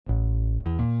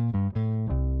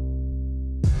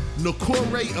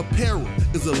Nakore Apparel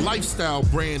is a lifestyle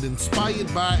brand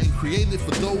inspired by and created for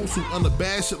those who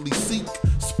unabashedly seek,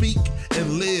 speak,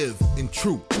 and live in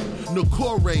truth.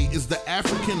 Nakore is the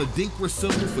African Adinkra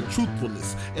symbol for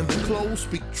truthfulness, and the clothes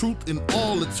speak truth in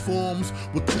all its forms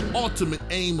with the ultimate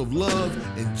aim of love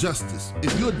and justice.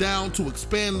 If you're down to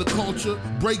expand the culture,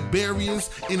 break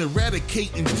barriers, and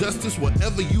eradicate injustice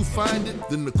wherever you find it,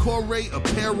 then Nakore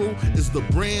Apparel is the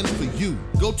brand for you.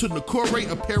 Go to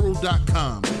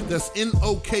NakoreApparel.com. That's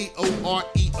Nokore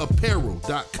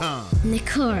Apparel.com.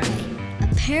 Nakore,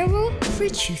 apparel for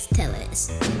truth tellers.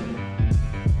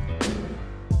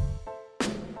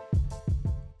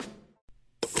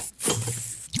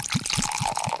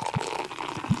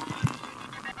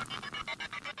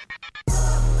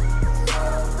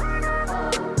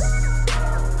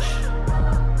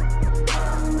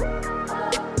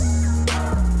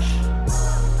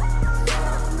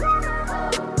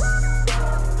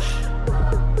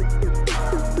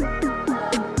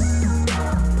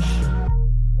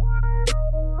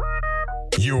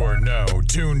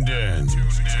 Tuned in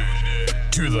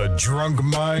to the Drunk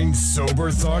Mind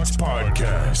Sober Thoughts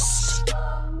Podcast.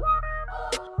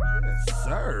 Yes,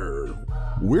 sir.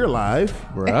 We're live.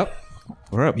 We're up.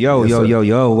 We're up. Yo.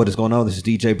 What is going on? This is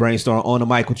DJ Brainstorm on the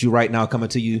mic with you right now, coming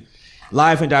to you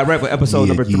live and direct with episode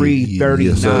number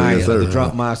 339 of the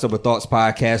Drunk Mind Sober Thoughts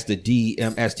Podcast. The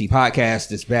DMST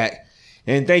podcast is back.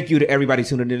 And thank you to everybody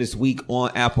tuning in this week on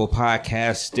Apple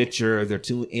Podcasts, Stitcher, their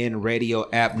TuneIn radio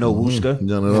app, No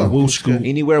Wooshka.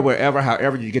 Anywhere, wherever,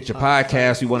 however you get your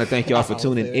podcast. We want to thank y'all for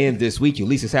tuning in this week.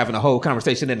 Ulysses is having a whole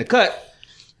conversation in the cut.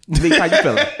 Ulysses, how you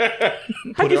feeling?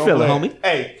 How you feeling, homie?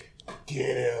 Hey,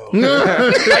 get him.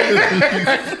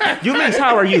 Ulysses,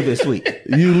 how are you this week?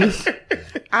 Ulysses?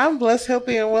 I'm blessed,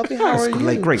 healthy, and wealthy. How are you?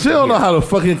 Like, great. She don't know how to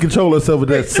fucking control herself with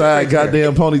that side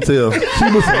goddamn ponytail. She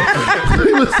was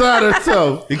beside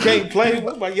herself. You can't play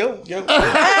with my yo. They're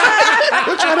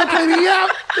trying to play me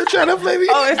out.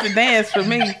 Oh, it's the dance for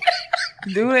me.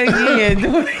 Do it again.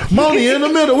 Moni in the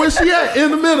middle. Where's she at?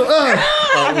 In the middle.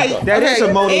 That is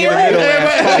a Moni in the middle.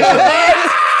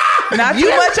 Not too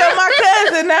much on my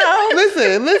cousin now.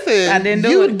 Listen. I didn't do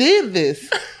you it. did this.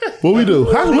 What we do?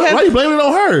 Why you blaming it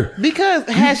on her? Because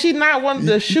had she not wanted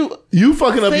to shoot, you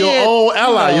fucking up your own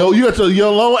ally. Yo, you got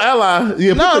your own ally.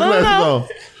 Yeah, put the glasses on.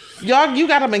 Y'all, you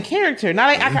got them in character. Now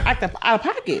they act out of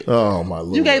pocket. Oh my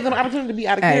lord! You gave them an opportunity to be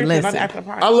out of character. Listen. Not act out of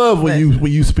pocket. I love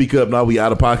when you speak up. Now we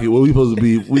out of pocket. What we supposed to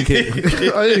be? We can't.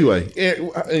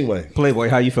 Anyway. Playboy,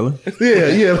 how you feeling?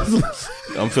 Yeah.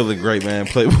 I'm feeling great, man.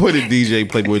 Playboy the DJ,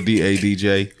 Playboy DA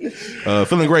DJ.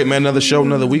 Feeling great, man. Another show,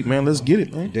 another week, man. Let's get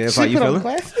it, man. Dev, how you feeling?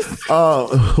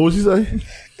 What'd you say?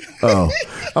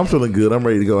 I'm feeling good. I'm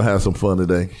ready to go have some fun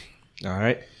today. All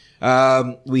right.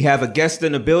 We have a guest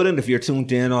in the building. If you're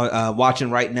tuned in or watching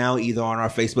right now, either on our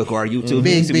Facebook or our YouTube,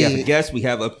 we have a guest. We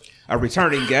have a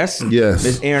returning guest. Yes.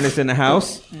 Miss Erin is in the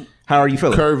house. How are you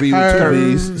feeling? Curvy with two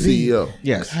V's, CEO.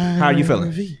 Yes. How are you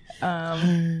feeling?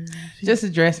 Just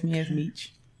address me as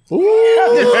Meech. Ooh.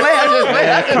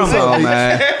 Come on,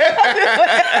 man.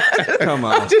 Come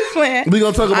on. I'm just playing. We're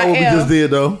going to talk about what we just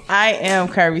did, though. I am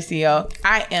Curvy CEO.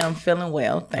 I am feeling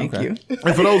well. Thank you.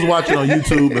 And for those watching on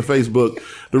YouTube and Facebook,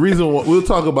 the reason we'll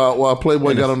talk about why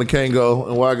Playboy got on the Kango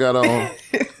and why I got on,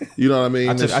 you know what I mean?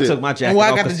 I took my jacket and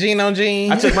why off. I got the jean on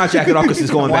jean. I took my jacket off because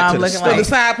it's going back to the store. The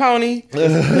side pony.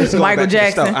 It's Michael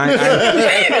Jackson.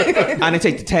 I didn't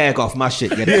take the tag off my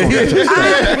shit yet. You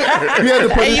had to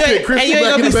put this shit crystal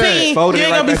back in the bag. You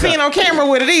ain't gonna be seen on camera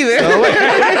with it either.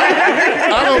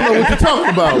 I don't know what you're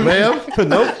talking about, man.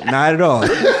 Nope, not at all.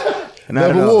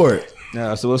 Never wore it.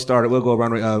 No, so we'll start it. We'll go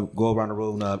around the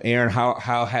room. Aaron,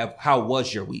 how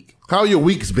was your week? How your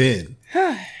week's been?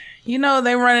 You know,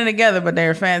 they running together, but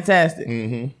they're fantastic.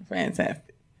 Mm-hmm.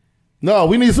 Fantastic. No,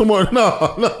 we need some more. No.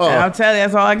 I'll tell you,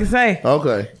 that's all I can say.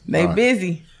 Okay. They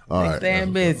busy. All they right.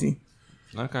 staying busy.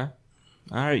 Okay. All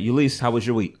right, Ulysses, how was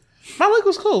your week? My week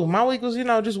was cool. My week was,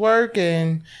 just work,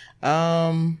 and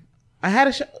I had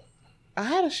a show. I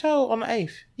had a show on the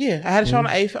 8th. Yeah, I had a show on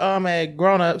the 8th at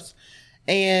Grown Ups,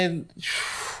 and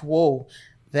whoa,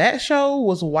 that show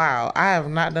was wild. I have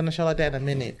not done a show like that in a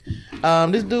minute.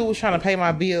 This dude was trying to pay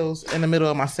my bills in the middle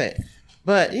of my set,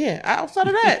 but yeah, outside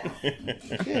of that,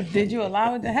 yeah. Did you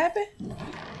allow it to happen?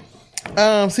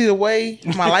 See the way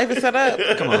my life is set up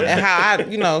and how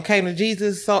I, came to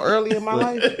Jesus so early in my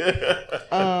life.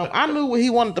 I knew what he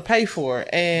wanted to pay for,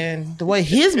 and the way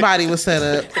his body was set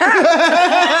up,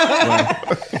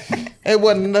 it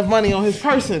wasn't enough money on his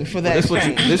person for that. This is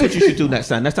what you should do next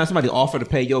time. Next time somebody offer to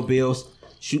pay your bills,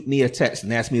 shoot me a text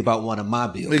and ask me about one of my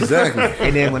bills. Exactly.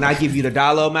 And then when I give you the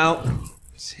dollar amount,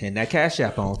 Send that cash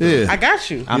app on. Yeah. I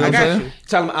got you. I got saying? you.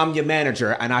 Tell them I'm your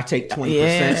manager and I take 20%,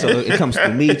 Yeah. so it comes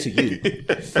from me to you.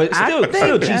 But still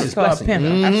that's Jesus called blessing.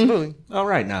 pimping. Absolutely. All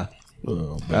right now.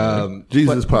 Jesus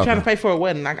Trying to popping. pay for a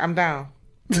wedding. I'm down.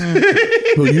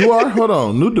 Who you are? Hold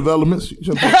on. New developments.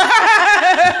 You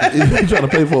trying to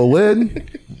pay for a wedding?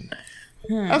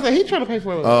 I said he trying to pay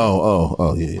for a wedding.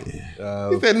 Oh, yeah.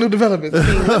 He said new developments.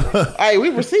 Hey, we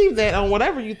received that on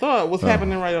whatever you thought was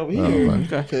happening right over here.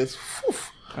 Okay. 'Cause, whew,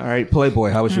 All right, Playboy,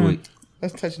 how was your week?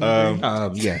 that's touching the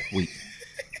brain. Yeah, week.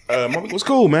 My week was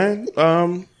cool, man.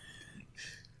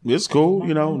 It's cool,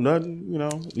 nothing, you know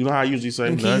how I usually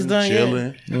say, keys nothing, done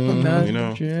yet? chilling, you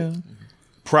know.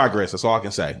 Progress, that's all I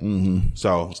can say.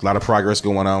 So it's a lot of progress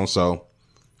going on, so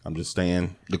I'm just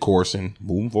staying the course and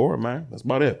moving forward, man. That's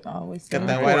about it. Always Got stay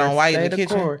that the white on course. white in Stay the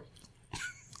kitchen. course.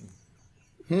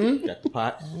 Got the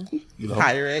pot.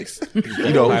 Pyrex.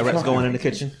 Pyrex going in the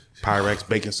kitchen. Pyrex,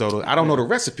 baking soda. I don't know the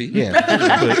recipe. Yeah.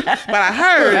 But I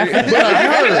heard.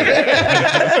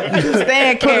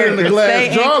 Stay in Put it in the character. glass Stay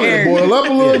in jar, let it character. boil up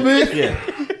a little bit. Yeah.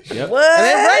 And it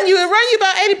run you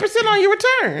about 80% on your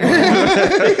return.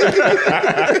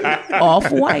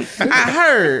 Off white. I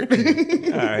heard.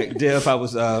 All right, Dev, how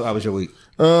was your week?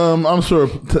 I'm sure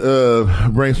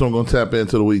Brainstorm gonna tap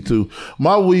into the week too.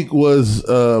 My week was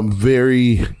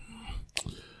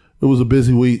it was a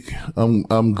busy week.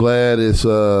 I'm glad it's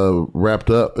wrapped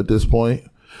up at this point.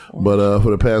 But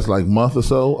for the past month or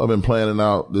so, I've been planning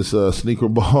out this sneaker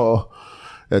ball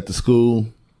at the school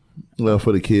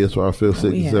for the kids for our 5th,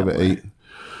 6th, 7th,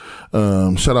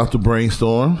 8th. Shout out to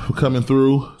Brainstorm for coming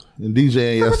through and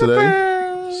DJing yesterday.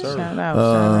 Shout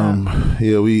out.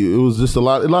 Yeah, it was just a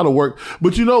lot of work.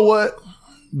 But you know what?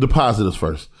 The positives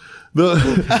first.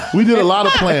 We did a lot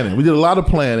of planning.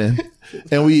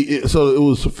 And so it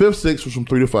was 5th, 6th was from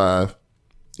 3 to 5.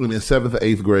 And then 7th and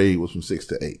 8th grade was from 6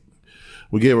 to 8.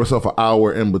 We gave ourselves an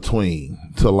hour in between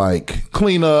to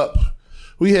clean up.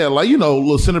 We had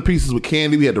little centerpieces with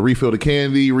candy. We had to refill the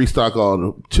candy, restock all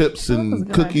the chips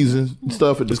and cookies and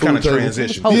stuff at the It's kind of table.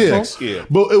 transition. Yeah. Yeah.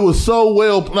 But it was so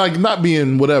well, not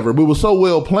being whatever, but it was so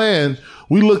well planned.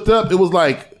 We looked up, it was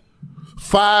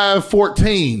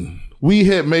 5:14. We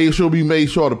made sure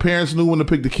the parents knew when to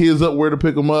pick the kids up, where to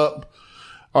pick them up.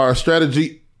 Our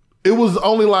strategy, it was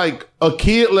only a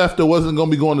kid left that wasn't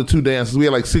going to be going to 2 dances. We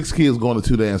had 6 kids going to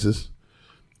 2 dances.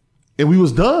 And we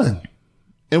was done.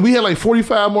 And we had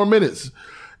 45 more minutes.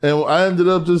 And I ended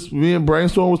up me and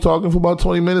Brainstorm was talking for about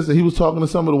 20 minutes, and he was talking to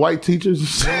some of the white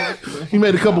teachers. He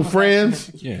made a couple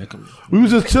friends. Yeah. We was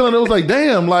just chilling. It was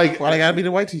damn, Why they gotta be the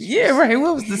white teacher? Yeah, right.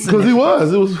 What was this? because he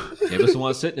was. It was. It was the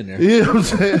one sitting in there. You know what I'm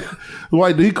saying? The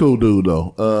white dude, he cool dude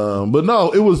though. But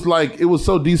no, it was it was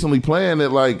so decently planned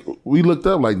that we looked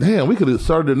up damn, we could have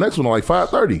started the next one at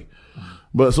 5:30.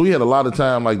 But so we had a lot of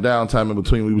time, downtime in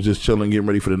between. We was just chilling, getting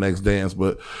ready for the next dance.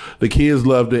 But the kids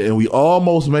loved it, and we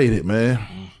almost made it, man.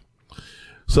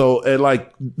 So at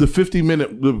the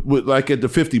 50-minute, at the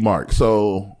 50 mark.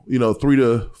 So 3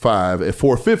 to 5 at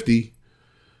 4:50,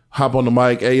 hop on the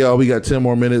mic. Hey y'all, we got 10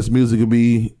 more minutes. Music will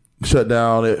be shut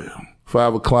down at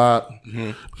 5 o'clock.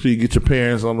 So you get your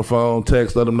parents on the phone,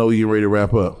 text, let them know you're ready to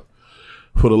wrap up.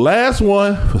 For the last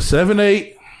one, for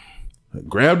 7-8,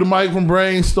 grab the mic from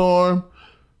Brainstorm,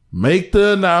 make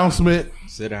the announcement.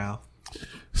 Sit down.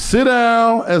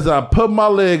 As I put my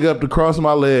leg up to cross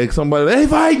my leg. Somebody, they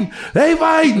fighting.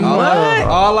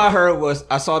 All I heard was,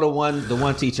 I saw the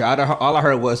one teacher. All I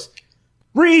heard was,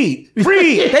 read, they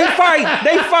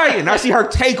fighting. I see her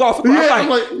take off. I'm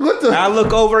what the? I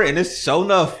look over and it's sure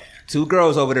enough, 2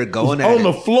 girls over there going at On it.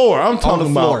 the floor. I'm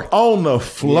talking floor. about on the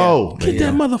floor. Yeah. Get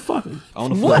that motherfucker.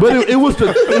 On the floor. But it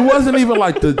wasn't even how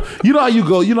you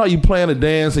go, how you plan a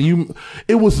dance and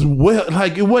it was it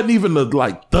wasn't even the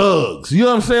thugs. You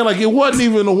know what I'm saying? It wasn't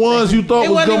even the ones you thought It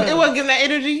was wasn't going. getting that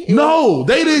energy. No,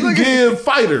 they didn't give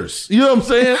fighters. You know what I'm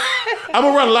saying? I'm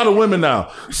around a lot of women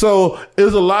now. So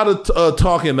there's a lot of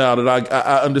talking now that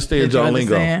I understand y'all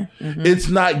lingo. It's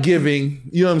not giving.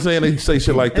 You know what I'm saying? They say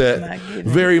shit like that.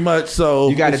 Very much so.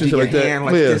 You got to do your hand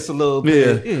this a little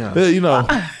bit. Yeah.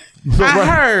 I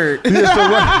heard.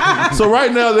 So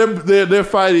right now their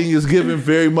fighting is given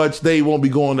very much. They won't be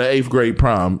going to 8th grade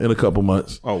prom in a couple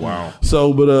months. Oh wow.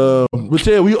 So but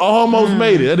yeah, we almost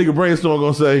made it. I think a Brainstorm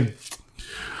gonna say,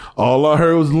 all I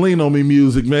heard was Lean On Me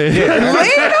music, man.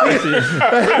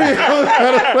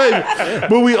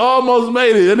 But we almost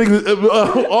made it. I think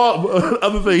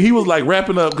other thing, he was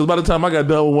wrapping up because by the time I got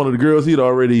done with one of the girls, he'd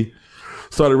already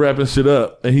started wrapping shit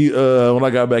up. And he when I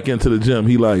got back into the gym,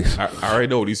 he I already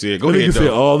know what he said. Go ahead. He said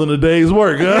all in a day's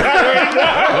work. Huh?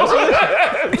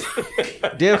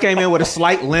 Dale came in with a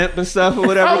slight limp and stuff or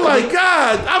whatever. I'm like,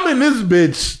 God, I'm in this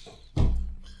bitch.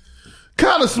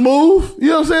 Kind of smooth, you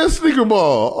know what I'm saying? Sneaker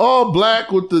ball, all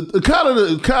black with the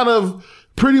kind of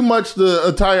pretty much the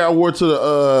attire I wore to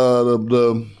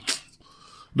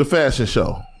the fashion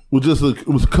show. It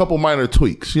was a couple minor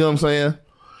tweaks, you know what I'm saying?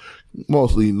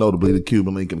 Mostly, notably, the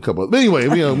Cuban link and a couple. But anyway,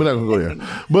 we're not gonna go there.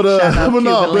 But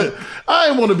but I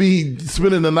didn't want to be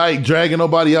spending the night dragging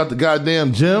nobody out the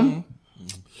goddamn gym.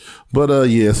 But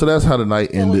yeah, so that's how the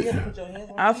night ended.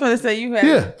 I was going to say you had.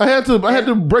 Yeah, I had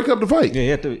to break up the fight. Yeah,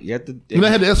 you had to. And I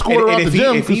had to escort her out the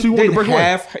gym because she wanted to break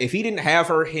away. If he didn't have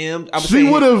her hemmed, I would she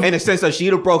would have, in the sense that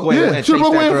she'd have broke away. Yeah, she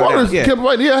broke away and fought her. Yeah. Kept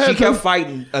fighting. Yeah, she kept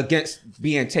fighting against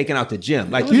being taken out the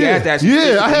gym. Like I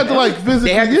had to like physically.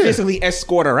 They had to physically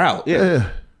escort her out. Yeah.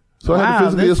 So I had to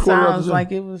physically escort her out the sounds gym.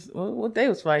 like it was what they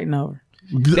was fighting over.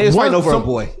 They was fighting over a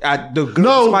boy.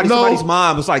 Somebody's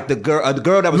mom was like the girl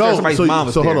that was there. Somebody's mom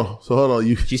was there. Hold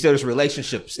on. She said it's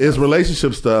relationship stuff. It's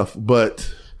relationship stuff, but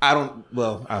I don't.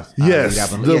 Well,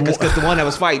 yes, because the one that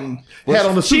was fighting had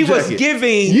on the suit she was jacket.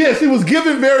 giving. Yes, he was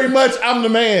giving very much. I'm the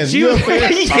man. She was. So that's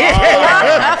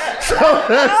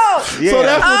what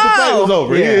the fight was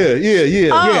over. Yeah.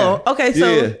 Oh, okay.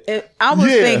 So I was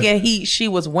thinking she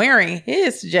was wearing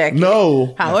his jacket.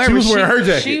 No, however, she was wearing her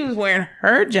jacket. She was wearing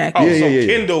her jacket. Oh,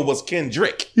 Kendall was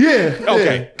Kendrick. Yeah.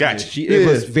 Okay, gotcha. It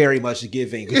was very much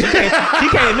giving. She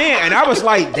came in, and I was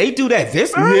like, "They do that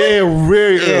this early?" Yeah,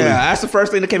 very early. Yeah, that's the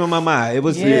first thing that came in my mind. It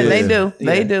was. Yeah, they do.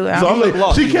 They do. So I'm like,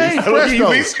 lost. she came fresh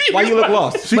though. Why you look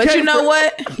lost? But you know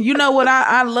what? You know what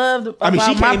I loved about I mean,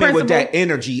 she my came in with that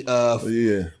energy of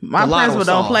my principal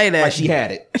don't play that. Like she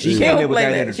had it. She came in with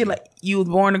that that energy. She like, you was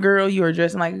born a girl, you were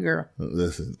dressing like a girl.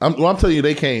 Listen, I'm telling you,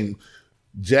 they came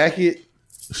jacket,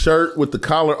 shirt with the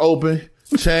collar open,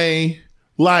 chain.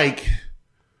 Like,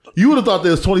 you would have thought they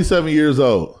was 27 years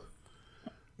old.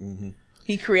 Mm-hmm.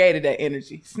 He created that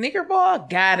energy. Sneaker ball,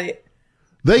 got it.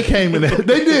 They came in that.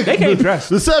 They did. They came dressed.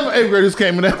 The 7th, 8th graders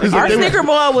came in that. Our sneaker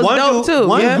ball was dope too.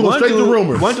 One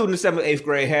dude in the 7th, 8th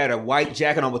grade had a white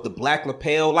jacket on with the black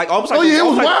lapel, like almost like it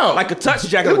was wild, like a touch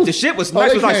jacket. The shit was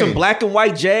nice. It was like some black and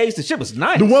white J's. The shit was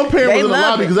nice. The one parent was in the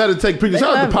lobby because I had to take pictures.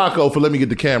 Shout out to Paco for letting me get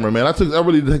the camera, man. I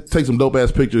really take some dope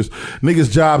ass pictures.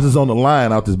 Niggas' jobs is on the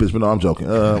line out this bitch, but no, I'm joking.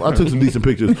 I took some decent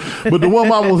pictures. But the one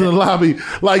mom was in the lobby,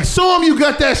 like, show him you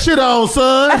got that shit on,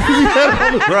 son.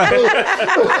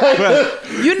 Right.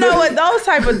 You know what? Those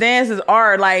type of dances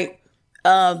are like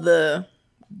the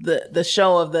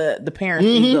show of the parents'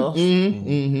 ego.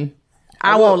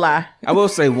 I won't lie. I will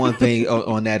say one thing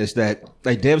on that is that,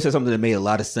 like, Deb said something that made a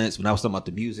lot of sense when I was talking about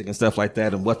the music and stuff like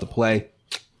that and what to play.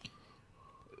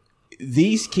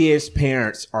 These kids'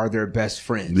 parents are their best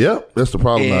friends. Yep, that's the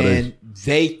problem nowadays. And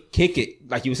they kick it,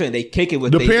 like you were saying, they kick it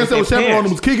with the parents that was chaperoning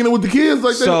them was kicking it with the kids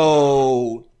like that.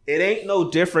 So it ain't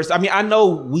no difference. I mean, I know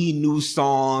we knew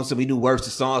songs and we knew words to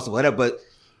songs or whatever, but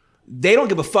they don't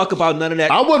give a fuck about none of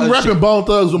that. I wasn't rapping Bone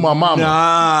Thugs with my mama.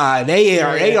 Nah, they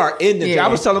are in the. I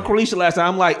was telling Carlisha last time,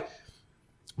 I'm like,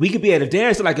 we could be at a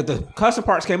dance, and like if the custom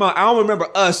parts came out, I don't remember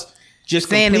us just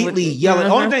completely yelling.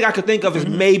 The only thing I could think of is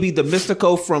maybe the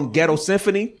Mystico from Ghetto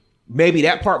Symphony. Maybe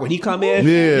that part when he come in.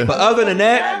 Yeah. But other than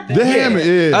that,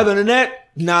 Other than that,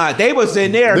 nah, they was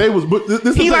in there. They was. But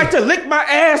this he like to lick my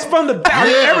ass from the back.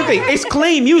 Yeah. Everything. It's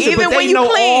clean music, Even but when they you know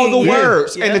clean. all the Yeah.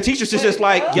 words, and the teachers is just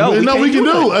like, "Yo, we can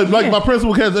do. it." Like my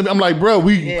principal came to me, I'm like, bro,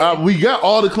 we got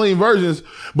all the clean versions,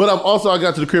 but I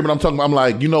got to the crib and I'm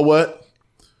like, you know what?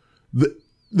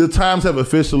 The times have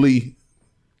officially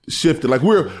shifted. Like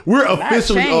we're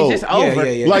officially old. It's over.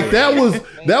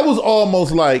 That was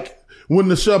almost like when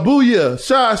the Shabuya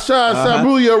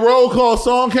roll call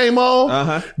song came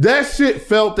on. That shit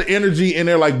felt the energy in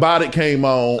there like Body came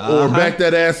on or Back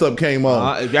That Ass Up came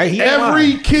on.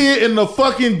 Every kid in the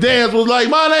fucking dance was like,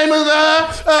 my name is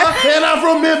and I'm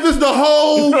from Memphis. The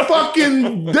whole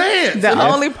fucking dance. The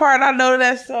only part I know of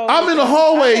that song. I'm in the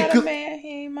hallway. I got a man,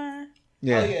 he ain't mine.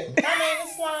 Yeah. My name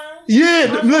is Slime.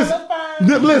 Yeah,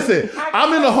 listen.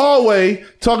 I'm in the hallway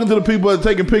talking to the people that are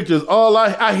taking pictures.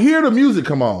 I hear the music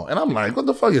come on, and I'm like, "What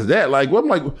the fuck is that?" Like, what? I'm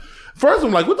like, first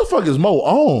I'm like, "What the fuck is Mo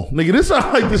on, nigga?" This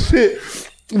sounds like the shit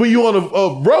when you on a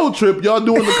road trip, y'all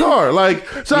do in the car, like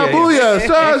Shabuya,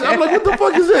 I'm like, "What the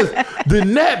fuck is this?"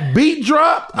 Then that beat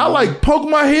dropped. I like poke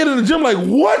my head in the gym, like,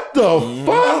 "What the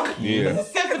fuck?" Yeah.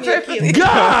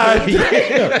 God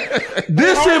damn.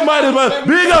 This shit might have been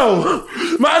Big O.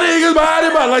 My niggas body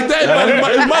like that. It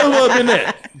might as well have been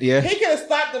that. Yeah. He could have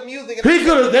stopped the music. He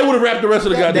could have. They would have rapped the rest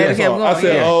of the goddamn song. I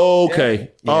said, "Oh,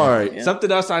 okay, all right." Yeah.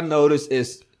 Something else I noticed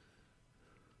is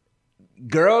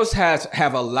girls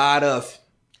have a lot of.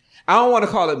 I don't want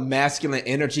to call it masculine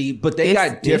energy, but they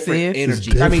got different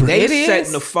energy. I mean, they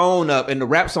setting the phone up and the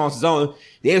rap songs is on.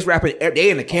 They just rapping. They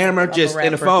in the camera, just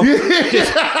in the phone,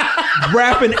 just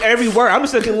rapping every word. I'm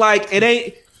just looking like it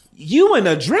ain't you in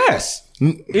a dress.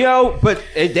 But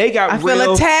they got. I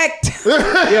feel attacked.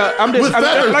 Yeah, I'm just like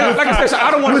I said. So I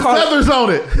don't want to call feathers on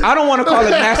it. I don't want to call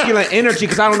it masculine energy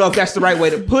because I don't know if that's the right way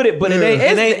to put it. But it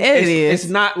ain't. It's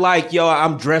not like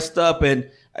I'm dressed up and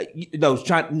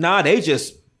they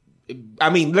just. I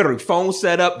mean, literally, phone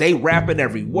set up. They rapping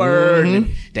every word, and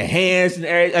the hands and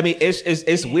everything. I mean,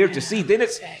 it's weird to see. Then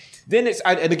it's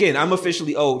and again, I'm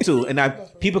officially old too, and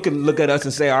people can look at us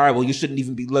and say, all right, well, you shouldn't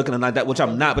even be looking like that, which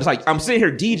I'm not. But it's like I'm sitting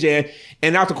here DJing,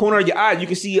 and out the corner of your eye, you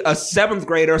can see a 7th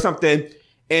grader or something,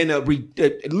 and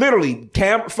literally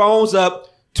phones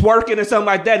up, twerking or something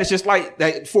like that. It's just like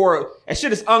that that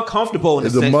shit is uncomfortable in a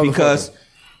sense because.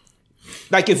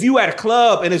 Like if you at a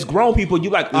club and it's grown people, you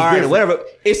like, all right, or whatever.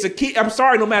 It's a kid. I'm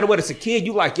sorry, no matter what, it's a kid.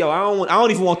 You like, I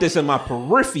don't even want this in my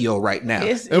peripheral right now.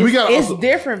 It's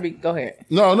different. Go ahead.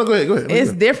 No, go ahead.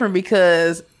 It's different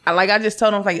because, like I just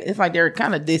told them, it's like they're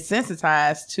kind of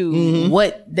desensitized to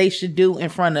what they should do in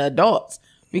front of adults.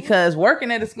 Because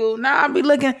working at a school, I be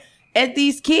looking at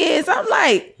these kids, I'm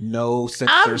like, no censors,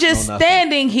 I'm just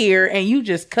standing here and you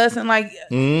just cussing like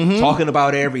talking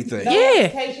about everything.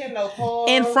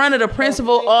 In front of the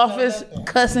principal office,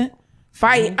 cussing,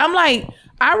 fighting. I'm like,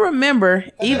 I remember.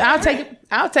 I'll take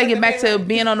it back to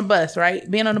being on the bus, right?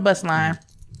 Being on the bus line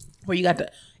where you got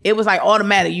it was like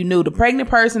automatic. You knew the pregnant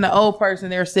person, the old person,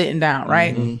 they're sitting down,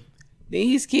 right?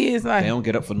 These kids like they don't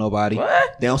get up for nobody.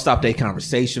 What? They don't stop their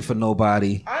conversation for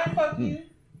nobody. I ain't fuck you.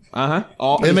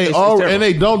 And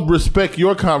they don't respect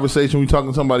your conversation when you're talking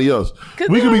to somebody else.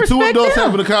 We could be two adults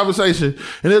having a conversation,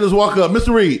 and they just walk up,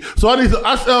 Mr. Reed. So I need to,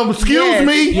 excuse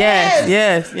me.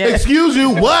 Yes. Excuse you.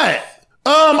 What?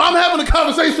 I'm having a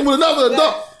conversation with another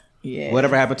adult. Yeah.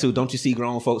 Whatever happened to? Don't you see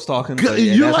grown folks talking? But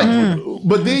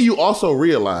then you also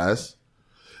realize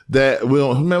that we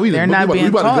about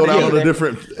to go down on a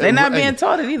different. They're not being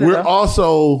taught it either. We're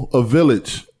also a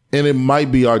village. And it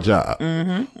might be our job.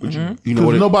 You know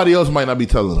what? Nobody else might not be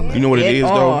telling them. You know what it is,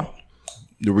 though?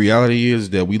 The reality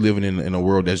is that we living in a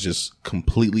world that's just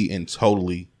completely and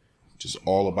totally just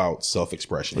all about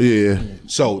self-expression. Yeah.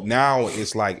 So now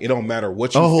it's like it don't matter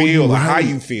what you feel or how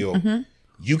you feel.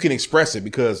 You can express it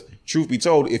because, truth be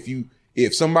told,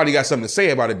 if somebody got something to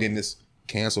say about it, then this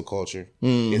cancel culture.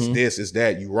 It's this, it's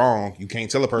that. You wrong. You can't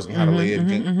tell a person how to live.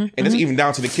 And it's even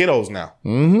down to the kiddos now.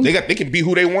 They can be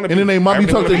who they want to be. And then they mom, you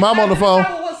talk to their mom on the phone.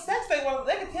 What sex they want?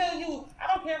 They can tell you.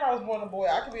 I don't care if I was born a boy.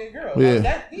 I could be a girl.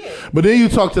 Yeah. But then you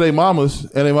talk to their mamas,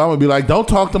 and their mama be like, "Don't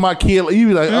talk to my kid." You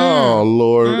be like, "Oh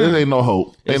Lord, there ain't no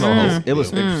hope. Ain't no hope." It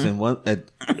was interesting. One,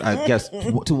 I guess,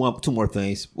 two more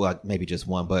things. Well, maybe just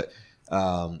one, but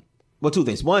two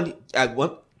things. One,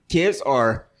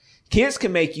 kids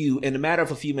can make you, in a matter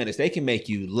of a few minutes, they can make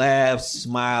you laugh,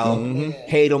 smile,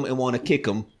 hate them, and want to kick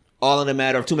them, all in a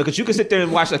matter of 2 minutes. Because you can sit there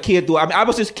and watch a kid do it. I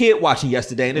was just kid watching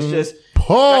yesterday, and it's just...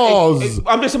 Pause.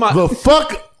 I'm just about... The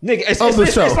fuck nigga, it's like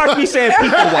me saying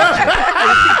people watching.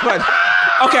 But,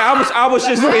 okay, I was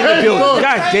just in the building.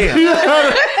 God damn.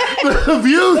 The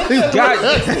views is...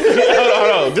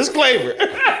 Hold on. Disclaimer.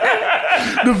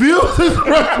 The views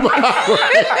expressed by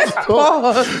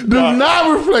do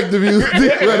not reflect the views. But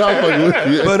it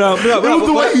was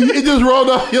the way it just rolled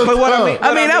off your tongue.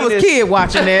 I mean, that was kid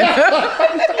watching it.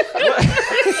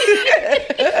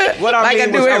 What I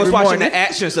mean was I was watching the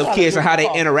actions of kids and how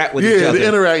they interact with each other. Yeah, they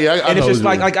interact. Yeah, and it's just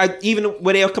like even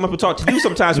when they'll come up and talk to you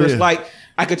sometimes, where it's like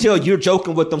I could tell you're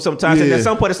joking with them sometimes, and at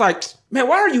some point it's like, man,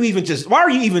 why are you even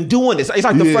doing this? It's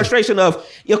like the frustration of,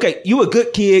 okay, you a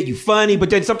good kid, you funny,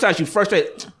 but then sometimes you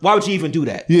frustrate. Why would you even do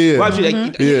that? Yeah, why would you?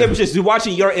 It was just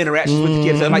watching your interactions with the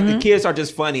kids. Like the kids are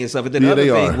just funny and stuff. And then the other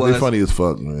thing was, they're funny as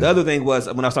fuck. Man. The other thing was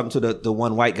when I was talking to the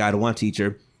one white guy, the one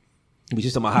teacher. He was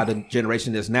just talking about how the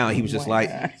generation is now. He was just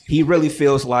he really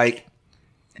feels like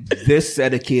this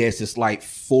set of kids is like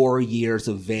 4 years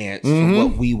advanced from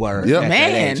what we were at that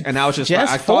age. And I was just like,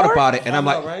 I thought about it, and I'm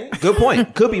like, good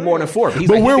point. Could be more than 4. But,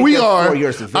 but where we are,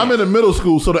 I'm in the middle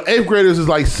school, so the 8th graders is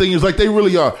like seniors, like they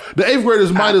really are. The 8th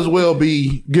graders might as well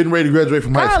be getting ready to graduate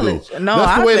from high school. No,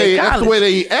 that's the way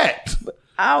they act.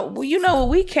 Well, you know what?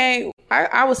 We can't.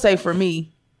 I would say for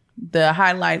me, the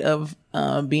highlight of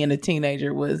being a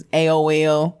teenager was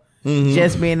AOL.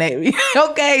 Just being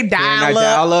okay,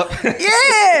 dial up.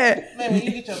 Yeah, man. When you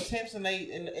get your temps and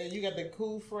you got the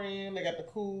cool friend, they got the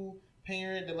cool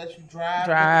parent that lets you drive.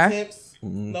 With temps,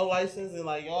 no license, and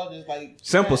like y'all just like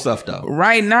simple stuff though.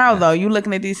 Right now though, you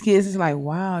looking at these kids, it's like,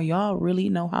 wow, y'all really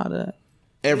know how to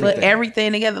put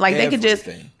everything together. Like they could just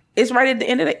it's right at the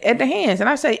end of at the hands. And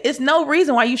I say, it's no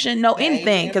reason why you shouldn't know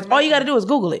anything, because all you got to do is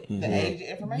Google it.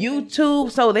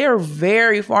 YouTube. So they're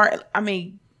very far. I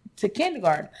mean, to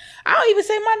kindergarten. I don't even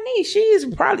say my niece.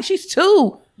 She's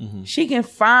 2. She can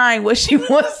find what she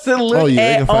wants to look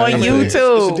at on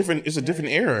YouTube. It's a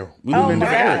different era. We live in a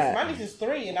different era. My niece is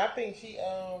 3, and I think she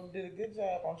did a good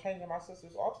job on changing my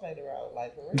sister's alternator out.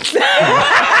 Like, for real.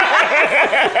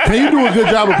 Can you do a good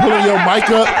job of pulling your mic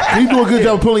up? Can you do a good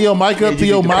job of pulling your mic up to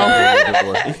your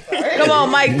mouth? Come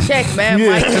on, mic check, man.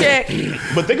 Mic check.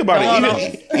 But think about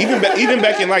it. Even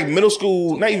back in like middle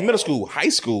school, not even middle school, high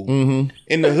school,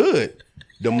 in the hood.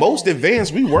 The most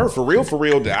advanced we were for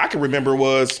real that I can remember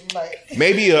was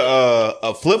maybe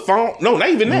a flip phone. No, not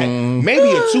even that. Maybe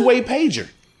a 2-way pager.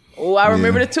 Oh, I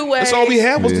remember the 2-way. That's all we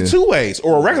had was the 2-ways,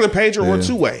 or a regular pager or a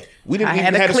 2-way. We didn't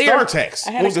even have a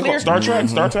StarTax. What was it called?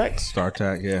 StarTax?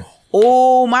 StarTax, yeah.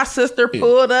 Oh, my sister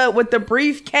pulled up with the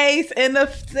briefcase and the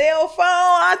cell phone.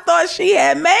 I thought she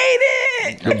had made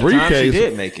it. The briefcase? She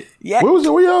did make it. Yeah.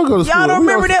 Where y'all go to school? Y'all don't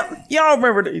remember them? Y'all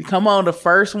remember come on, the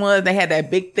first ones, they had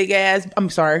that big, thick ass, I'm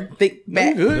sorry, thick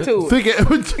back too.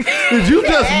 Did you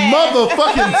just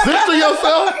motherfucking censor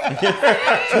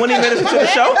yourself? 20 minutes into the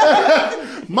show?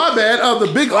 My bad.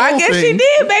 The big old I guess thing. she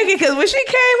did make it, because when she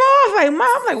came off, like, Mom,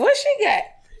 I'm like, what she got?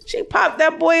 She popped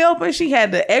that boy open. She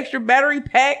had the extra battery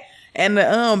pack and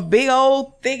the big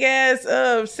old thick ass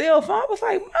cell phone. I was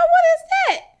like, Mom, what is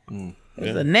that?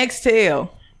 It was a Nextel.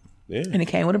 Yeah. And it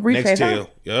came with a briefcase. Nextel.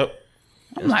 Yep.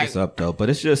 I'm like, what's up though? But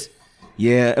it's just,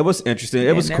 yeah, it was interesting.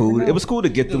 It was cool. Know. It was cool to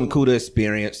get them, cool to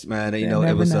experience, man. You know,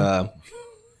 it was at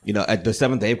the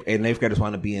 7th, 8th, and 8th graders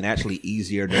want to be in actually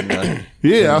easier than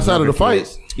outside of the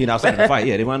fight. Outside of the fight,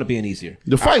 they want to be in easier.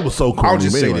 The fight was so cool. I'll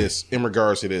just say this in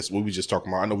regards to this, what we just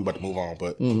talking about. I know we about to move on,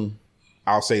 but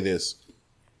I'll say this.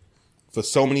 For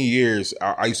so many years,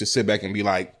 I used to sit back and be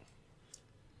like,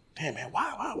 damn, man,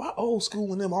 why old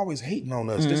school and them always hating on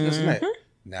us? This and that.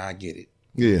 Now I get it.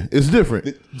 Yeah, it's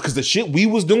different. Because the shit we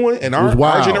was doing and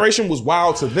our generation was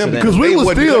wild to them. Because we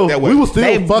was still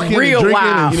fucking and drinking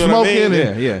and smoking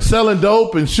and selling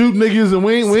dope and shooting niggas, and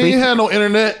we ain't had no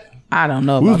internet. I don't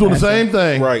know. We was doing the same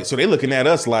thing. Right. So they looking at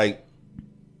us like,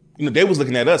 they was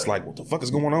looking at us like, what the fuck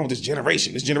is going on with this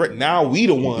generation? Now we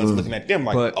the ones looking at them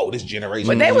like, this generation.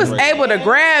 But they was able to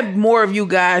grab more of you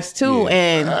guys too,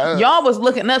 and y'all was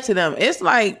looking up to them. It's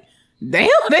like, damn,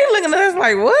 they looking at us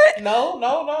like, what?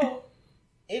 No.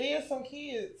 It is some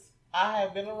kids I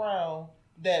have been around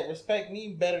that respect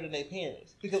me better than their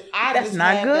parents, because that's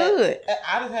not good.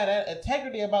 I just had that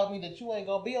integrity about me that you ain't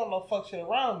gonna be on no fuck shit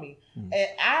around me, and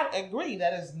I agree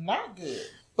that is not good.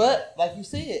 But like you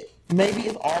said, maybe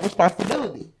it's our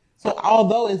responsibility. So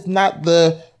although it's not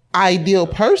the ideal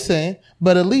person,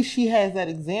 but at least she has that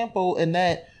example and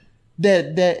that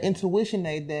intuition,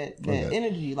 that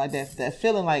energy, like that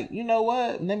feeling, like, you know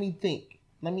what? Let me think.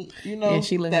 And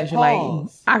she looking at you like,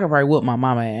 I could probably whoop my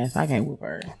mama ass. I can't whoop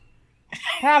her.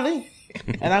 Probably.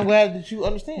 And I'm glad that you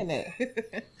understand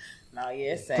that. No,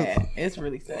 yeah, it's sad. It's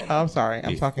really sad. I'm sorry.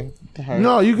 I'm talking to her.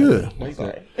 No, you good. I'm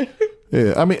sorry.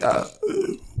 Yeah, I mean,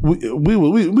 we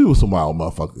were some wild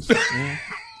motherfuckers.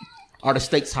 Are the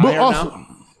stakes higher now?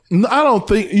 I don't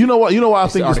think. You know what? I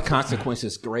think are the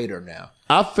consequences greater now?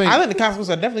 I think the consequences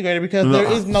are definitely greater because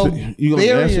there is no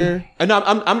barrier. And no,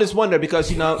 I'm just wondering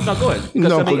because no, go ahead.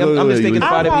 Because I'm just thinking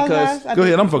about it because go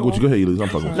ahead. I'm fucking with you. Go ahead, Ulysses. I'm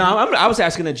fucking with you. No, I was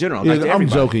asking in general. Yeah, like I'm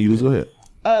joking, Ulysses. Go ahead.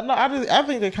 No, I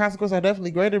think the consequences are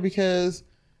definitely greater because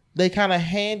they kind of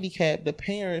handicap the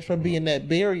parents from being that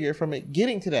barrier from it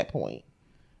getting to that point.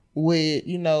 With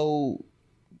don't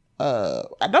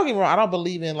get me wrong, I don't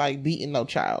believe in like beating no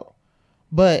child,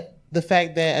 but the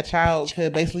fact that a child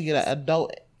could basically get an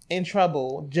adult in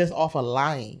trouble just off of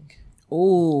lying.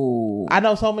 Ooh, I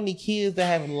know so many kids that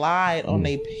have lied on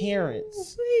their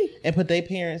parents and put their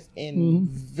parents in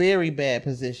very bad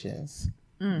positions.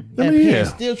 And parents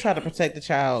still try to protect the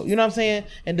child, you know what I'm saying,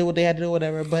 and do what they had to do,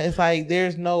 whatever. But it's like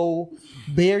there's no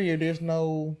barrier, there's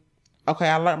no. Okay,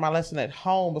 I learned my lesson at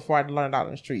home before I learned out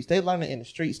in the streets. They learn it in the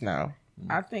streets now.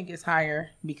 I think it's higher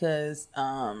because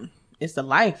it's the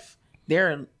life.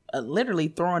 They're literally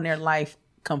throwing their life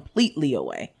completely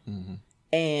away.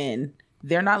 And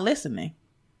they're not listening.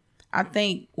 I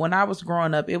think when I was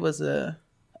growing up, it was a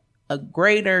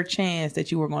greater chance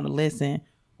that you were going to listen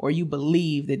or you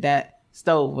believe that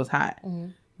stove was hot.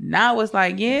 Now it's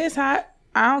like, yeah, it's hot.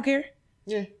 I don't care.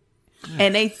 Yeah.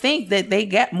 And they think that they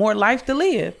got more life to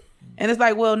live. And it's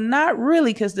like, well, not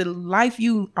really, because the life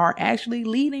you are actually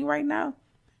leading right now,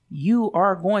 you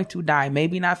are going to die.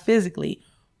 Maybe not physically,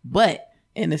 but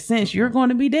in a sense, you're going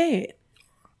to be dead.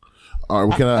 All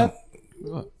right, go ahead.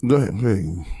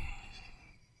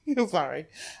 I'm sorry.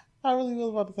 I really was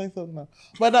about to say something else.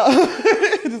 But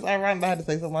just ironic I had to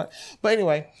say something. But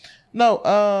anyway, no,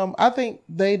 I think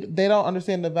they don't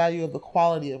understand the value of the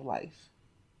quality of life.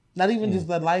 Not even just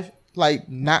the life,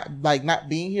 not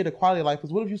being here, the quality of life.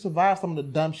 Because what if you survive some of the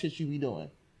dumb shit you be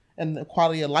doing? And the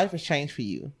quality of life has changed for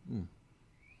you.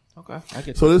 Okay. I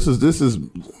get so this is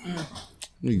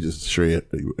you just shred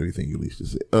everything you least to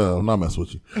say. I'm not messing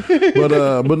with you.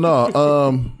 But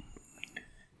no,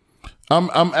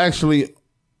 I'm actually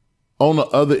on the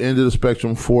other end of the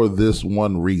spectrum for this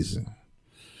one reason.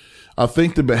 I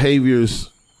think the behaviors,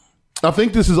 I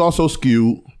think this is also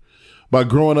skewed by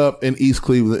growing up in East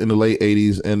Cleveland in the late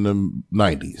 80s and the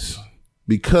 90s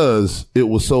because it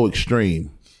was so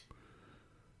extreme.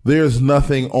 There's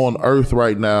nothing on earth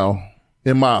right now,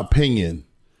 in my opinion,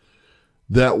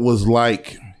 that was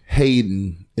like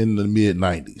Hayden in the mid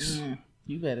 90s.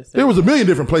 You better say there was a million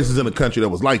different places in the country that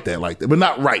was like that, but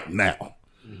not right now.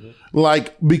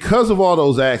 Like, because of all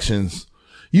those actions,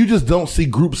 you just don't see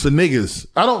groups of niggas.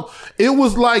 It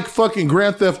was like fucking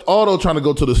Grand Theft Auto trying to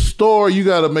go to the store. You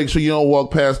got to make sure you don't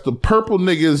walk past the purple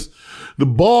niggas, the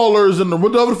ballers, and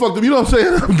whatever the fuck, you know what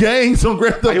I'm saying? Gangs on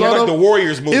Grand Theft Auto. Like the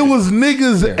Warriors movie. It was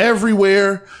niggas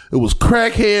everywhere. It was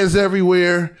crackheads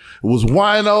everywhere. It was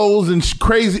winos and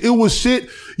crazy. It was shit.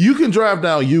 You can drive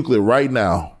down Euclid right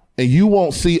now and you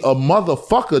won't see a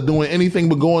motherfucker doing anything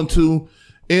but going to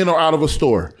in or out of a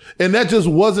store. And that just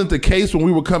wasn't the case when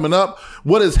we were coming up.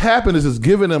 What has happened is it's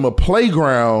given them a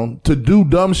playground to do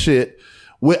dumb shit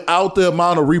without the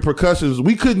amount of repercussions.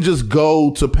 We couldn't just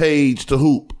go to Page to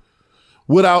hoop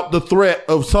without the threat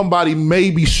of somebody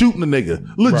maybe shooting a nigga.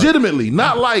 Legitimately. Right.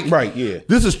 Not like,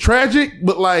 this is tragic,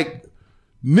 but like,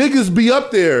 niggas be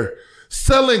up there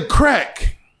selling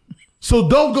crack. So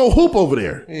don't go hoop over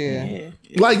there. Yeah.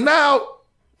 Like now,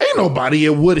 ain't nobody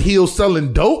at Wood Hill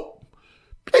selling dope.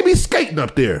 They be skating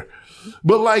up there.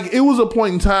 But like, it was a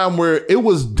point in time where it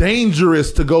was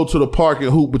dangerous to go to the park and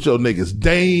hoop with your niggas.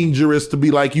 Dangerous to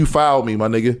be like, you fouled me, my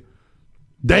nigga.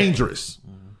 Dangerous.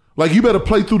 Like, you better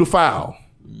play through the foul.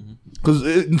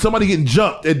 Because somebody getting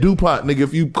jumped at DuPont, nigga,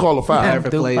 if you call a foul.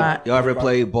 Y'all ever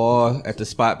played ball at the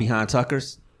spot behind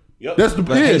Tucker's? Yep. That's the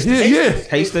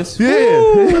Hastings.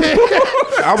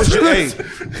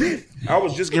 I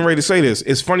was just getting ready to say this.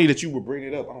 It's funny that you would bring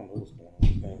it up. I don't know what's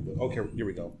going on. But okay, here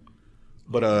we go.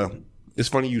 But it's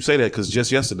funny you say that because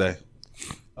just yesterday,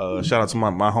 shout out to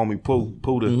my homie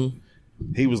Puda.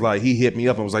 He was like, he hit me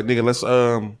up and was like, nigga,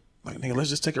 let's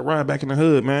just take a ride back in the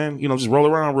hood, man. You know, just roll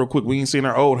around real quick. We ain't seen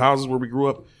our old houses where we grew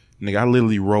up. Nigga, I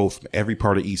literally rode from every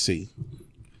part of EC.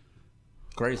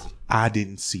 Crazy. I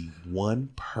didn't see one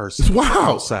person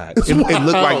outside. It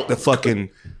looked like the fucking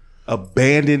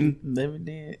abandoned. Living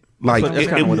dead. Like,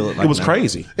 it was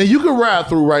crazy. And you can ride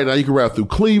through right now. You can ride through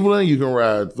Cleveland. You can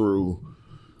ride through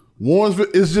Warrensville.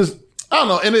 It's just, I don't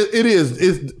know. And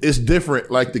it's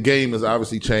different. Like, the game has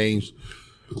obviously changed.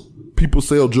 People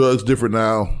sell drugs different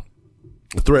now.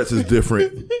 Threats is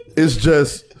different. It's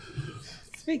just.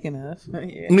 Speaking of,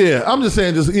 yeah, I'm just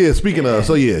saying, speaking of,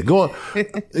 so yeah, going,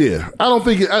 yeah, I don't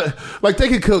think like they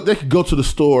could go to the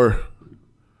store.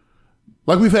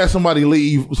 Like, we've had somebody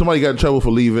leave, somebody got in trouble for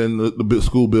leaving the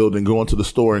school building, going to the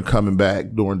store and coming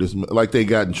back during this, like they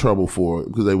got in trouble for it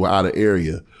because they were out of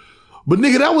area. But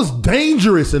nigga, that was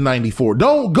dangerous in 94.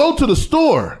 Don't go to the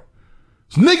store.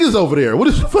 There's niggas over there.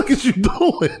 What the fuck is you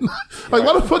doing? Like,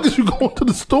 why the fuck is you going to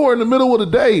the store in the middle of the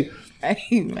day?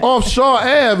 Hey, off Shaw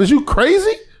Ave? Is you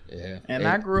crazy? Yeah. And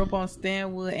I grew up on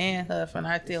Stanwood and Huff, and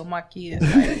I tell my kids,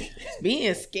 like,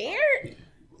 being scared.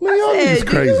 Man, y'all is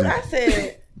crazy. I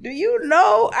said, do you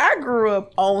know I grew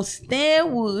up on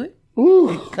Stanwood,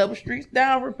 a couple streets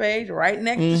down from Page, right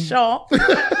next to Shaw.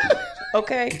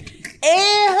 Okay.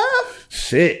 And Huff.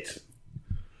 Shit.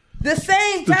 The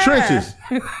same time. The trenches.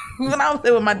 When I was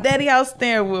there with my daddy house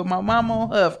Stanwood, my mom on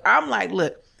Huff, I'm like,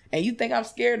 look. And you think I'm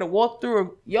scared to walk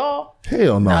through y'all?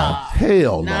 Hell no.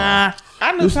 Hell no. Nah.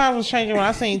 I knew times was changing when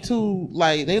I seen two,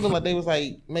 like, they look like they was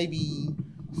like maybe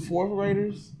fourth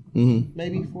graders.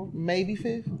 Maybe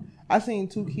fifth. I seen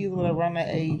two kids around that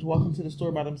age walking to the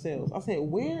store by themselves. I said,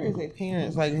 where is their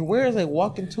parents? Like, where is they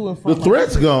walking to and from? The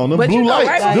threat's gone. The blue lights.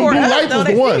 Right blue lights was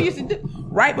the one.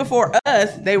 Right before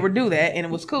us, they would do that, and it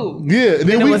was cool. Yeah, and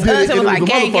then it we was did us. it. It was like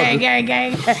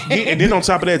gang. And then on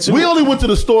top of that too, we only went to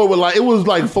the store with like, it was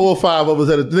like 4 or 5 of us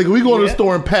at a nigga. We go to the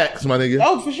store in packs, my nigga.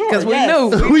 Oh, for sure. Because we knew.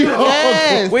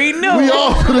 We knew. We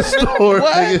all to the store,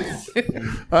 nigga.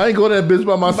 I ain't going to that bitch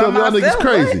by myself. Y'all niggas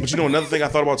crazy. But you know another thing I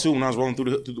thought about too when I was rolling through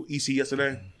the EC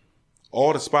yesterday.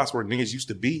 all the spots where niggas used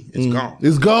to be, it's gone.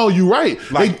 It's gone. You right.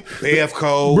 Like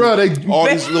Bevco, bro. All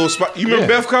these little spots. You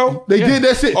remember Bevco? They did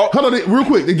that shit. Hold on, real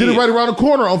quick. They did it right around the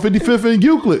corner on 55th and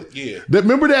Euclid. Yeah.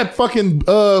 Remember that fucking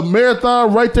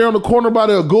marathon right there on the corner by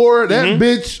the Agora? That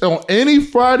bitch on any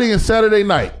Friday and Saturday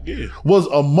night was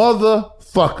a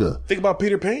motherfucker. Think about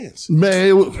Peter Pan's.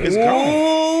 Man, it's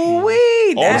gone.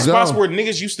 All the spots where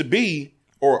niggas used to be,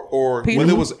 or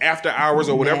whether it was after hours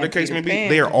or whatever the case may be,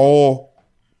 they are all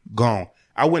gone.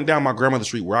 I went down my grandmother's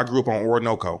street where I grew up on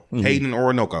Orinoco, Hayden and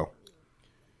Orinoco.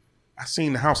 I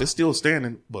seen the house. It's still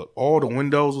standing, but all the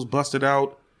windows was busted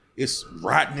out. It's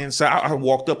rotten inside. I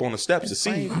walked up on the steps to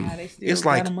see. It's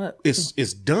like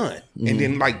it's done. And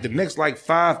then like the next like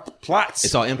 5 plots,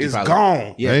 it's all empty. It's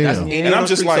gone. Yeah, and I'm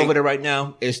just like over there right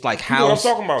now. It's like house. You know what I'm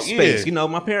talking about? Space. Yeah. You know,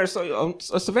 my parents are on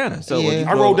Savannah, so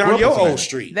I rode down your old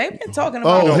street. They've been talking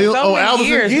about so many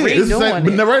years redoing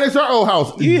it. But right next to our old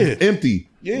house, empty.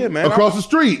 Yeah, man. Across the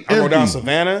street. I rode down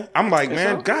Savannah. I'm like,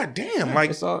 man, goddamn.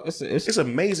 Like, it's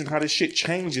amazing how this shit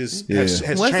changes. Yeah. Has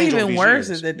What's changed even worse years.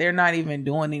 is that they're not even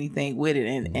doing anything with it.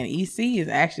 And EC is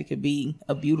actually could be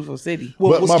a beautiful city.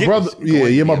 But my brother,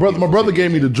 my brother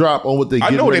gave me the drop on what they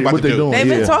get ready, what they're doing. They've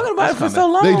been talking about it for so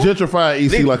long. They gentrify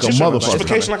EC like a motherfucker.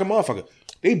 Gentrification like a motherfucker.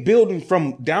 They building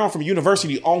down from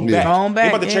university on back. They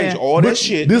about to change all that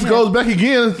shit. This goes back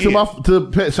again to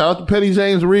shout out to Petty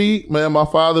James Reed. Man, my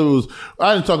father was.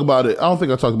 I didn't talk about it. I don't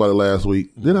think I talked about it last week.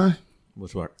 Did I?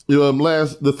 Which part? The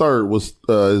 3rd was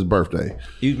his birthday.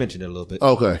 You mentioned it a little bit.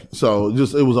 Okay, so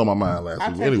it was on my mind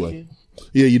last week. Anyway.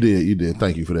 Yeah, you did.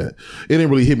 Thank you for that. It didn't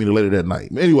really hit me till later that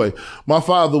night. Anyway, my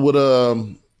father would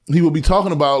he would be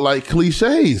talking about like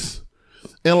cliches.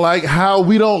 And like how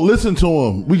we don't listen to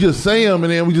them. We just say them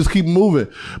and then we just keep moving.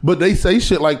 But they say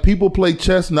shit like people play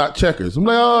chess, not checkers. I'm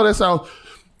like, oh, that sounds...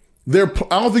 I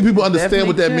don't think people understand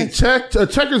what that means. A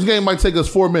checkers game might take us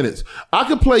 4 minutes. I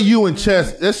could play you in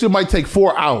chess. That shit might take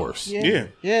 4 hours.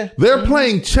 Yeah. They're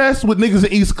playing chess with niggas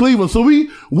in East Cleveland. So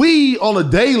we on a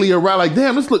daily around like,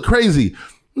 damn, this look crazy.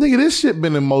 Nigga, this shit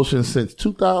been in motion since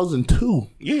 2002.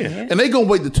 Yeah. And they gonna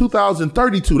wait to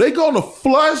 2032. They gonna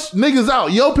flush niggas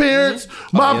out. Your parents,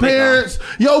 my parents,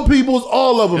 your peoples,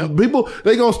 all of them. People,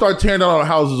 they gonna start tearing down all the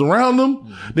houses around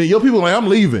them. Then your people like, I'm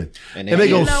leaving. And they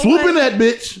gonna swoop in that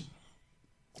bitch.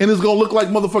 And it's gonna look like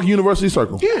motherfucking University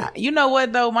Circle. Yeah. You know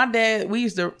what though? My dad,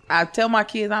 I tell my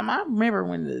kids, I remember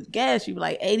when the gas, you were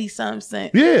like 80-something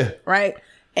cents. Yeah. Right?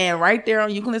 And right there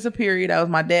on Euclid and Superior, that was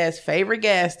my dad's favorite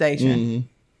gas station. Mm-hmm.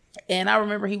 And I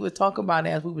remember he would talk about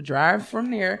it as we would drive from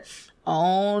there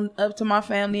on up to my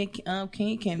family in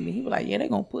King Kennedy. He was like, yeah, they're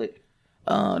going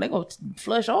to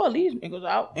flush all these niggas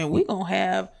out and we're going to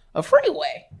have a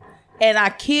freeway. And I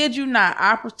kid you not,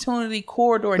 Opportunity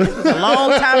Corridor, and this was a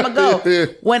long time ago.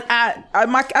 When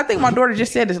I think my daughter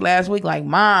just said this last week, like,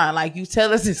 Mom, like you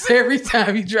tell us this every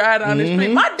time you drive down the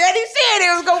street. My daddy said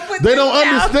it was going to put They don't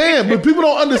understand, but people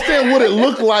don't understand what it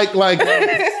looked like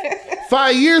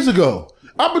 5 years ago.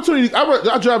 Opportunity.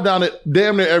 I drive down it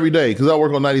damn near every day because I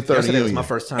work on 93rd. It was my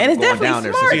first time and it's going definitely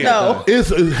down smart, there. though.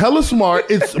 It's hella smart.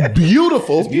 It's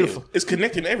beautiful. It's beautiful. It's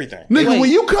connecting everything. Nigga,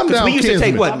 when you come down, we used to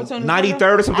take what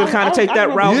 93rd or something, kind of take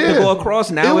that route to go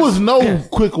across. Now it was no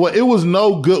quick way. It was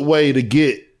no good way to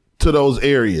get to those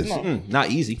areas. Not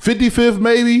easy. 55th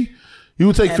maybe. You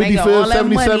would take 55th,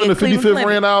 77 to 55th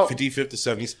ran out. 55th to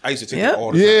 70th. I used to take it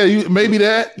all the time. Yeah, maybe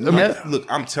that. I mean,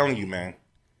 look, I'm telling you, man.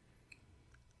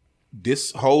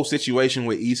 This whole situation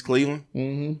with East Cleveland,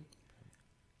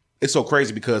 it's so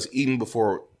crazy because even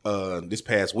before this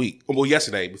past week,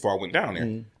 yesterday before I went down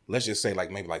there, let's just say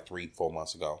maybe 3-4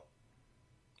 months ago,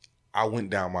 I went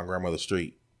down my grandmother's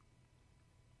street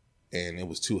and it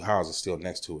was 2 houses still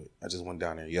next to it. I just went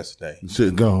down there yesterday.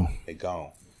 Shit gone. They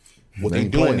gone. What they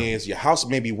doing is your house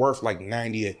may be worth like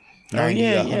 90,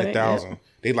 100,000.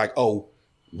 They like, oh,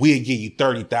 we'll give you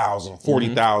 30,000,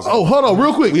 40,000. Oh, hold on,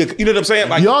 real quick. You know what I'm saying?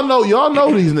 Like y'all know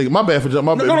these niggas. My bad for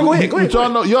jumping. No, go ahead. Y'all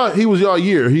know, he was y'all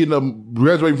year. He ended up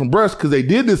graduating from Breast because they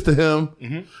did this to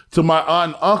him, to my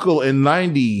aunt and uncle in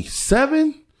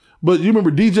 97. But you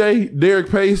remember DJ Derek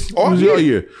Pace? He was y'all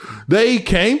year. They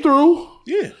came through.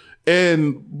 Yeah.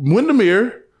 And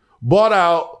Windermere bought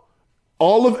out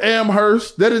all of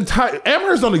Amherst.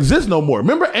 Amherst don't exist no more.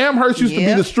 Remember Amherst used to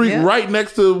be the street right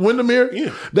next to Windermere?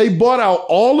 Yeah. They bought out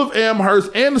all of Amherst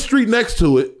and the street next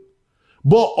to it,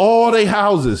 bought all their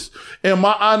houses. And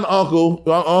my aunt and uncle,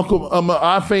 my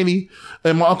Aunt Fanny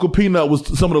and my Uncle Peanut was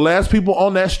some of the last people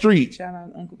on that street. Shout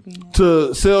out Uncle Peanut.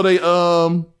 To sell they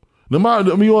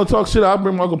you want to talk shit? I'll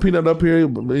bring my Uncle Peanut up here.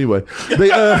 But anyway, they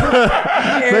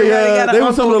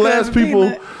were some of the last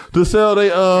people to sell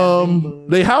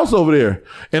they house over there,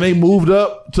 and they moved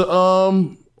up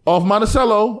to off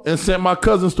Monticello and sent my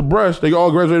cousins to Brush. They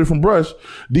all graduated from Brush.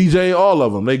 DJ, all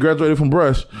of them. They graduated from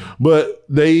Brush. But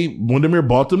Windermere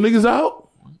bought them niggas out.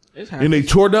 And they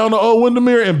tore down the old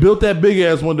Windermere and built that big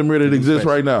ass Windermere that exists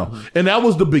right now. And that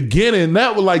was the beginning.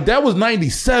 That was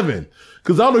 97.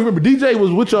 Because I don't remember, DJ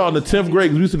was with y'all in the 10th grade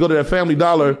because we used to go to that Family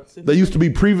Dollar that used to be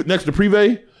next to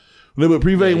Privé. And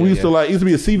we used to used to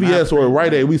be a CVS or a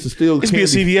Rite Aid. We used to steal candy.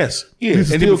 Used to be a CVS. Yeah. And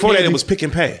then before that, it was Pick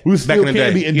and Pay. We used to steal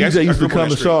candy, and DJ used to come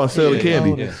to Shaw and sell the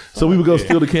candy. So we would go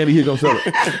steal the candy, he'd go sell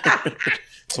it.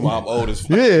 So I'm old as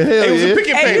fuck. Yeah, hell yeah. It was a Pick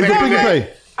and Pay. It was a Pick and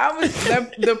Pay. I was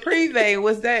the Privé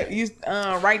was that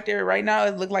right there right now.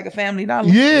 It looked like a Family Dollar.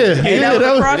 Yeah, that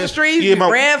was across the street. Yeah, my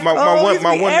one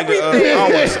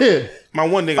nigga. My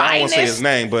one nigga, I don't want to say his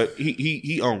name, but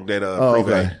he owned that Privé.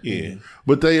 Okay. Yeah.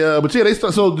 But they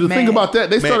started. So the thing about that,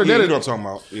 they started that. You know what I'm talking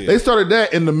about. Yeah. They started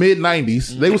that in the mid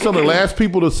 '90s. They were some of the last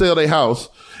people to sell their house,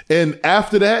 and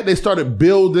after that, they started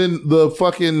building the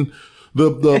fucking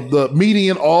the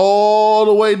median all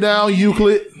the way down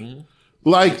Euclid.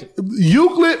 Like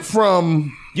Euclid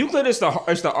is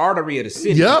the artery of the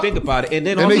city. Yep. You think about it, and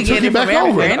then they took it back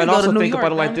over. And also think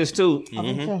about it like this too.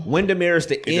 Windermere is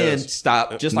the end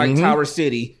stop, just like Tower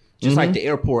City, just like the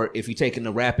airport. If you're taking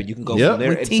the rapid, you can go from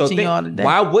there. So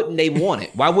why wouldn't they want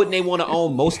it? Why wouldn't they want to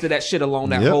own most of that shit along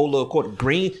that whole little court?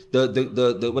 Green,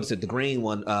 the what is it? The green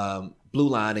one. Blue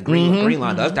line and green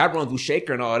line does that run through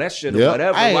Shaker and all that shit or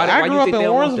whatever. I grew up in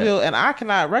Warrensville and I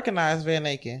cannot recognize Van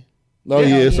Aken. Oh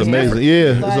yeah, it's amazing.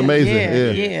 Yeah, it's amazing.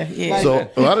 Yeah. So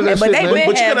a lot of that shit,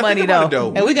 they had money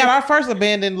though. And we got our first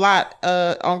abandoned lot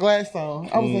on Gladstone.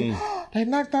 I was like, they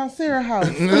knocked down Sarah's house.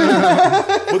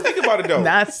 But think about it though.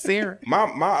 Not Sarah.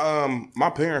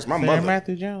 My parents, my mother,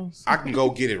 Matthew Jones. I can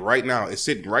go get it right now. It's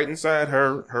sitting right inside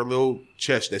her little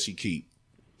chest that she keep.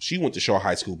 She went to Shaw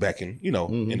High School back in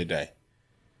in the day.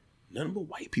 Nothing but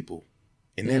white people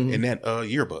in that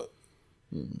yearbook.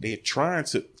 They're trying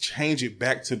to change it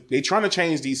back to. They're trying to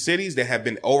change these cities that have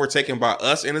been overtaken by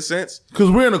us in a sense.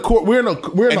 Because we're in a court.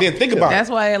 Then think about it. That's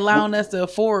why allowing us to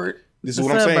afford. This is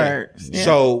what suburbs. I'm saying. Yeah.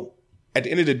 So at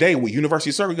the end of the day, with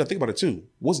University Circle, you got to think about it too.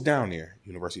 What's down there?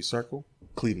 University Circle,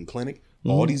 Cleveland Clinic.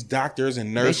 All these doctors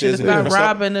and nurses and start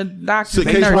robbing the doctors.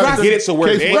 Case Western, get it so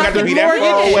where they ain't got to be that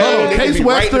far away. Case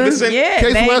Western,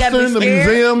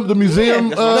 the museum,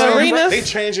 the arenas. They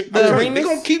change it. They're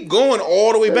gonna keep going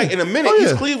all the way back. In a minute,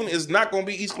 East Cleveland is not gonna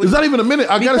be East Cleveland. It's not even a minute.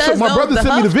 I gotta show. My brother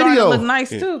sent me the video. Look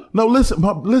nice too. No,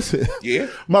 listen. Yeah.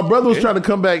 My brother was trying to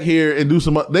come back here and do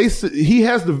some. He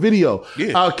has the video.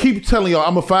 Yeah. I'll keep telling y'all.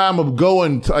 I'm gonna go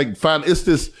and find. It's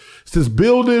this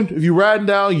building. If you're riding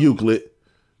down Euclid.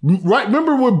 Right,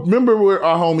 remember where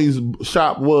our homie's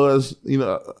shop was?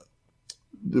 We're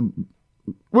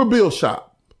Bill's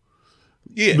shop.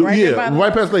 Yeah,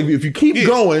 right past Lakeview. If you keep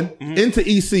going into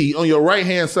EC on your right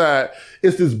hand side,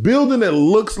 it's this building that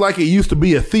looks like it used to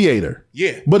be a theater.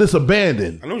 Yeah, but it's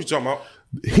abandoned. I know what you're talking about.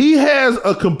 He has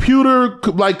a computer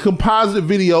composite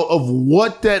video of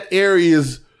what that area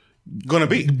is gonna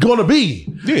be.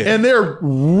 Yeah. And they're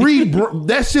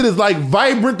that shit is like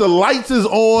vibrant. The lights is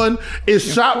on. It's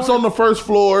shops on the first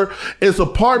floor. It's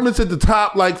apartments at the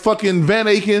top, like fucking Van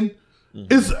Aken.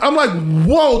 I'm like,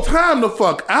 whoa, time the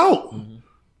fuck out.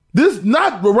 This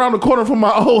not around the corner from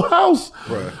my old house.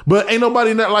 Right. But ain't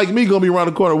nobody not like me gonna be around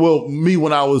the corner. Well, me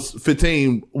when I was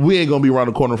 15, we ain't gonna be around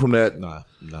the corner from that. Nah.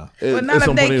 But not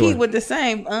if they keep with the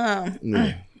same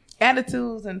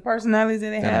attitudes and personalities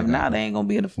that they have now, they ain't gonna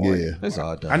be able to afford it. It's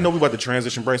all done. I know we about to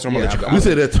transition break, so I'm gonna let you go. We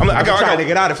said that. I got trying to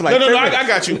get out of it. Like no, I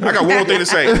got you. I got one more thing to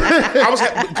say. I was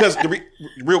because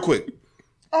real quick.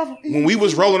 When we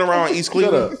was rolling around East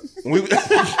Cleveland, when we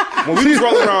was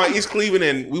rolling around East Cleveland,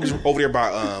 and we was over there by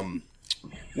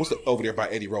over there by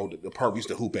Eddie Road, the park we used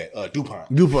to hoop at DuPont.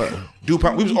 We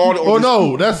was all. Oh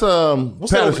no, that's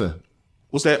Patterson.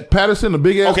 What's that? Patterson, the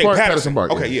big ass park. Patterson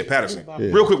Park. Okay, yeah, Patterson.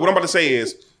 Yeah. Real quick, what I'm about to say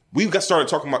is we started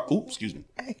talking about.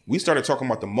 We started talking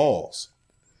about the malls.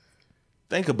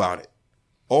 Think about it.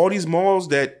 All these malls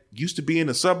that used to be in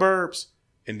the suburbs,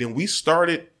 and then we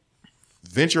started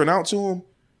venturing out to them.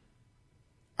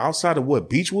 Outside of what?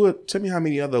 Beechwood? Tell me how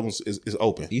many other ones is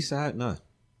open. East Side? None.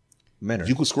 Menor.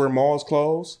 Euclid Square Mall's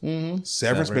closed. Mm-hmm.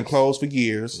 Severance been closed for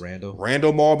years.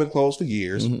 Randall Mall been closed for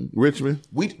years. Mm-hmm.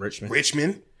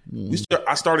 Richmond. We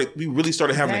really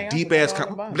started having a deep ass.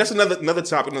 That's another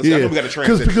topic. I know we got to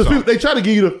transition because people, they try to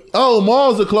give you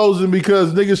malls are closing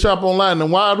because niggas shop online.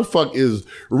 And why the fuck is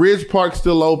Ridge Park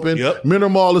still open? Yep. Mineral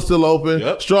Mall is still open.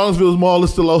 Yep. Strongsville's Mall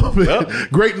is still open. Yep.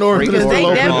 Great North is still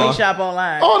open. They definitely shop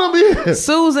online. All them, yeah.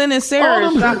 Susan and Sarah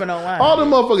is shopping online. All them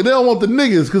motherfuckers, they don't want the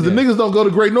niggas because the niggas don't go to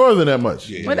Great Northern that much.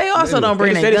 Yeah. But they also don't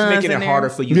bring their guns making in it harder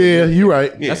for you. Yeah, you're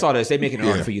right. Yeah. That's all that is. They making it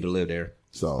harder for you to live there.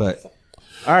 So, but.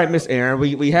 All right, Miss Aaron,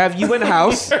 we have you in the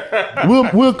house.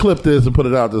 We'll clip this and put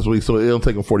it out this week, so it'll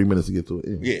take them 40 minutes to get to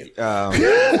it.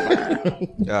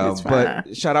 Yeah.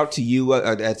 But shout out to you,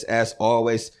 as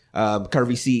always,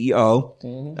 Curvy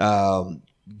CEO.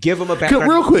 Give him a background.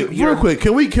 Real quick.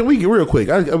 Can we real quick?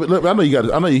 I know you got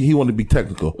it. I know he wanted to be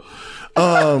technical.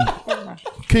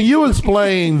 Can you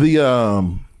explain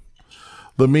the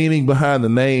meaning behind the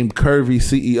name Curvy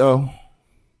CEO?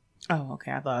 Oh,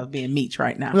 okay. I thought I was being Meech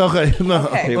right now. Okay, no.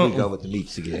 Okay. Here we go with the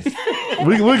Meech again.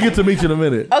 We'll get to Meech in a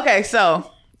minute. Okay,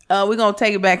 so we're going to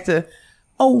take it back to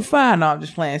 05. No, I'm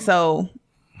just playing. So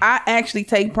I actually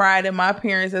take pride in my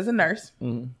appearance as a nurse.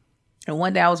 Mm-hmm. And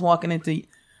one day I was walking into,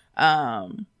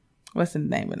 what's the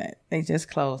name of that? They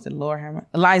just closed it. Lord Hammer.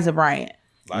 Elijah Bryant.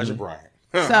 Elijah Bryant.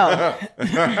 So.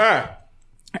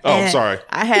 Sorry.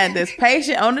 I had this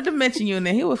patient on the dementia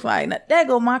unit. He was like, there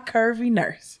go my curvy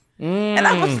nurse. And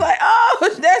I was like,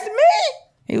 oh, that's me.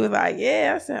 He was like,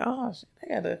 yeah. I said, oh, shit, they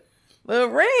got a little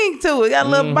ring to it. Got a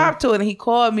little bop to it. And he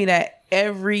called me that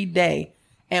every day.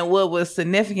 And what was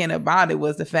significant about it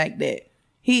was the fact that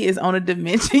he is on a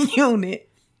dementia unit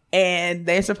and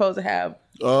they're supposed to have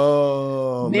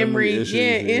memory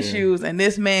issues. And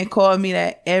this man called me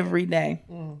that every day.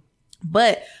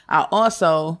 But I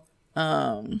also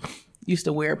used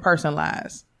to wear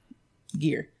personalized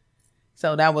gear.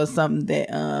 So that was something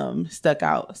that stuck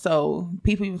out. So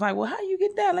people was like, well, how you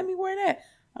get that? Let me wear that.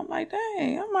 I'm like,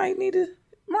 dang, I might need to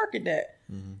market that.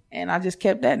 Mm-hmm. And I just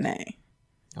kept that name.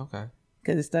 Okay.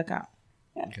 Because it stuck out.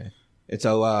 Yeah. Okay. And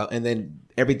so, and then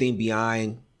everything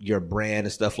behind your brand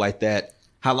and stuff like that,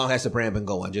 how long has the brand been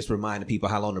going? Just reminding people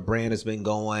how long the brand has been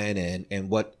going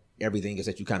and what everything is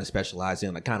that you kind of specialize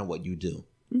in, like kind of what you do.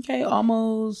 Okay,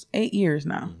 almost 8 years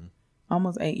now. Mm-hmm.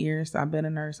 Almost 8 years. I've been a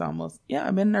nurse I've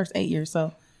been a nurse 8 years.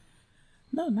 So,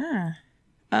 no,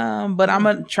 9. But I'm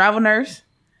a travel nurse.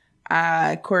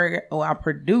 I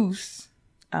produce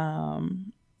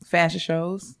fashion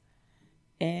shows.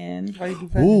 And what do you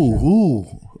do? Ooh.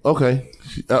 Okay.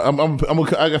 I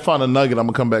can find a nugget I'm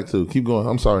going to come back to. Keep going.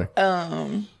 I'm sorry.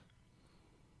 And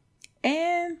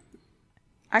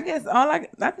I guess I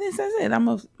think that's it. I'm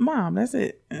a mom. That's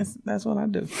it. That's what I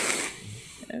do.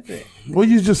 That's it. Well,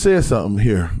 you just said something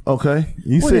here, okay?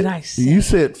 What did I say? You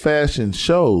said fashion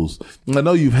shows. I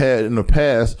know you've had in the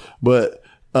past, but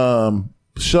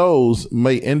shows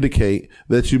may indicate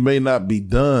that you may not be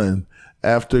done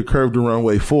after Curve the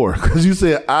Runway 4, because you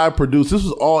said I produce. This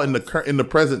was all in the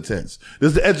present tense. This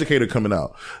is the educator coming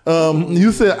out.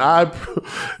 You said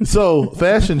so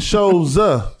fashion shows.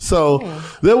 So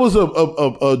there was a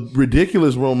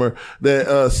ridiculous rumor that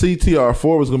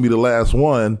CTR4 was going to be the last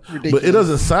one, but it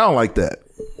doesn't sound like that.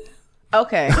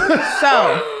 Okay,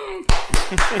 so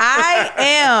I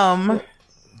am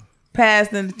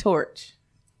passing the torch.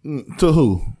 To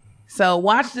who? So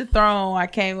Watch the Throne. I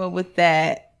came up with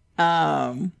that.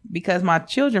 Because my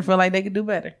children feel like they could do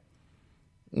better.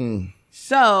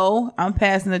 So I'm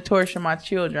passing the torch to my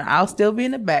children. I'll still be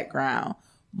in the background,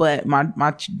 but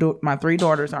my 3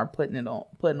 daughters are putting on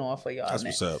for y'all. That's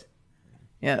next. what's up.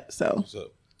 Yeah. So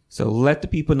let the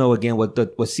people know again what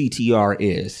CTR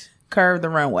is. Curve the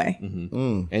Runway.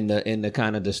 Mm-hmm. And the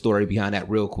kind of the story behind that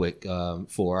real quick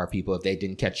for our people if they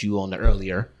didn't catch you on the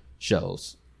earlier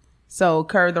shows. So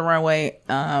Curve the Runway.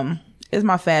 It's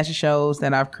my fashion shows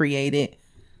that I've created.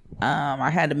 I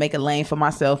had to make a lane for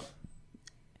myself.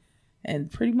 And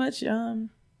pretty much,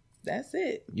 that's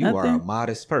it. You are a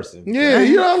modest person. Yeah,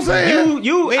 you know what I'm saying?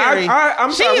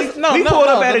 I'm sorry. We pulled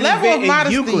up at an event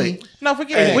in Euclid. No,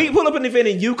 forget it. We pulled up an event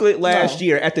in Euclid last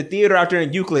year at the theater out there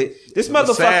in Euclid. This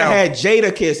motherfucker had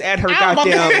Jada Kiss at her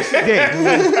goddamn thing. You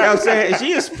know what I'm saying?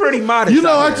 She is pretty modest. You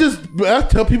know, I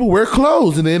tell people wear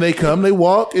clothes, and then they come, they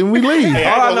walk, and we leave. Hey,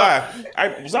 I ain't gonna lie.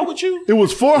 Was that with you? It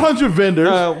was 400 vendors.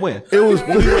 When? It was.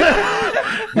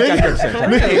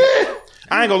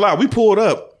 I ain't gonna lie. We pulled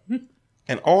up,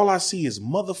 and all I see is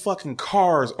motherfucking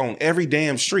cars on every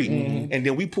damn street. Mm-hmm. And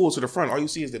then we pull to the front. All you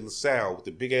see is the LaSalle with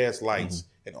the big ass lights,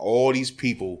 and all these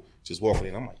people just walking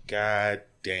in. I'm like, God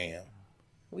damn.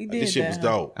 We did this shit was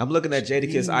dope. I'm looking at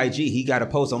Jadakiss IG. He got a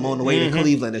post. I'm on the way to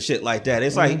Cleveland and shit like that.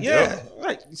 It's like,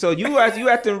 like so you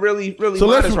acting really. So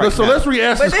let's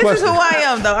re-ask but this question. This is who I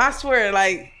am, though. I swear,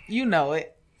 like you know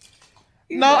it.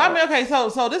 No, I mean, okay, so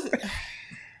this.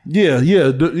 Yeah.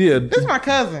 This is my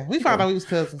cousin. We found out we was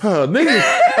cousins. A nigga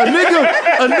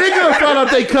found out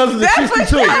they cousins at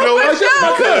 62. You know what? That's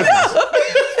my cousin.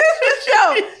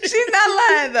 She's not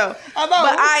lying though. I know.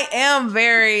 But I am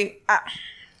very.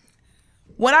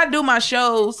 When I do my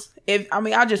shows,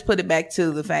 I'll just put it back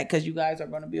to the fact because you guys are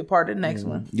going to be a part of the next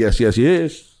one. Yes.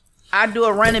 I do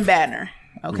a running banner.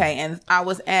 Okay, and I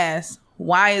was asked,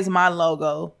 why is my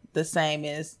logo the same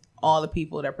as all the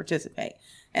people that participate?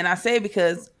 And I say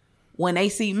because when they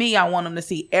see me, I want them to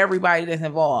see everybody that's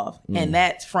involved. And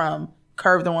that's from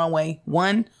Curve the Runway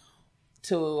 1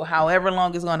 to however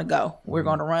long it's going to go. We're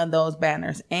going to run those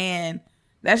banners. And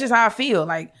that's just how I feel.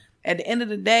 Like, at the end of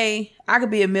the day, I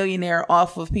could be a millionaire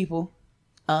off of people,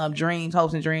 dreams,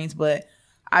 hopes, and dreams. But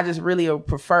I just really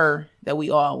prefer that we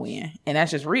all win. And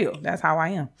that's just real. That's how I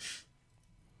am.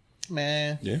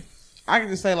 Man. Yeah. I can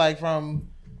just say, like, from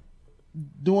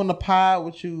doing the pod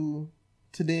with you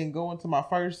to then going to my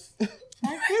first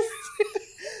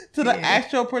to the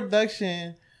actual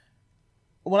production.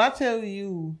 When I tell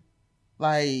you,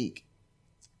 like,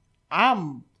 I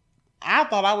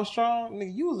thought I was strong.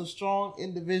 Nigga, you was a strong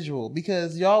individual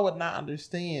because y'all would not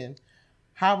understand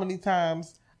how many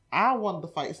times I wanted to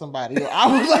fight somebody. I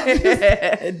was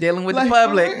like dealing with the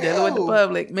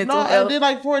public, mental health. And then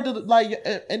like for it to like,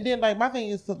 and then like my thing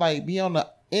is to like be on the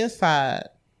inside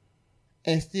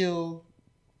and still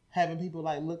having people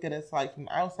like look at us like from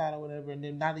the outside or whatever, and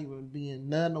then not even being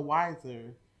none the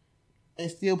wiser,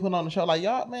 and still put on the show. Like,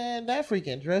 y'all, man, that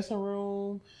freaking dressing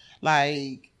room,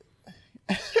 like,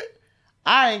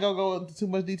 I ain't gonna go into too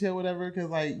much detail, whatever, because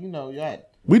like, you know, y'all.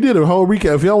 We did a whole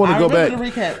recap. If y'all want to go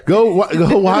back, go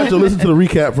watch or listen to the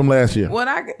recap from last year. What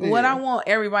I want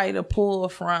everybody to pull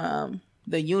from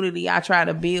the unity I try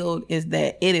to build is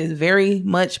that it is very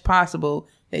much possible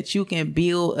that you can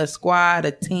build a squad,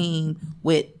 a team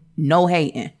with no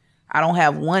hating. I don't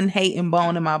have one hating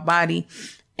bone in my body.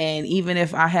 And even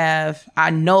if I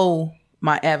know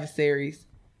my adversaries,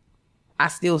 I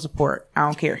still support. I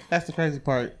don't care. That's the crazy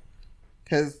part.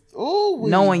 Because,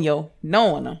 knowing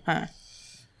them, huh?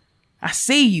 I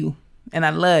see you and I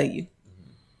love you.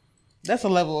 That's a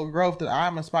level of growth that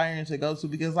I'm aspiring to go to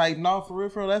because, like, no, for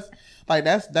real,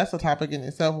 that's a topic in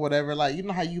itself or whatever. Like, you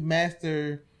know how you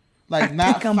master, like,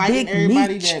 not fighting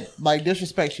everybody that, like,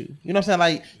 disrespects you. You know what I'm saying?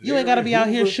 Like, you ain't got to be out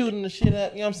here shooting the shit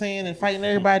up, you know what I'm saying, and fighting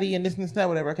everybody and this and that,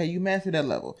 whatever. Okay, you master that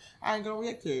level. I ain't going to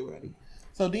react to everybody.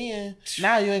 So then,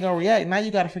 now you ain't going to react. Now you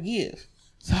got to forgive.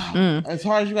 So, as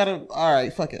hard as you got to, all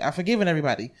right, fuck it. I've forgiven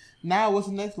everybody. Now, what's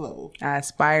the next level? I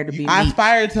aspire to be I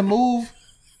aspire to move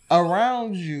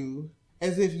around you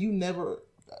as if you never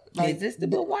existed,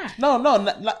 but why? No, not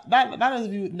as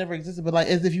if you never existed, but like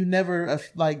as if you never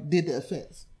like did the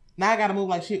offense. Now I gotta move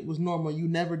like shit was normal. You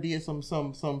never did some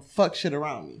fuck shit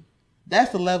around me.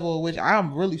 That's the level at which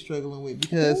I'm really struggling with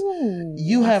because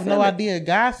you have no idea.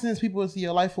 God sends people into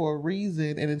your life for a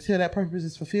reason, and until that purpose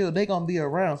is fulfilled, they're gonna be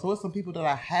around. So it's some people that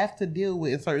I have to deal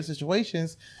with in certain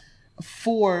situations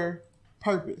for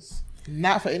purpose,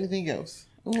 not for anything else.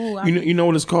 You know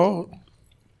what it's called?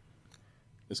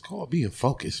 It's called being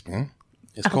focused, man.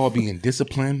 It's called being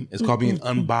disciplined. It's called being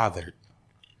unbothered.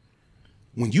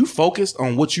 When you focused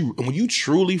on when you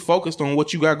truly focused on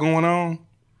what you got going on,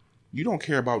 you don't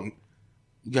care about,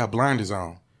 you got blinders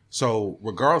on. So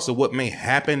regardless of what may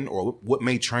happen or what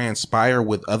may transpire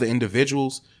with other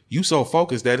individuals, you so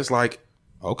focused that it's like,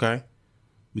 okay,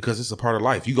 because it's a part of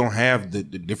life. You're going to have the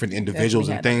different individuals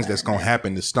and things that's going to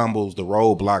happen, the stumbles, the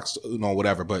roadblocks, you know,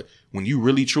 whatever. But when you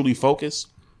really, truly focus,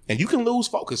 and you can lose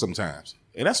focus sometimes,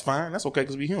 and that's fine. That's okay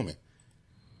because we're human.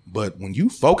 But when you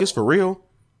focus for real,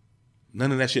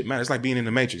 none of that shit matters. It's like being in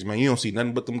the Matrix, man. You don't see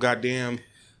nothing but them goddamn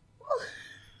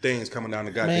things coming down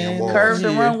the goddamn wall. Curve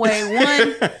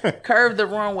the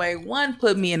Runway 1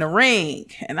 put me in the ring.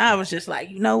 And I was just like,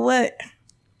 you know what?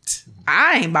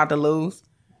 I ain't about to lose.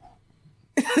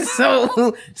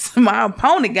 So my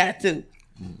opponent got to.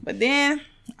 But then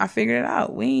I figured it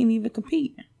out. We ain't even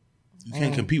compete. You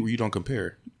can't compete where you don't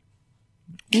compare.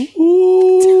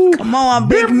 Ooh. Come on,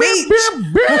 Big Meech.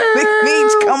 Big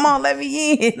Meech, come on, let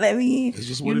me in. It's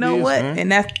just what it is, what? man.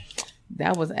 And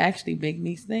that was actually Big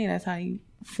Meech's thing. That's how you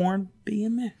formed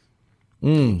BMF.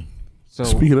 So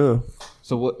speaking of,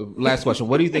 last question.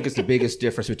 What do you think is the biggest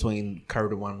difference between Curve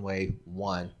the Runway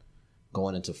 1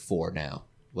 going into 4 now?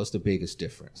 What's the biggest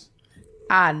difference?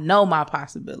 I know my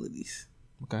possibilities.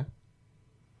 Okay.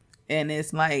 And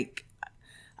it's like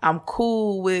I'm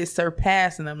cool with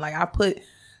surpassing them. Like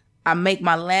I make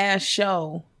my last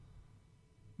show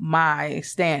my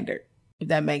standard, if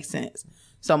that makes sense.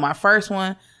 So my first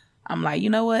one, I'm like, you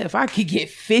know what? If I could get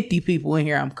 50 people in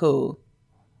here, I'm cool.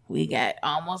 we got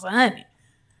almost 100.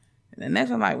 And the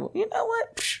next one like, well, you know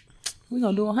what? We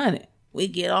gonna do 100. We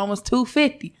get almost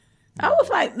 250. I was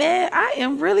like, man, I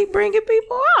am really bringing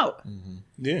people out. Mm-hmm.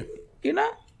 Yeah. You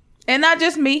know? And not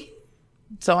just me.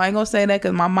 So I ain't gonna say that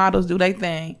because my models do their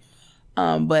thing.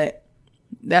 But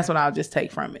that's what I'll just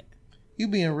take from it. You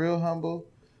being real humble.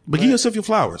 But give yourself your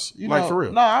flowers. You like know, for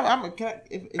real. No,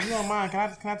 if you don't mind,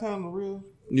 can I tell them the real?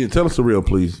 Yeah, tell us the real,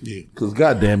 please. Yeah. Because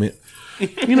goddamn it.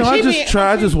 You know, I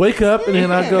just wake up and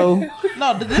then I go,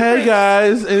 hey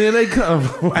guys, and then they come.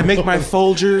 I make my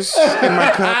Folgers in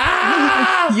my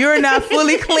cup. You're not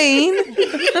fully clean.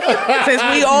 Since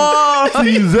we all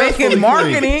making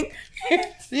marketing.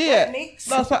 Yeah.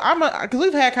 No, so because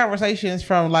we've had conversations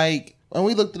from like, when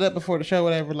we looked it up before the show,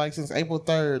 whatever, like since April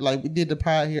 3rd, like we did the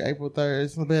pod here April 3rd.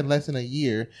 It's been less than a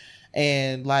year.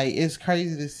 And like, it's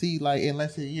crazy to see like in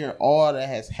less than a year, all that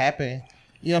has happened.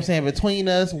 You know what I'm saying? Between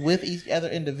us, with each other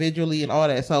individually and all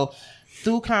that. So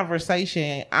through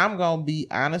conversation, I'm going to be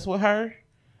honest with her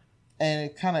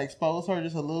and kind of expose her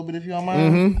just a little bit if you don't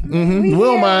mind.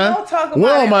 Will mind.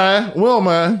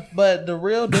 But the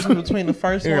real difference between the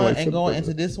first one and going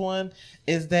into this one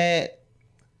is that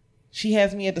she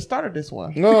has me at the start of this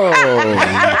one. No.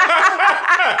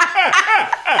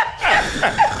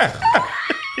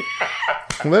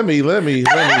 Let me.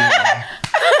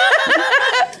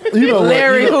 You know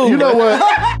Larry what? You know what?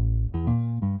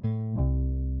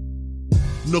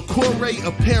 Nakore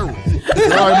Apparel. All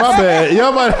right, my bad.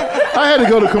 Y'all might. I had to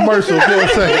go to commercial for a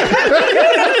second.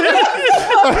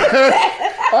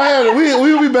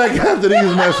 We'll be back after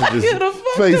these messages.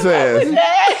 Face ass. They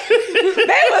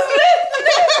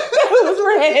was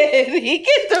ready.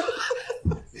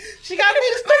 She got me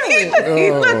to start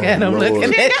with. Look at him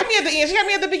looking She at got me at the end. She got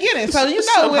me at the beginning. So you know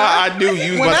Somehow I knew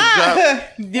you was about to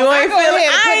drop. You ain't feel it.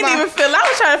 I ain't even feel it. I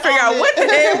was trying to figure out what the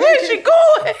hell, where's she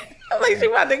going? I'm like, she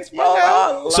about to explode.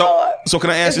 Oh, Lord. So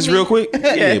can I ask this real quick?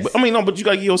 Yeah, but I mean, no, but you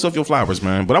gotta give yourself your flowers,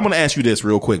 man. But I'm gonna ask you this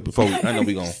real quick before I know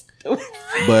we gonna.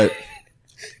 But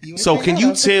so can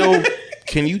you tell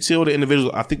the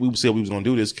individual? I think we said we was gonna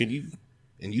do this. Can you?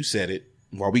 And you said it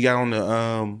while we got on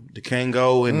the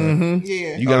Kango and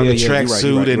you got on the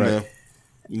tracksuit and the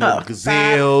the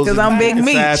gazelles. Because I'm big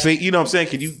meat. You know what I'm saying?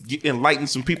 Can you enlighten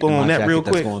some people on that real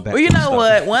quick? Well, you know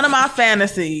what? One of my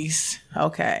fantasies,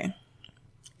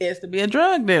 is to be a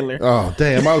drug dealer. Oh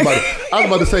damn! I was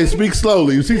about to say speak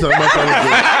slowly. You see something? We ain't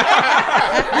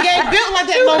built like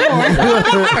that no more.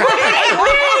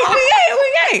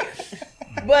 we ain't.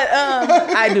 But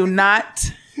I do not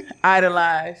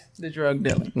idolize the drug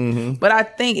dealing. But I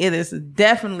think it is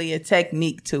definitely a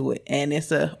technique to it, and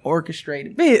it's a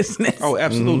orchestrated business. Oh,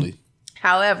 absolutely.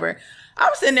 However, I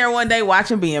was sitting there one day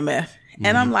watching BMF,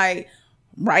 and I'm like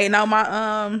writing out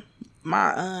my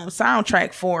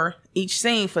soundtrack for each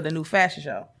scene for the new fashion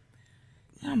show.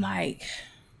 And I'm like,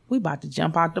 we about to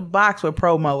jump out the box with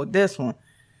promo with this one.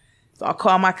 So I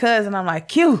call my cousin. I'm like,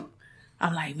 Q.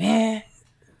 I'm like, man,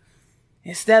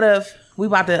 instead of we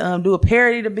about to do a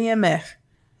parody to BMF.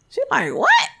 She's like, what?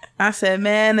 I said,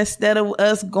 man, instead of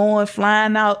us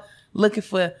flying out looking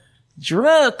for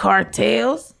drug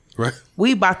cartels, right?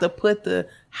 We about to put the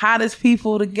hottest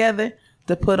people together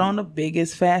to put on the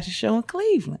biggest fashion show in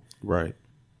Cleveland. Right.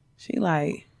 She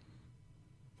like,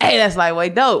 hey, that's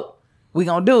lightweight dope. We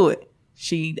gonna do it.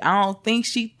 I don't think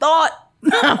she thought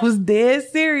I was dead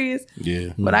serious.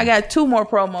 Yeah. But I got 2 more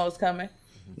promos coming.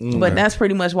 But that's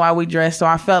pretty much why we dressed. So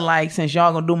I felt like since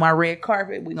y'all gonna do my red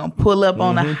carpet, we gonna pull up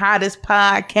on the hottest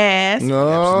podcast.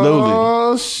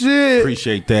 Oh shit!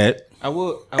 Appreciate that. I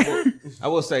will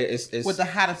say it's with the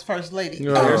hottest first lady.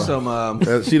 There's some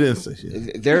she didn't say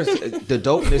shit. There's the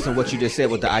dopeness in what you just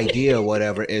said with the idea or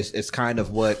whatever is kind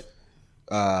of what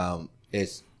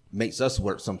it makes us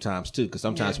work sometimes too, because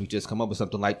sometimes we just come up with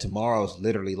something like tomorrow's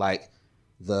literally like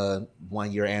the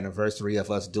 1-year anniversary of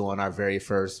us doing our very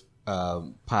first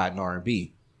pod and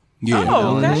R&B. Yeah.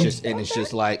 Oh, okay. And it's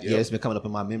just like it's been coming up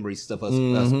in my memory stuff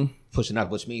us pushing out,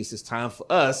 which means it's time for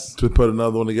us to put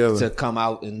another one together, to come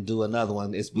out and do another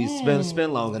one. It's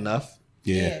been long enough.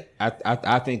 Yeah.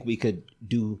 I think we could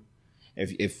do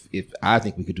if I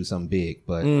think we could do something big,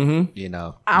 but you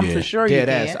know, I'm for sure you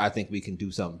can. I think we can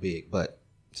do something big, but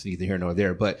it's neither here nor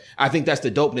there. But I think that's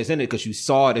the dopeness in it, because you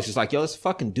saw it. It's just like, yo, let's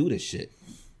fucking do this shit.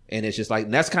 And it's just like,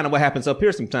 and that's kind of what happens up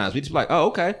here sometimes. We just like, oh,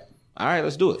 okay. All right,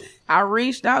 let's do it. I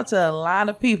reached out to a lot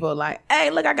of people like, hey,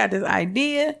 look, I got this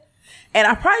idea. And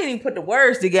I probably didn't put the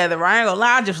words together, right? I ain't gonna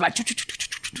lie. I just like,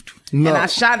 and I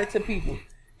shot it to people.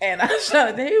 And I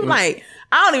shot it to him. Like,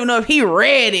 I don't even know if he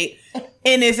read it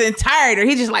in its entirety.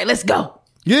 He just like, let's go.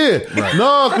 Yeah, right.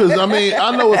 No, because I mean,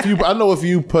 I know if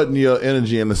you putting your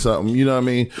energy into something, you know what I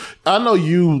mean. I know I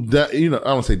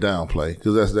don't say downplay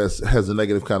because that's has a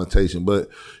negative connotation, but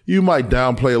you might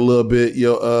downplay a little bit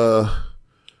your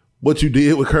what you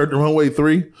did with Kurt the Runway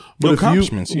 3. But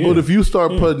if you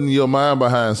start putting your mind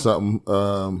behind something,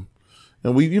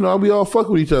 and we all fuck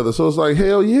with each other, so it's like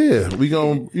hell yeah, we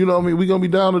gonna we gonna be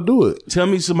down to do it. Tell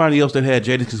me somebody else that had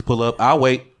Jadakiss pull up. I'll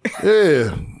wait.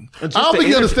 Yeah. I don't think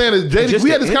you understand it, JD. We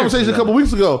had this conversation a couple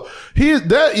weeks ago.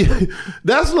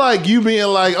 That's like you being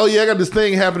like, "Oh yeah, I got this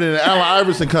thing happening and Allen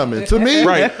Iverson coming." To me,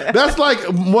 right. That's like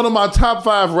one of my top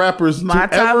 5 rappers to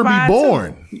ever be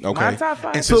born. Too. Okay, my top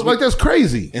 5. And so that's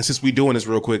crazy. And since we doing this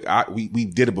real quick, we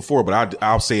did it before, but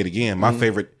I'll say it again. My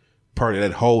favorite part of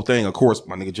that whole thing, of course,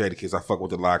 my nigga Jadakiss. I fuck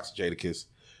with the locks, Jadakiss,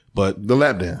 but the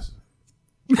lap dance.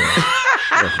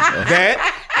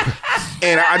 That.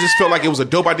 And I just felt like it was a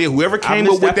dope idea. Whoever came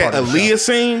up with that Aaliyah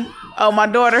scene. Oh, my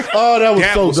daughter. Oh,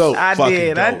 that was so dope. I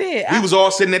did. We was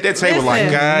all sitting at that table like,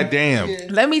 God damn.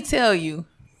 Let me tell you.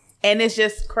 And it's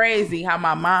just crazy how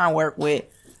my mind worked with.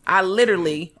 I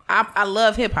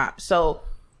love hip hop. So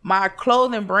my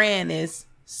clothing brand is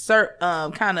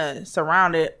kind of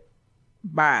surrounded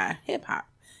by hip hop.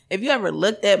 If you ever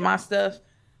looked at my stuff,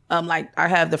 like I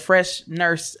have the fresh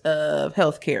nurse of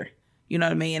healthcare. You know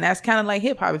what I mean? And that's kind of like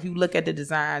hip hop if you look at the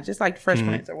design, just like the Fresh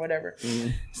Prince or whatever.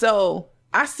 Mm-hmm. So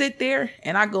I sit there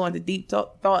and I go into deep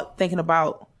thought thinking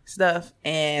about stuff.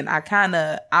 And I kind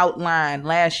of outlined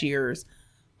last year's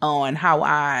on how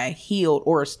I healed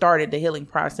or started the healing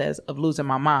process of losing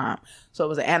my mom. So it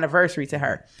was an anniversary to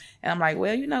her. And I'm like,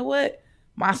 well, you know what?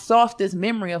 My softest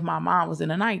memory of my mom was in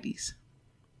the 90s.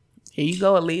 Here you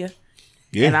go, Aaliyah.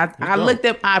 Yeah, and I looked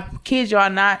at, I kid y'all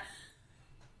not,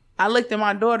 I looked at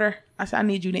my daughter. I said, I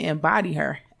need you to embody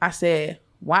her. I said,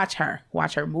 watch her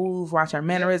move, watch her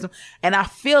mannerism. And I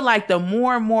feel like the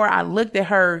more and more I looked at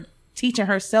her, teaching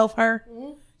herself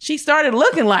she started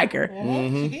looking like her.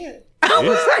 She did. I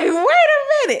was like, wait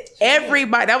a minute.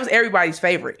 That was everybody's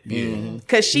favorite.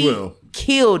 Because she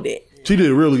killed it. She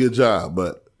did a really good job,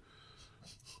 but.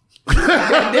 Them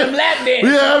lap dance.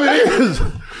 Yeah, I mean, it is.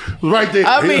 Right there.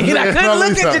 I mean, I couldn't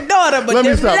look at your daughter, but let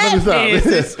me stop.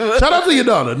 Shout out to your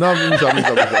daughter. No, let me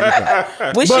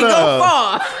stop. Will she go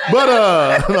far? But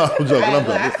no, I'm joking.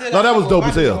 No, that was dope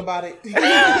as hell.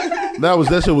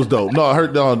 That shit was dope. No, I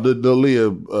heard the Leah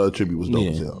tribute was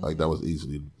dope as hell. Like that was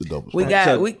easily the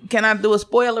dopest. Can I do a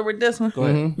spoiler with this one? Go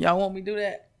ahead. Y'all want me to do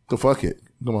that? Go fuck it.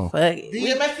 Come on. Fuck it.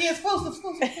 DMSC exclusive.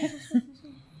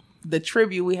 The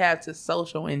tribute we have to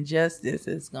social injustice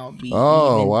is gonna be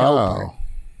wow. doper.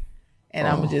 And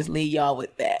I'm gonna just leave y'all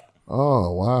with that.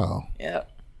 Oh wow.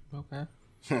 Yep. Okay.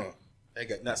 They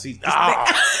got not see.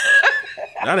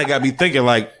 Now they got me thinking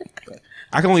like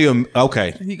I can only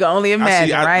okay. You can only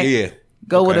imagine, right? Yeah.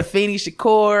 Go with a Afeni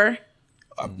Shakur.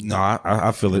 No,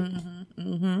 I feel it.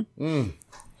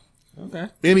 Okay.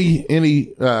 Any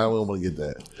we don't want to get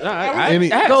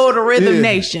that. Go with the Rhythm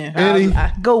Nation.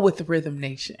 I go with the Rhythm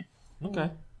Nation.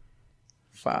 Okay.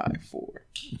 5, 4.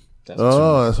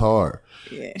 That's hard.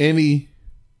 Yeah. Any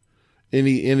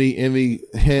hint?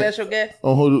 Special guest?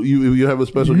 Oh, who you have a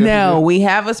special guest? No, we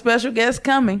have a special guest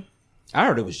coming. I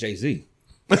heard it was Jay-Z.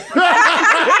 That's what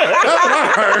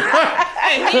I heard.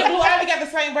 Hey, me and Blue Ivy got the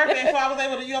same birthday, so I was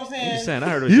able to, you know what I'm saying? I'm just saying, I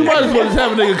heard it. You might as well just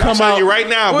have a nigga come out. You right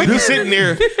now, we be sitting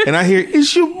there, and I hear,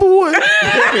 it's your boy.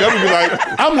 I'm gonna be like,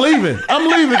 I'm leaving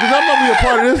because I'm gonna be a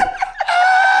part of this.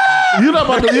 You're not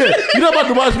about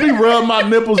to watch me rub my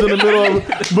nipples in the middle of it.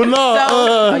 But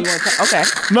no, okay.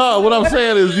 No, what I'm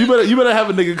saying is you better have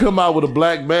a nigga come out with a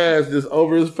black mask just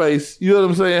over his face. You know what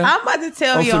I'm saying? I'm about to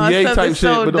tell y'all something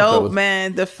so dope,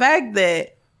 man. The fact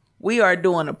that we are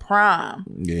doing a prom.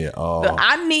 Yeah.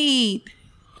 I need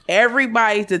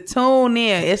everybody to tune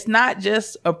in. It's not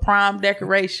just a prom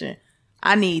decoration.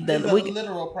 I need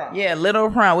literal prom. Yeah, literal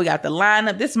prom. We got the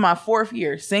lineup. This is my 4th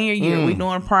year, senior year. We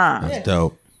doing prom. That's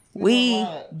dope. We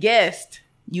guessed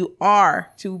you are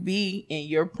to be in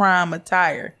your prime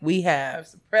attire. We have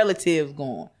superlatives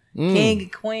going. King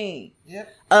and queen. Yep.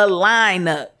 A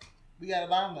lineup. We got a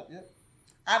lineup. Yep.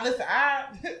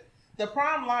 The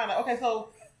prom lineup. Okay,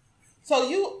 so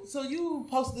you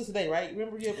posted this today, right?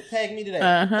 Remember you tagged me today.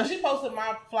 So she posted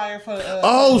my flyer for.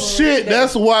 Oh shit!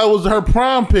 That's why it was her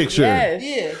prom picture. Yes.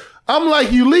 Yeah. I'm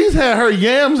like, you at least had her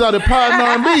yams out of Pod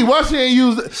and R&B. Why she ain't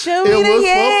use it? Show me the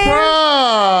yams. For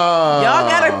prom. Y'all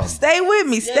gotta stay with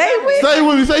me. Stay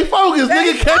with me. Stay focused,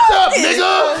 nigga. Catch up,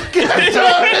 nigga. Catch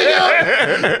up,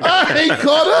 nigga. I ain't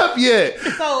caught up yet.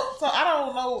 So I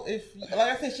don't know if, like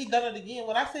I said, she done it again.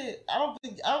 When I said, I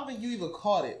don't think you even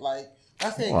caught it. Like I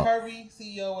said, Kirby,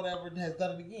 CEO, whatever, has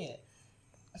done it again.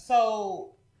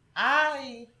 So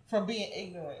I, from being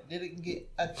ignorant, didn't get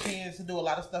a chance to do a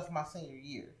lot of stuff my senior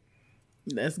year.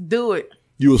 Let's do it.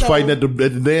 You was fighting at the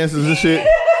dances and shit.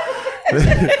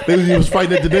 You was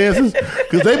fighting at the dances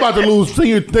because they about to lose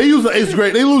senior. They use an 8th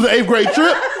grade. They lose an 8th grade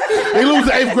trip. They lose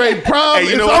the 8th grade prom. Hey,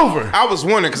 you know it's what? over. I was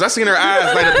wondering because I seen her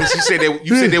eyes light up and she said that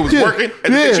you said they was working,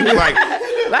 and then she was like,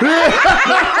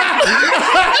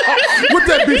 what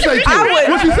that bitch say to her?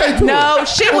 What she say to her? No,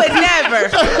 she would never.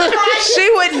 She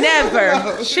would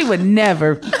never. She would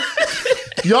never.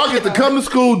 Y'all get to come to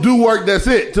school, do work. That's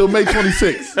it till May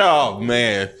 26th. "Oh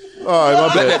man." All right,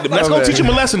 my bad. That's gonna teach him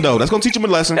a lesson, though. That's gonna teach him a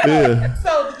lesson. Yeah.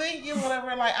 So the thing is,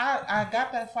 whatever, like I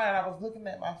got that fight. I was looking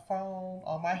at my phone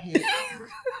on my hip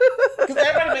because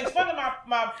everybody makes fun of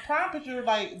my prom picture,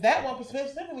 like that one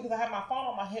specifically because I had my phone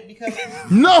on my hip because.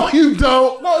 No, you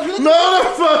don't. No, you no, the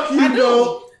fuck you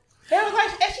don't. They was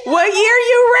like, what year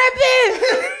you repping?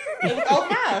 It was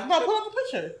 05. No, pull up the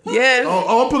picture. Yes.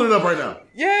 Oh, I'm putting it up right now.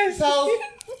 Yes. So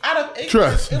out of it,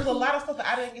 Trust. It was a lot of stuff that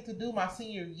I didn't get to do my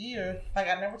senior year. Like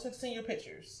I never took senior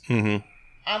pictures. Mm-hmm.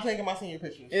 I'm taking my senior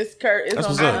pictures. It's Kurt. It's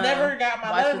on I never got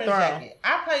my Letterman's jacket.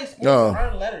 I played sports and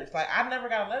earned letters. Like I never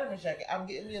got a Letterman's jacket. I'm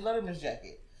getting me a Letterman's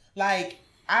jacket. Like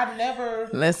I never.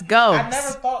 Let's go. I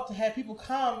never thought to have people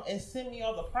come and send me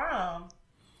on the prom.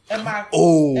 I'm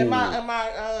actually going to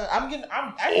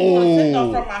send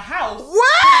off from my house.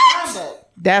 What?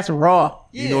 That's raw.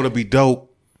 Yeah. You know what'd be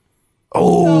dope?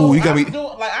 Oh, so you got me.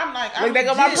 Look, they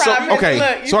got my prime. Okay,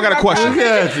 look, so I got a question.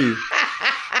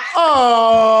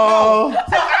 Oh,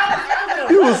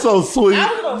 you were so sweet.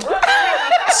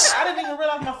 I didn't even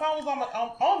realize my phone was on me.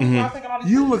 Mm-hmm. I was thinking all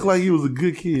these you look like you was a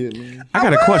good kid, man. I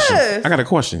got a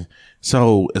question.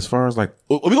 So as far as like,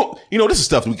 we go, this is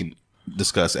stuff we can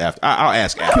discuss after. I'll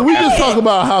ask after. Can we just talk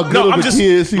about how good of a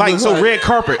kid she like? was So like? red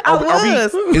carpet.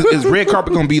 Is red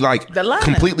carpet gonna be like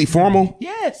completely formal?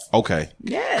 Yes. Okay.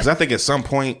 Yes. Because I think at some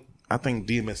point,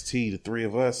 DMST, the three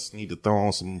of us, need to throw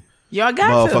on some y'all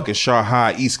got motherfucking Shaw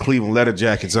High East Cleveland leather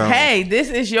jackets on. Hey, this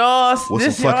is yours. With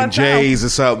this some fucking J's or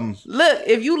something. Look,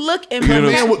 if you look in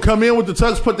come in with the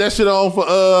tux, put that shit on for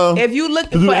if you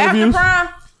look for after prom,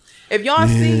 if y'all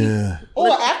see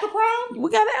after prom, we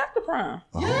got an after prom.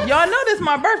 Yes. Y'all know this is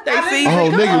my birthday season. Oh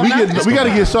nigga, we gotta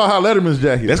get Shaw High Letterman's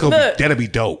jacket. That'll be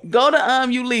dope. Go to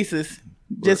Ulysses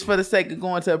just for the sake of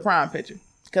going to a prom picture.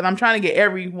 Because I'm trying to get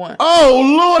everyone. Oh,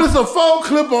 Lord, it's a phone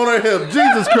clip on her hip.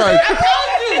 Jesus Christ. Come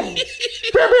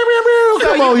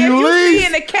on, if you Ulysses. see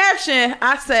in the caption,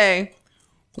 I say,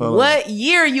 what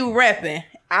year you repping?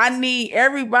 I need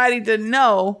everybody to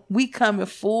know we coming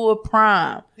full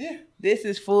prime. Yeah. This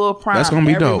is full prime. That's going to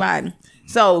be everybody. dope.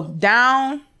 So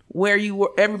down where you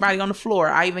were, everybody on the floor,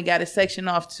 I even got a section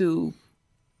off to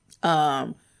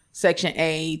section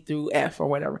A through F or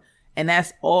whatever. And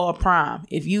that's all prime.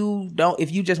 If you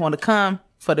just want to come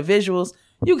for the visuals,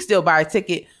 you can still buy a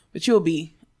ticket, but you'll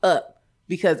be up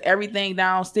because everything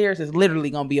downstairs is literally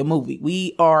going to be a movie.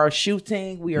 We are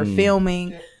shooting, we are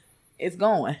filming. It's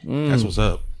going. That's what's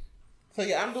up. So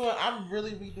yeah, I'm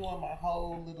really redoing my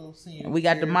whole little scene. And we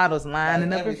got the models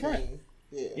lining up in front.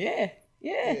 Yeah.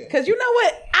 Because you know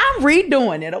what? I'm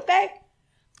redoing it, okay?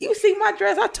 You see my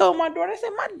dress? I told my daughter, I said,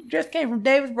 my dress came from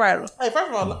Davis Bridal. Hey,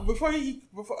 first of all,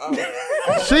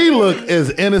 she looked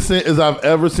as innocent as I've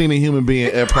ever seen a human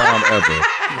being at prom ever.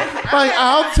 Like,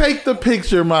 I'll take the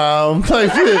picture, Mom.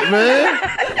 Type shit, man.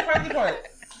 That's the crazy part.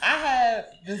 I had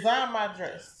designed my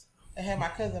dress and had my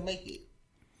cousin make it.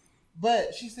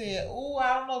 But she said, "Oh,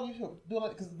 I don't know if you should do it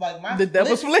because like my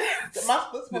double split. My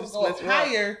split's supposed to go up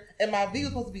higher, and my V was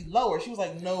supposed to be lower." She was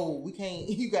like, "No, we can't.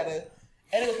 You gotta."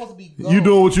 And it was supposed to be gold. You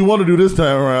doing what you want to do this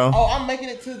time around. Oh, I'm making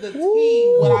it to the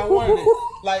T what I wanted it.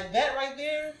 Like that right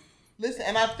there. Listen,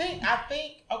 and I think,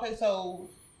 okay, so,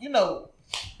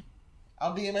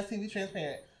 on DMS TV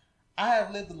Transparent, I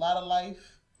have lived a lot of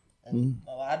life in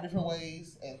a lot of different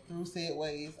ways, and through said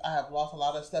ways, I have lost a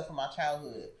lot of stuff from my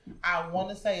childhood. I want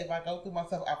to say if I go through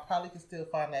myself, I probably could still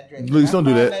find that dress. Please don't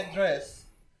do that. That dress.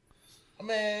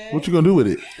 Man. What you gonna do with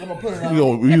it? I'm gonna put it on. You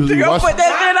gonna put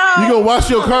that shit on? You gonna wash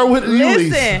your car with it?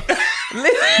 Listen.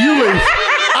 Ulysses,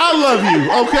 I love you,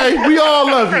 okay? We all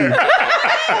love you.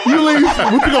 Ulysses,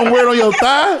 what you gonna wear it on your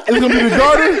thigh? It's gonna be the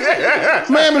garter?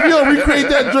 Ma'am, if you don't recreate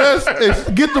that dress,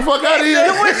 get the fuck out of here.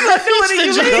 What you gonna do with it,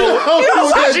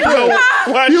 Ulysses?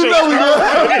 You know we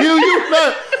love you.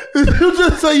 You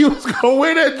just say you was gonna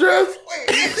wear that dress?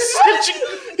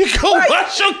 You go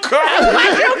wash your car.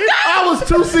 I was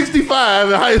 265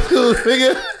 in high school,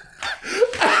 nigga.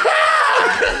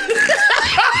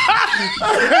 I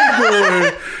ain't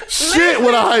doing shit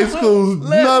with a high school.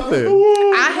 Nothing.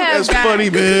 That's funny,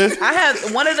 man. I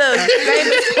have one of the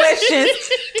famous questions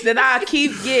that I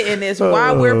keep getting is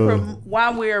why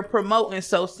we're promoting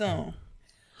so soon.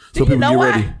 So people get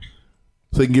ready.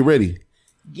 So you can get ready.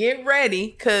 Get ready,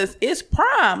 because it's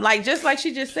prime. Like, just like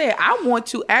she just said, I want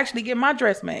to actually get my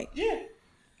dress made.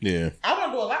 Yeah. I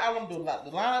want to do a lot. I want to do a lot.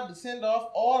 The lineup, the send off,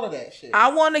 all of that shit.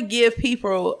 I want to give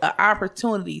people an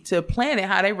opportunity to plan it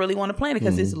how they really want to plan it,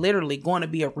 because it's literally going to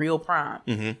be a real prom.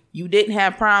 You didn't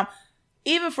have prom.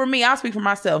 Even for me, I'll speak for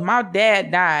myself. My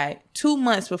dad died 2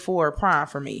 months before prom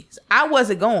for me. So I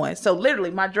wasn't going. So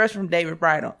literally, my dress from David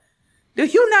Bridal. Do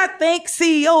you not think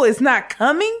CEO is not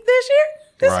coming this year?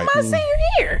 This is my senior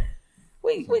year.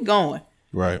 We going.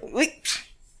 Right.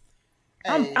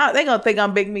 They gonna think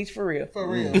I'm Big Meech for real. For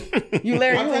real. You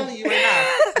Larry? I'm telling you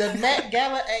right now, the Met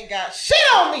Gala ain't got shit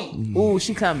on me. Ooh,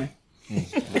 she coming.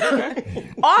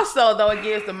 Also, though, it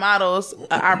gives the models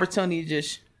an opportunity to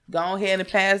just go ahead and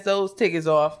pass those tickets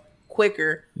off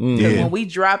quicker. Because when we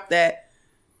drop that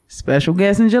special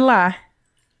guest in July,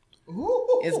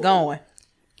 it's going.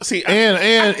 See,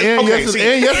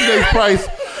 yesterday's price.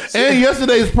 And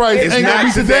yesterday's price ain't gonna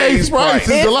be today's price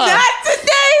in July. Not today's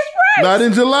price. Not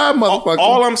in July, motherfucker.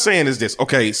 All I'm saying is this.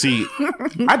 Okay, see,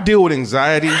 I deal with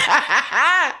anxiety.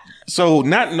 So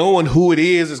not knowing who it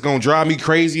is gonna drive me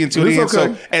crazy until the end. Okay.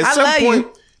 So at some point,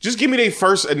 just give me their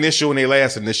first initial and their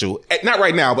last initial. Not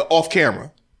right now, but off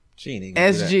camera. She ain't even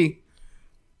SG.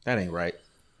 That ain't right.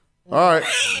 All right.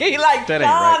 He like That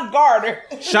Sean ain't Garter.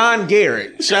 Sean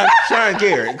Garrett. Sean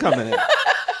Garrett coming in.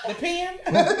 The pen?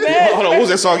 Hold on, what was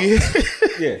that song again?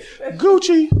 Yeah.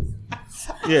 Gucci.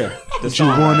 Yeah. But you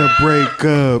wanna break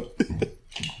up.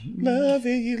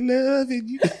 Loving you.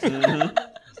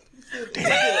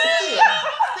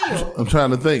 I'm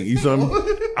trying to think. You saw me?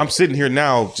 I'm sitting here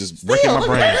now just wrecking my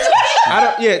brain.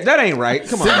 That ain't right.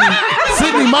 Come on.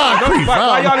 Sydney Moncrief.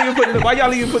 Why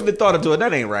y'all even putting the thought into it?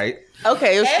 That ain't right.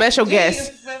 Okay, it was special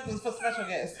guest. For special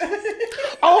guests.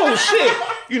 Oh shit!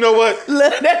 You know what?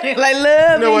 Love that, like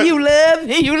love, You know what? and you love,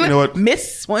 and you love. You know what?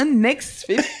 Miss one next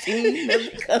 15. You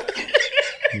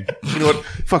know what?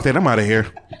 Fuck that! I'm out of here.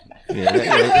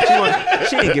 Yeah,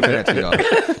 she ain't giving that to y'all.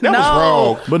 That was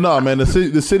wrong. But no, man,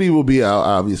 the city will be out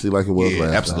obviously like it was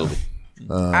last absolutely.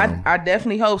 time. I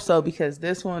definitely hope so, because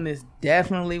this one is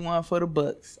definitely one for the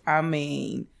books. I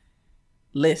mean,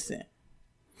 listen,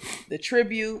 the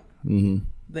tribute,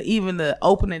 even the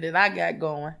opening that I got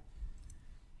going,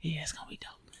 it's gonna be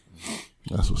dope.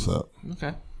 That's what's up.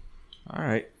 Okay. All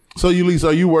right. So, Lisa,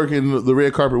 are you working the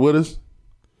red carpet with us?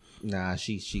 Nah,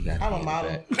 she got. I'm a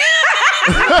model.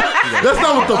 That's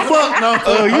not what the fuck. No.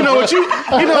 You know what you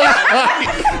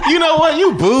know what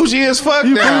you bougie as fuck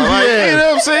You now. bougie Like, ass. you know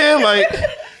what I'm saying? Like,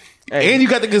 and you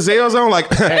got the gazelles on. Like,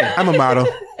 I'm a model.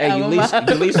 Hey, you least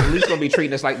gonna be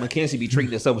treating us like Mackenzie be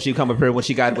treating us. So when she come up here,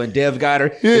 when Dev got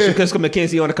her, Yeah. because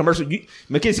Mackenzie on the commercial,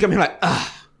 Mackenzie come here like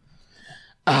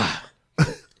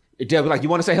Dev be like, you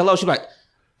want to say hello? She be like,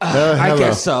 I hello.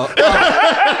 guess so.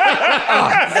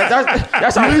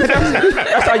 That's how you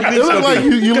It look like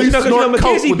you least snort coke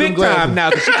Mackenzie with them big time glasses. now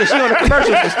because she on the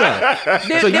commercials and stuff.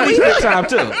 So you least big time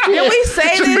too. Did we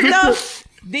say this though?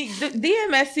 The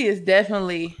DMSC is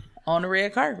definitely on the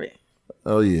red carpet.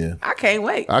 Oh yeah, I can't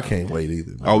wait. I can't wait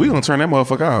either. Oh, we gonna turn that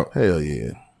motherfucker out. Hell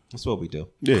yeah. That's what we do.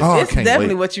 Yeah. Oh, I It's can't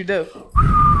definitely wait. what you do.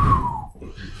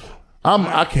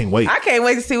 I can't wait. I can't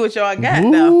wait to see what y'all got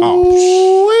though.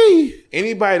 Ooh-wee.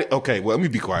 Anybody? Okay, well, let me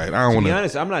be quiet. I don't To want be to.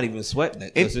 honest, I'm not even sweating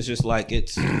it. It's just like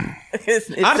it's. It's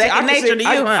Honestly, second nature to you,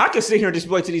 huh? I can sit here and just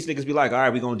wait till these niggas be like, all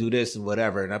right, we gonna do this and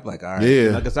whatever, and I'm like, all right,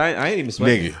 Yeah. because I ain't even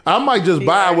sweating. Nigga. I might just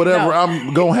buy already whatever know.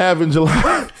 I'm gonna have in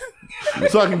July,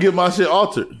 so I can get my shit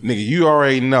altered. Nigga, you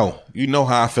already know. You know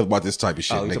how I feel about this type of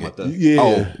shit, Oh, you talking nigga. about the- Yeah.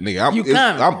 Oh, nigga, You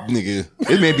coming. nigga.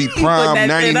 It may be that prime shit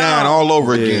 99 on. all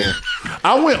over again.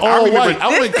 I went all remember- white. I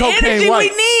This went the cocaine energy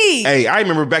white. we need. Hey, I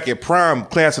remember back at prime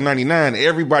class of 99,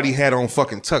 everybody had on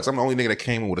fucking tux. I'm the only nigga that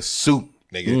came in with a suit,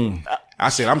 nigga. I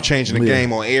said, I'm changing the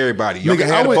game on everybody. Y'all Nigga,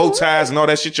 can I have the went- bow ties and all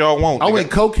that shit y'all want. I nigga.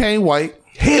 went cocaine white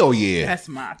Hell yeah. That's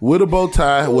my. with a bow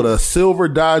tie with a silver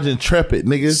Dodge Intrepid,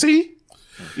 nigga. See?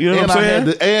 You know And what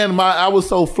I'm saying? I was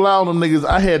so fly on them niggas.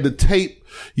 I had the tape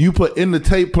you put in the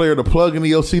tape player to plug into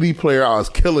your CD player. I was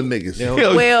killing niggas.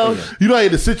 Hell Well, You know, I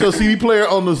had to sit your CD player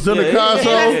on the center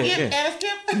console. And a skip.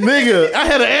 Nigga, I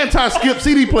had an anti-skip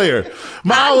CD player.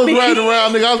 I was riding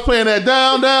around, nigga. I was playing that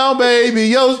down, down, baby.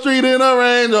 Yo, street in a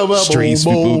range of Streets,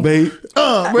 people, babe.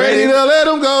 ready to let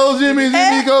them go, Jimmy,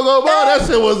 go, go, ball. That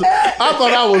shit was. I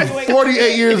thought I was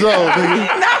 48 years old, nigga.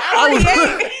 I was.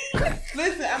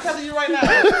 Listen, I'm telling you right now.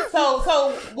 So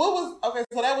what was okay?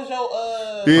 So that was your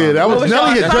Yeah, that was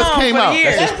Nelly had just song came for the out. year?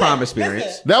 That's just prime experience.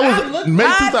 Listen, That I was looked- May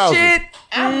hot 2000. shit.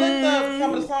 I looked up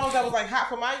some of the songs that was like hot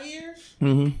for my years.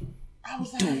 I I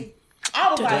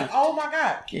was like, oh my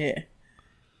God. Yeah.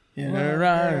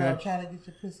 I'm trying to get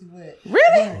your pussy wet.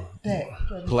 Really?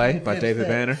 Play by David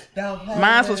Banner.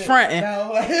 Mine was fronting.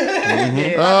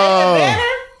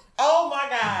 Oh my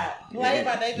God. Play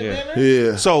by David Banner?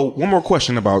 Yeah. So one more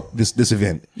question about this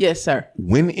event. Yes, sir.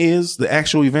 When is the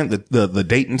actual event? The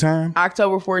date and time?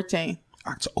 October 14th.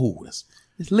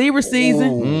 It's Libra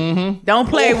season. Don't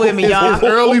play with me, y'all. It's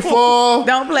early fall.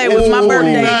 Don't play with my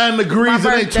birthday. 9 degrees.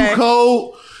 It ain't too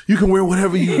cold. You can wear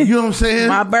whatever you know what I'm saying?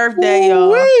 My birthday,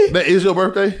 y'all. That is your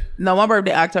birthday? No, my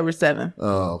birthday October 7th.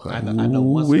 Oh, okay. I know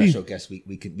one special guest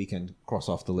we can cross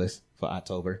off the list for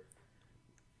October.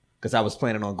 Because I was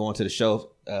planning on going to the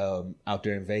show out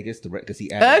there in Vegas because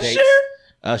he added dates.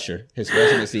 Usher, his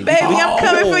residency. Baby, I'm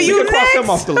coming for you we can next. cross him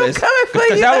off the list. I'm coming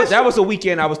for you. That was a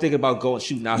weekend I was thinking about going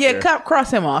shooting out there. Yeah, cross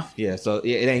him off. Yeah, so it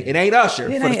ain't Usher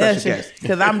It for the ain't special Usher. guest.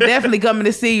 Because I'm definitely coming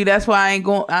to see you. That's why I ain't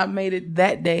going. I made it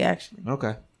that day, actually.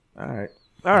 Okay. All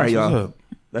right, y'all.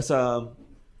 Let's talk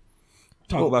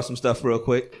about some stuff real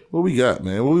quick. What we got,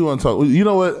 man? What we want to talk? You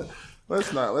know what?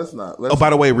 Let's not. Oh, by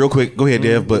the way, real quick, go ahead,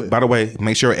 Dev. But by the way,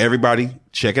 make sure everybody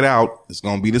check it out. It's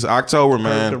gonna be this October,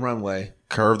 man.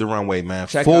 Curve the runway, man.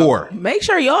 Check 4. Make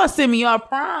sure y'all send me y'all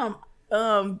prom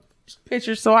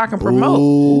pictures so I can promote.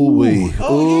 Ooh-wee.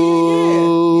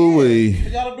 Ooh-wee.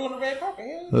 Y'all doing the red carpet?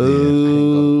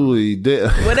 Ooh-wee.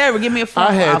 Whatever, give me a phone.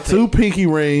 I had 2 pinky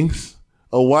rings,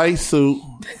 a white suit,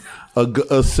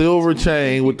 a silver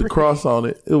chain with the cross on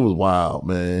it. It was wild,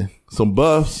 man. Some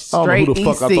buffs. I don't know who the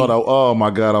fuck I thought I. Oh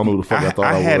my God, I don't know who the fuck I thought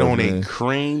I was. I had on man. a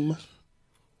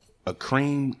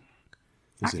cream.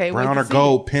 Is Okay, it brown or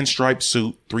gold pinstripe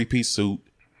suit, 3-piece suit?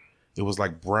 It was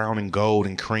like brown and gold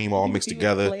and cream all mixed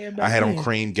together. I had on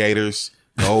cream gaiters,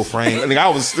 gold frame. I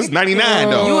think this is 99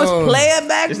 though. You was playing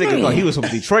back This then. nigga thought he was from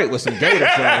Detroit with some gators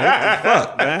on. What the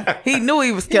fuck, man? He knew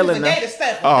he was killing them.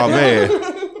 Oh man.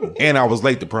 And I was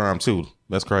late to prom too.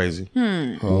 That's crazy.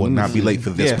 Would not be late for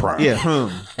this prom.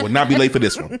 Yeah. Would not be late for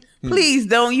this one. Please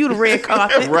don't. You the red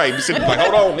carpet. Right. You sitting like,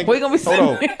 hold on, nigga. We're gonna be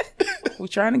Hold sitting there. We're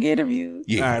trying to get interviewed.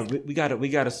 Yeah. All right, we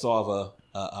gotta solve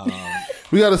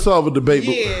we got to solve a debate.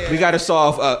 we gotta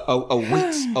solve a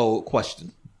weeks old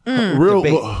question. Real.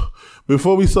 Debate.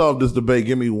 Before we solve this debate,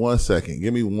 give me 1 second.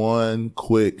 Give me one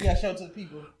quick. Yeah, show it to the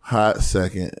people. Hot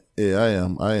second. Yeah, I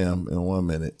am in 1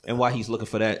 minute. And while he's looking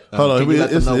for that, Hold on, can you let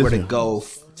them know where to it's- go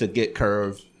to get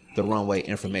Curve the runway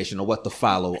information, or what to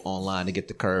follow online to get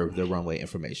the Curve the runway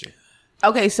information?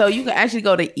 Okay, so you can actually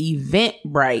go to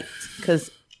Eventbrite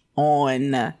because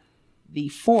on the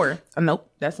 4th, nope,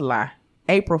 that's a lie.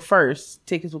 April 1st,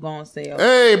 tickets will go on sale.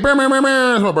 Hey, it's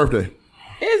my birthday. Is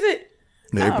it?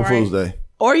 Yeah, April All Fool's right. Day.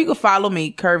 Or you can follow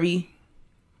me, Curvy.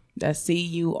 That's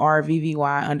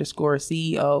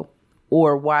CURVVY_CEO,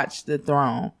 or Watch the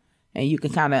Throne, and you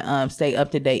can kind of stay up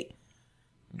to date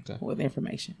with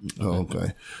information. Oh,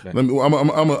 okay.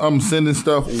 I'm sending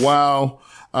stuff while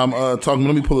I'm talking.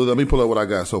 Let me pull it up. Let me pull up what I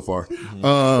got so far.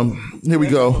 Here we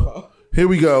go.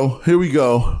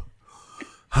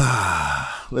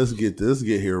 Let's get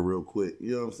here real quick.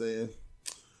 You know what I'm saying?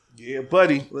 Yeah,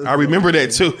 buddy. I remember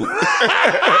that too.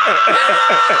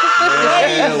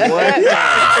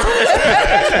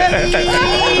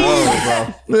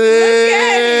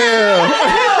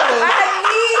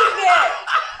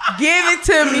 Give it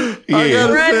to me. I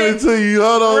gotta Run send it to you.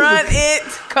 Hold on. Run it.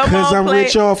 Come on, I'm play.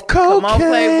 rich off cocaine. Come on,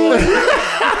 Playboy.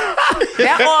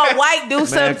 That all white do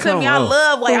something to me. I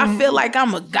love white. I feel like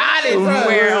I'm a goddess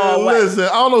wearing all white. Listen, I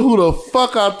don't know who the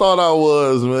fuck I thought I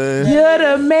was, man. You're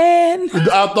the man.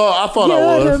 I thought I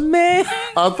You're was. the man.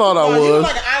 I thought I You was.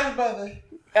 like an Irish brother.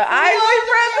 Ivory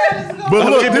brother. But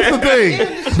look, this is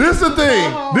the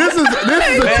thing. This is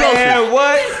atrocious.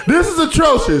 what? This is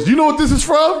atrocious. You know what this is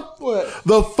from? What?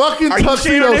 The fucking Are you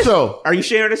sharing Tuxedo this? Show. Are you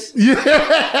sharing this? Yeah.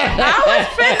 I was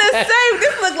finna say,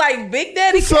 this look like Big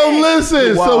Daddy So Kane.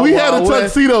 listen, so we had a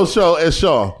tuxedo show at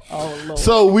Shaw. Oh, Lord.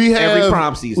 So we have Every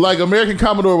prom season. like American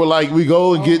Commodore would like we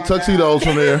go and get tuxedos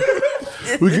from there.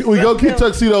 we go get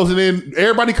tuxedos and then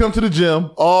everybody come to the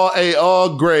gym,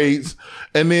 all grades,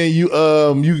 and then you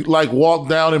like walk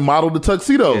down and model the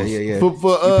tuxedos. Yeah. For,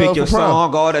 You pick your for prom.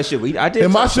 song, all that shit. I did.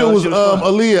 And my shit was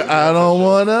Aaliyah. I don't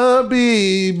wanna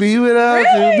be without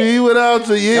you, be without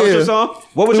you. Yeah. That was your song.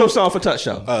 What was your song for Touch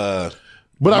Show?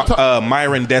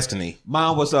 Myron Destiny.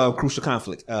 Mine was Crucial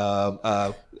Conflict.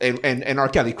 And R.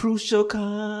 Kelly, Crucial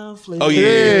Conflict. Oh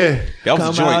yeah. That was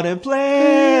Come a joint. out and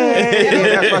play.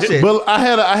 Yeah, that's my shit. But I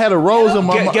had a rose in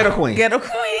my mouth. Get a queen. Ghetto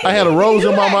Queen. I had a rose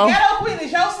in my mouth. Ghetto Queen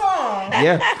is your song.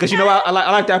 Yeah, because you know I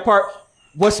like that part.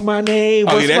 What's my name?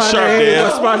 What's yeah, that's my sharp, name? yeah.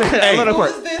 What's my name? Hey, I love that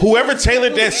part. Whoever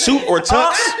tailored that suit or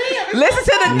tux, Listen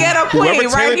to the ghetto queen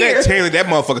right here. Tailored that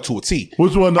motherfucker to a T.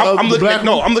 Which one? I'm looking at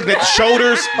the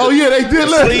shoulders. Oh yeah, they did.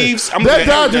 The sleeves. That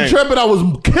Dodge Intrepid, I was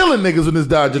killing niggas in this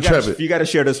Dodge Intrepid. You got to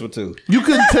share this one too. You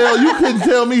couldn't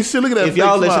tell me shit. Look at that. If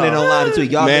y'all listening online too,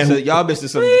 y'all missing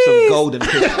some golden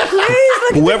pictures.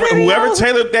 Whoever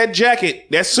tailored that jacket,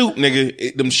 that suit,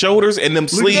 nigga, them shoulders and them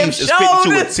sleeves is fitting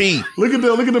to a T. Look at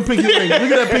the pinky ring. Look at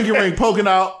that pinky ring poking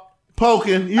out.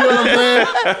 Poking. You know what I'm saying?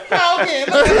 Poking.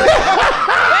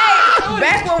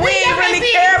 Back when we didn't really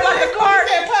care about the cart.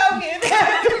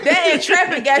 That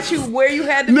Intrepid got you where you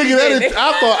had to be.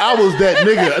 I thought I was that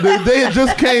nigga. They had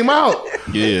just came out.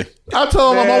 Yeah. I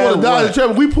told them I want a Dodge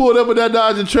Intrepid. We pulled up with that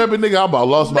Dodge Intrepid, nigga. I about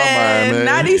lost my mind, man.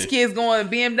 Now these kids going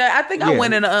BMW. I think I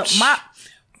went in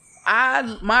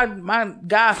my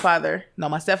godfather,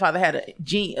 my stepfather had a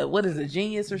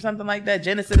Genius or something like that,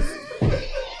 Genesis.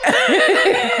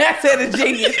 I said a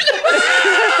Genius.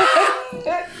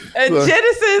 A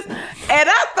Genesis, and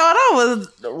I thought I was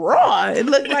wrong. It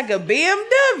looked like a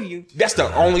BMW. That's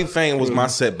the only thing was my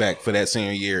setback for that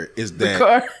senior year is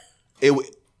that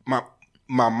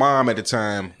my mom at the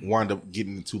time wound up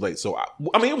getting it too late. So I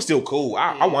mean, it was still cool.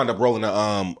 I wound up rolling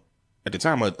at the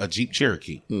time a Jeep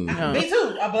Cherokee. Me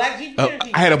too, a black Jeep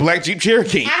Cherokee. I had a black Jeep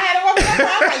Cherokee. I had a one.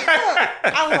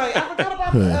 I was like, I forgot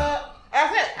about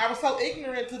I was so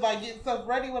ignorant to like getting stuff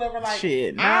ready, whatever. Like,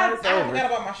 shit, I forgot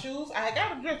about my shoes. I had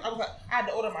got a dress. I had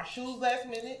to order my shoes last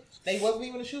minute. They wasn't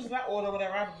even the shoes that I ordered.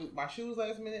 Whatever, I had to do my shoes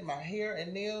last minute. My hair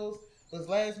and nails was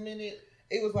last minute.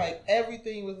 It was like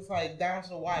everything was just like down to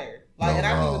the wire. Like,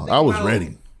 I was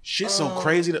ready. Shit's so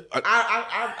crazy.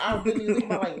 I really think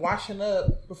about like washing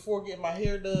up before getting my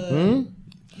hair done.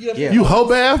 You whole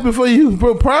bath before you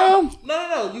prom?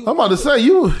 No. I'm about to say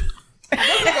you.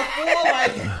 That's like a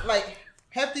full like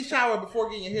hefty shower before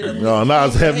getting your hair done. No, now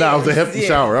it's a hefty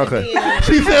shower. Okay.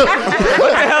 She said,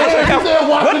 "What the hell?" She said,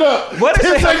 "Wash it up." What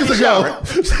 10 seconds ago,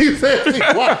 she said, "You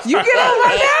get on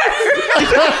my nerves."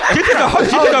 She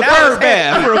took a bird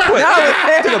bath real quick.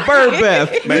 Took a bird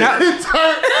bath. It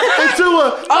turned into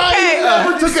a. I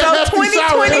never took a hefty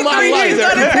shower in my life.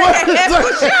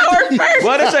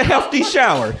 What is a hefty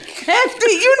shower?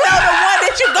 Hefty, you know the one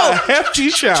that you go. A hefty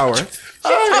shower. She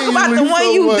talk about the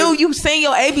one you do. You sing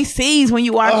your ABCs when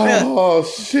you watch it. Oh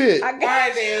shit! I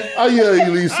got it. I yell at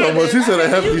you leave so much. She said a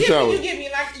hefty shower. You get me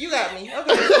like you got me.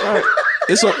 Okay.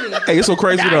 It's so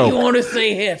crazy though. You want to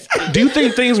say hefty? Do you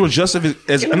think things were just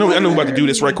as I know we're about to do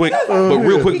this right quick, but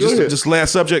real quick, just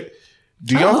last subject.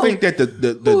 Do y'all think that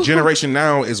the generation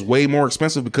now is way more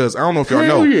expensive? Because I don't know if y'all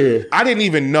know. Yeah. I didn't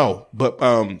even know, but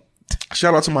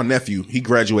shout out to my nephew. He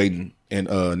graduating in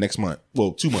next month.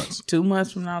 Well, 2 months. 2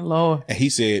 months from now, Lord. And he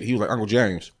was like, Uncle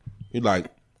James. He's like,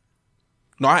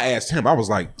 no, I asked him. I was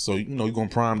like, so you going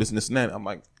to prom this and this and that? I'm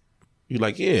like, he's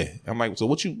like, yeah. I'm like, so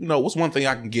what's one thing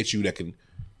I can get you that can,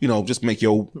 just make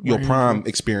your prom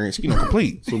experience,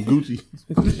 complete? Some Gucci.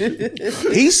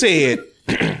 He said,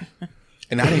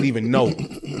 and I didn't even know.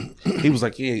 He was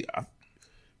like, yeah,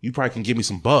 you probably can give me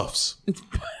some buffs.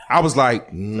 I was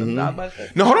like, no,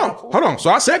 hold on. So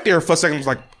I sat there for a second. I was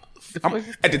like,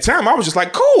 at the time, I was just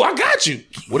like, cool, I got you.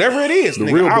 Whatever it is,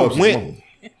 nigga. I went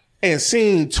and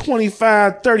seen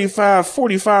 $25, $35,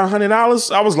 $45,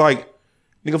 $100. I was like,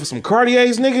 nigga, for some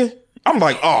Cartiers, nigga. I'm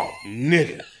like, oh,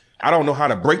 nigga. I don't know how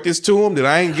to break this to him that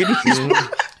I ain't getting these.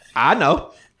 I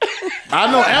know.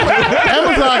 Amazon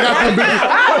got them bitches.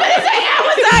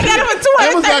 I got it for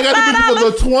 $200. Amazon got the bitches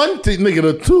for the 20, nigga,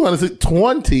 the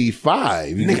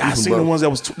 225. Nigga, I seen the ones that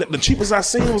was the cheapest I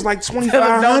seen was like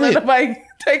 $2,500. Nobody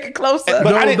take a close up.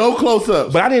 No close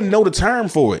ups. But I didn't know the term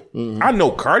for it. Mm-hmm. I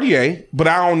know Cartier, but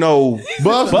I don't know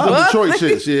Buffs. Detroit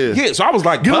shit. Yeah. Yeah. So I was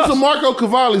like, give us some Marco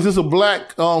Cavalli's. It's a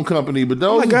black company, but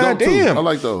those dope too. I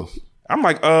like those. I'm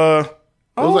like, those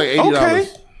like $80. Okay.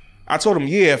 I told him,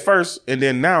 yeah, at first, and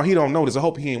then now he don't notice. I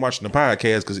hope he ain't watching the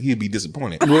podcast because he'd be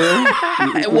disappointed. Well,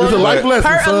 it's a life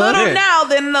lesson, hurt son. a little now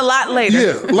than a lot later.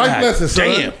 Yeah, life lesson, son.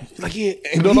 Damn. Like, yeah,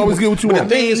 you don't always get what you want.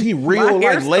 The thing is, he real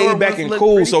like laid back and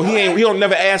cool, so he don't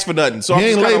never ask for nothing. So he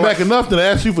ain't laid back enough to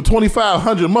ask you for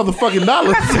 $2,500 motherfucking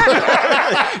dollars.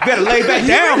 Better lay back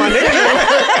down, my nigga.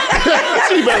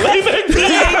 You better lay back down.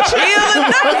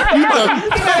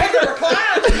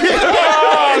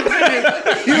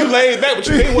 You laid back, but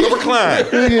you ain't want to recline.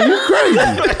 You crazy.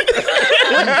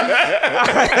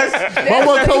 My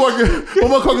one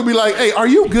coworker be like, "Hey, are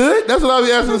you good?" That's what I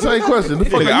be asking the same question. The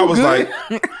fuck, I was good?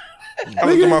 like, I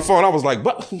looked at my phone. I was like,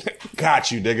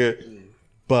 got you, nigga.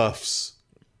 Buffs.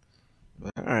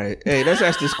 All right. Hey, let's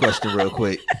ask this question real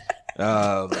quick.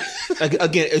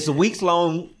 Again, it's a weeks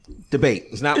long debate.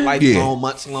 It's not lifelong,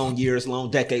 months long, years long,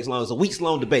 decades long. It's a weeks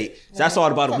long debate. So I saw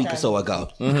it about a week or so ago.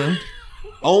 Mm-hmm.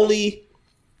 Only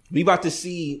we about to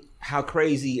see how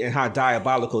crazy and how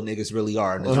diabolical niggas really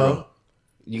are in this room.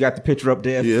 You got the picture up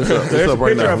there? Yeah, it's up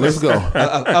right now. Let's go.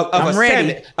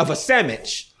 Of a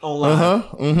sandwich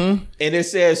online. And it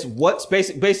says,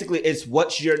 basically, it's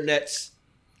what's your next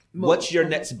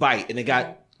bite? And it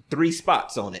got 3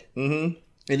 spots on it. And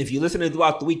if you listen to it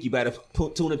throughout the week, you better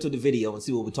tune into the video and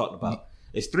see what we're talking about.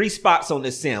 There's 3 spots on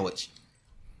this sandwich.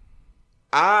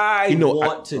 I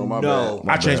want to know.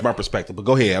 I changed my perspective, but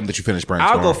go ahead. I'm let you finish brainstorming.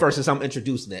 I'll go first since I'm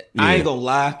introducing it. Yeah. I ain't gonna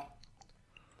lie.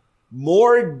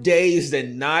 More days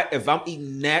than not, if I'm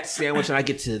eating that sandwich and I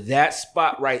get to that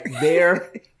spot right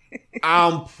there,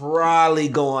 I'm probably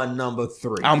going number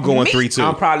 3. I'm going 3 too.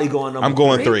 I'm probably going number 3. I'm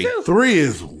going 3. 3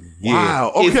 is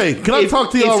wow. Okay, can I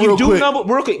talk to y'all real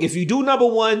quick? If you do number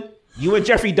 1, you and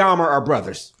Jeffrey Dahmer are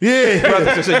brothers. Yeah.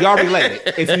 Brothers, so y'all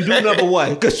related. If you do number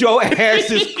 1, because your ass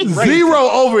is crazy. 0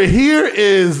 over here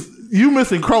is you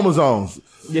missing chromosomes.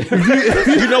 Yeah.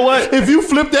 You know what? If you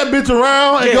flip that bitch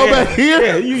around and go back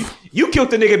here. You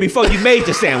killed the nigga before you made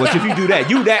the sandwich. If you do that,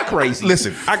 you that crazy.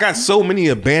 Listen, I got so many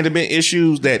abandonment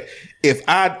issues that if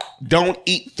I don't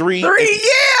eat 3,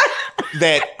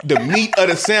 that the meat of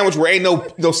the sandwich where ain't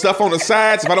no stuff on the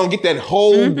sides, if I don't get that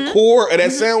whole core of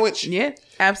that sandwich,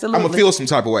 absolutely, I'm gonna feel some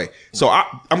type of way. So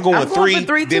I'm going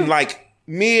 3, then like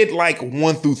mid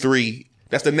 1 through 3.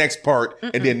 That's the next part,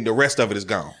 and then the rest of it is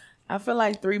gone. I feel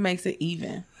like 3 makes it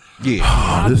even.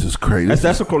 Yeah, oh, this is crazy.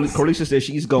 That's what Carlisha said.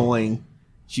 She's going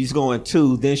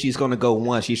 2, then she's going to go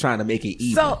 1. She's trying to make it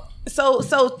even. So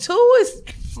 2 is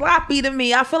sloppy to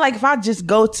me. I feel like if I just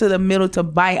go to the middle to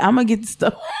bite, I'm gonna get the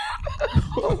stuff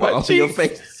on your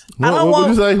face. What'd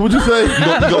you say? What'd you say?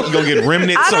 You gonna get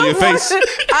remnants on your face?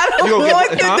 I don't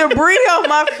want the debris on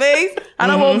my face. I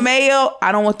don't want mayo.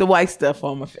 I don't want the white stuff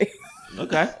on my face.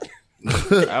 Okay.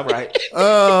 All right.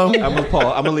 I'm gonna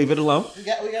pause. I'm gonna leave it alone. We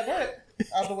got that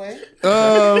out the way.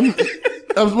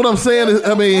 What I'm saying is,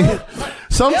 I mean,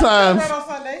 sometimes,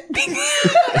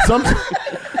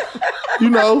 you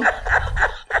know,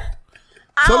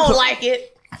 I don't like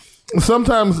it.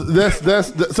 Sometimes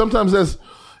that's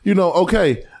you know,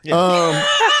 okay.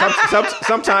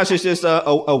 Sometimes it's just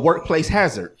a workplace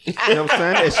hazard. You know what I'm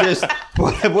saying? It's just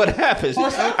what happens.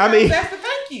 I mean, that's the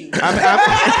thank you.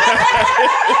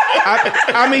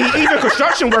 I mean, even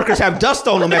construction workers have dust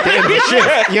on them at the end of the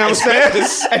shift. You know what I'm saying?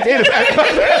 At the end of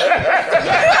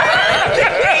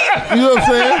you know what I'm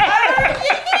saying?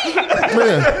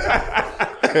 Man.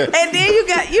 And then you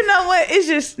got, you know what? It's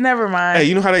just never mind. Hey,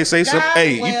 you know how they say something?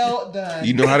 Hey, well done.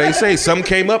 You know how they say something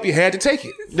came up, you had to take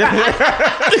it.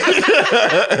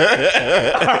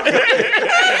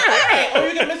 Or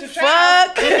you can miss a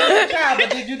child. But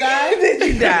did you die?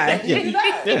 Did you die?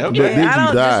 Yeah.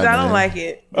 I don't like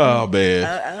it. Oh man,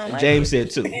 I don't like James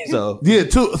it. said 2. So yeah,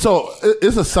 2. So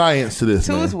it's a science to this.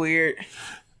 2 man. is weird.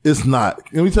 It's not.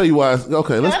 Let me tell you why.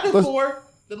 Okay, let's 4.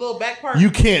 The little back part.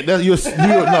 You can't. That's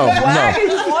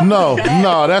no.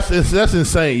 That's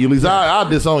insane. You least I'll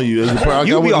disown you.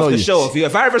 You'll be off the show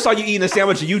if I ever saw you eating a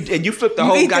sandwich and you flip the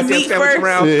whole goddamn sandwich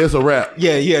around. Yeah, it's a wrap.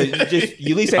 Yeah. You at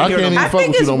least ain't hear them. I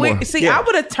think it's weird. See, I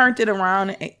would have turned it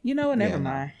around. And, you know what? Never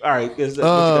mind. All right. I'm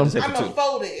gonna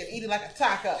fold it and eat it like a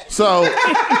taco. So,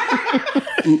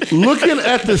 looking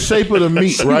at the shape of the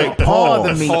meat, right? All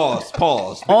the meat.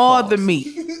 Pause. All the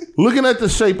meat. Looking at the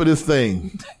shape of this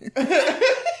thing.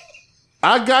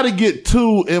 I gotta get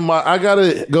 2 in my. I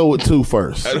gotta go with 2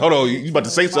 first. Hold on, you about to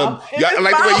say something? I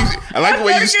like the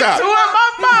way you stopped. 2 in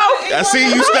my mouth. I see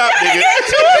you stop, nigga.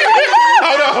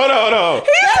 Hold on.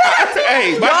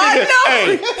 Hey, my nigga.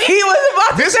 Hey, he was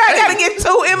about to say I gotta get 2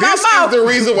 in my mouth. This is the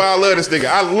reason why I love this nigga.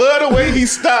 I love the way he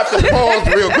stopped and paused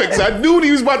real quick because I knew what he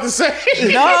was about to say.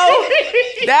 No,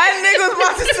 that nigga was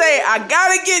about to say I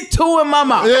gotta get 2 in my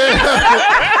mouth. Yeah.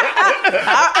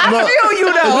 I feel you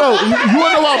though. No, you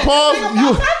wanna know why I paused?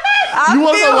 You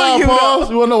want to know why I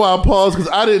paused? You want to know why I paused?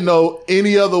 Because I didn't know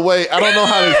any other way. I don't know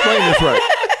how to explain this right.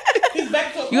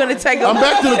 You're gonna take. I'm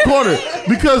back to the corner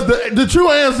because the true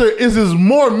answer is there's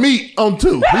more meat on 2.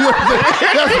 You know what I'm saying?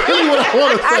 That's really what I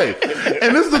want to say.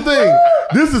 And this is the thing.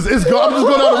 I'm just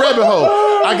going down the rabbit hole.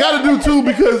 I got to do 2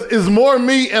 because it's more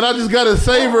meat, and I just got to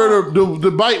savor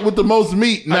the bite with the most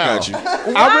meat. Now, I got you.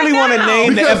 I really want to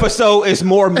name the episode "Is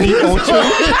More Meat on 2."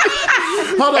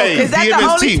 Hold on. Hey, is that the DMST,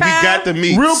 only time? We got the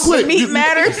meat. Real quick. Meat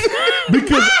matters.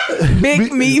 Because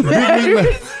Big meat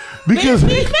matters.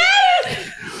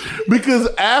 Because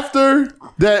after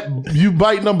that, you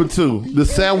bite number 2, the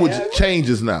sandwich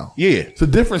changes now. Yeah. It's a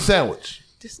different sandwich.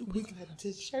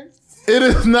 It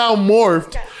is now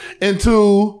morphed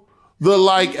into the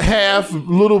like half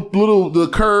little the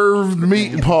curved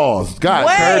meat. Pause. God.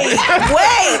 Wait,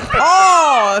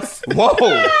 pause. Whoa. Wait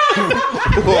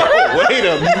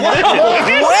a minute.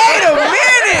 Wait a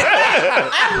minute.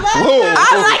 I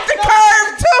like the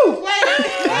curve too.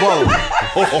 Whoa.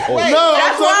 No,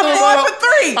 That's why I'm going for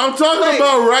 3. I'm talking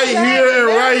about right here and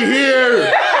right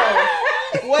here.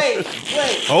 Wait.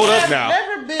 Hold up now.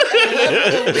 Never been at a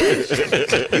level of this.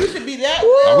 You should be that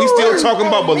way. Are we still talking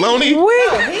about baloney?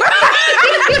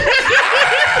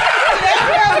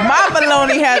 My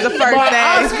baloney has a first My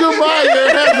name. Oscar Mayer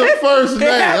has a first name.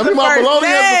 I mean, my baloney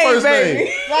has a first name.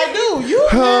 Like, dude, you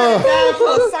went down to a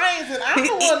science and I'm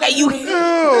the one that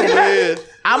Oh, man.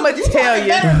 I'm going to tell you.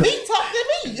 better me talk than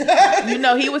me. You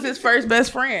know, he was his first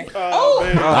best friend.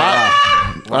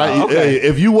 Hey,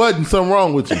 if you wasn't, something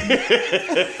wrong with you.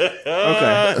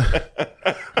 Okay.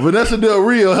 Vanessa Del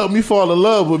Rio helped me fall in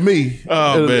love with me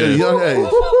at a young age.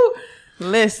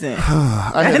 Listen,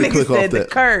 I had that to nigga click off said the that.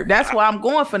 curb. That's why I'm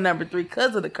going for number 3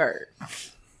 because of the curb.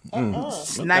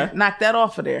 Knock that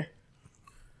off of there.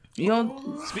 You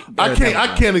don't. I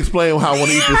can't explain how I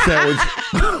want to eat this sandwich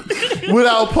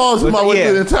without pausing my way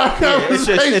through the entire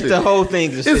conversation. It's the whole thing.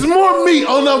 It's more meat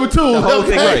on number 2. The whole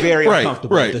thing is Okay. very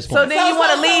uncomfortable at this So point. then you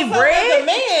want to leave As bread? a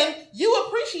man, you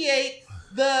appreciate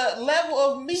the level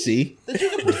of meat See? that you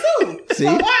can pursue. See?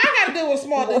 So why I gotta deal with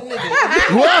small dick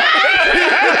niggas? What?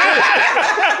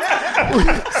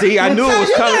 See, I knew it was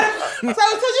coming. So you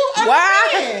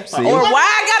Why? understand. Or why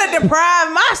I gotta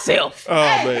deprive myself? Oh,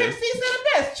 Hey, man. Pimp C said it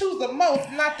best. Choose the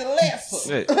most, not the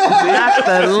lesser. Not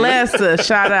the lesser.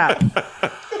 Shout out.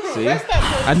 See?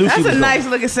 I knew she That's was a nice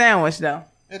looking sandwich though.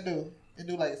 It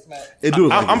do like a smack. It do.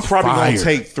 Like I'm it's probably fire. going to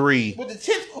take 3 With the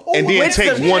chips. and then With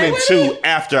take the- 1 and 2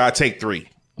 after I take 3.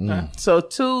 So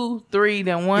 2, 3,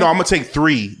 then 1. No, I'm gonna take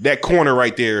 3. That corner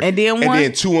right there, And then 1? and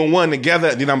then 2 and 1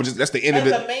 together. Then I'm just that's the end of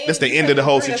the the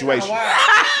whole situation.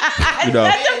 You know,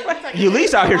 You at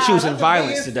least out here choosing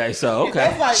violence today, so okay.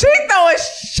 That's like She throwing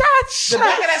shots. the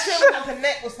back of that shit on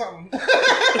connect with something.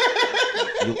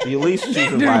 You at least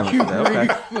choosing violence today,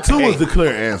 okay. 2 is the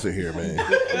clear answer here, man.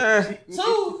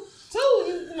 Two,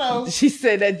 you know. She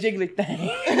said that jiggly thing.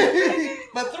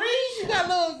 But 3, you got a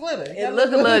little glitter.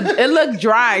 It looked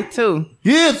dry too.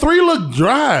 Yeah, 3 look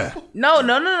dry. No.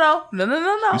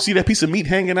 you see that piece of meat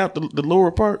hanging out the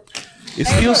lower part? It's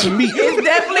still some meat. It's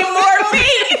definitely more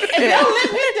meat. Hey, don't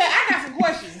let me hit that. I got some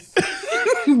questions.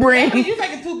 Bring. You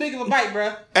taking too big of a bite,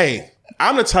 bro. Hey,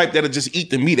 I'm the type that'll just eat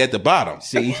the meat at the bottom.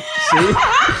 See?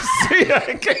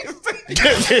 I can't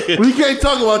We can't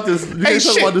talk about this. We can't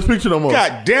talk shit. about this picture no more.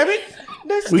 God damn it!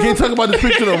 We can't talk about this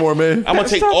picture no more, man. I'm gonna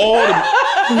take all the.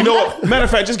 You know what? Matter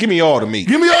of fact, just give me all the meat.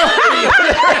 Give me all.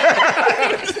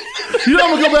 You know,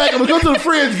 I'm gonna go back. I'm gonna go to the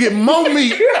fridge, get more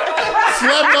meat, slap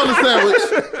it on the sandwich.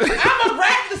 I'm gonna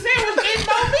wrap the sandwich in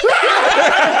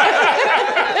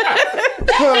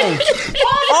no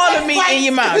All the meat in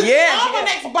your mouth. Yeah. All the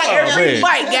next bite. Every man.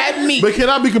 bite got meat. But can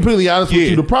I be completely honest with Yeah.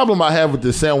 you? The problem I have with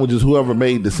this sandwich is whoever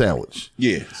made the sandwich.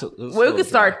 Yeah. We can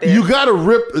start there. You gotta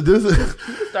rip this.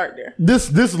 Start there.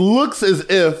 This looks as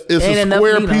if it's Ain't a enough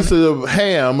square meat on piece of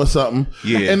ham or something.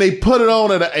 Yeah. And they put it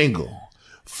on at an angle.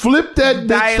 Flip that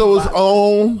bitch so it's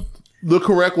on the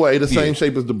correct way, the same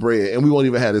shape as the bread, and we won't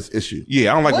even have this issue.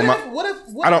 Yeah, I don't like when my.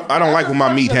 I don't like when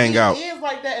my meat hang out. It is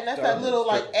like that, and that's that little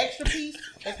like extra piece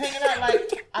that's hanging out.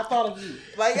 Like I thought of you.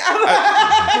 Like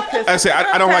I say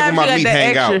I don't like when my meat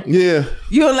hang out. Yeah,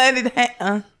 You don't let it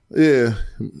hang. yeah.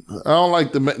 I don't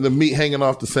like the meat hanging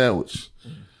off the sandwich.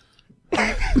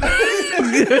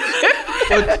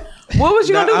 What was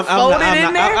you gonna do? Fold it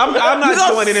in there? I'm not You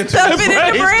gonna joining into stuff this. it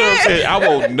in the bread? I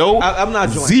want no. I'm not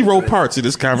joining. 0 parts of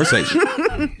this conversation.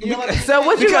 So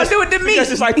what you gonna do with the meat?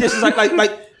 Because it's like this. It's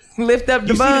like Lift up the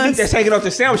you see the meat buns. that's hanging off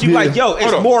the sandwich. You be Yeah. like, yo, it's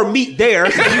Hold on. more meat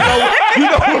there. So you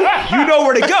know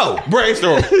where to go.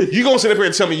 Brainstorm. You gonna sit up here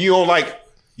and tell me you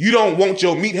don't want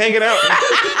your meat hanging out? put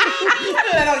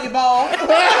that on your ball.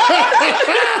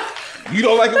 You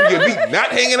don't like it when your meat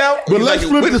not hanging out? But You let's like it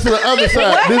flip with- this to the other What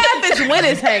side. happens when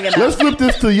it's hanging Let's out? flip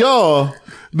this to y'all.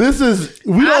 This is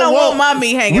we I don't want my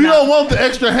meat hanging We out. don't want the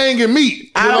extra hanging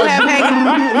meat. I don't have hanging. We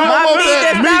don't My want meat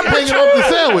that does meat not hanging off the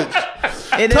sandwich.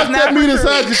 It does Tuck not that meat protrude.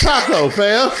 inside your taco,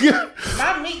 fam.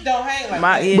 My meat don't hang like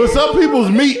My that. ear. But some people's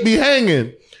meat be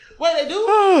hanging. Wait, they do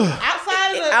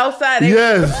outside of the Outside.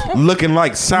 Yes. looking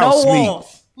like No South meat.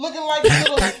 walls. looking like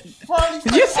little pearly.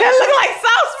 You said look like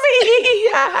sauce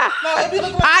meat. No, it be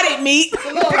looking like Potted meat. the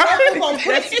little ruffles on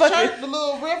Prince's shirt. The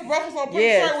little ruffles on Prince's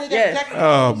Yes, shirt. Where you yes. got the jacket.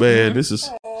 Oh man, this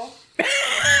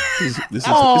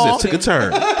took a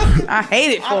turn. I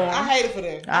hate it for I him. hate it for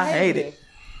them. I hate it.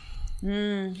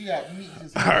 You got meat.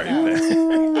 All right,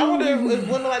 man. I wonder if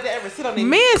women like that ever sit on their meat.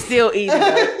 Men still eat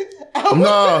it.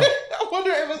 No. I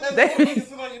wonder if it's women can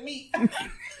sit on your meat.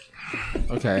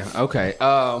 Okay.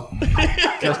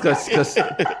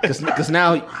 Because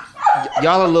now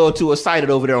y'all are a little too excited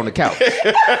over there on the couch.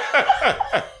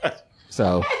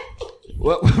 So,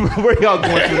 where y'all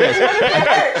going through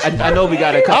this? I know we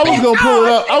got a couple. I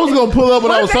was gonna pull up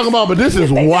what I was talking about, but this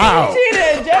is wild. She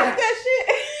done adjust that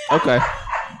shit. Okay.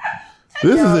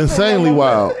 This is insanely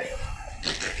wild.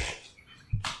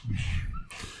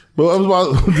 But I was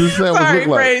about to just saying what it Sorry, look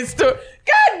like. brainstorm.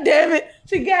 God damn it.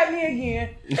 She got me again.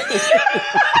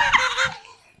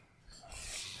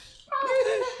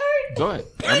 Go ahead.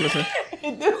 I'm listening.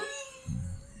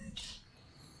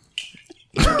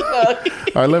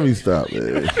 All right, let me stop,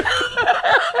 man.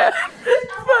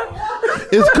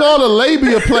 It's called a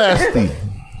labiaplasty.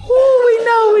 Ooh,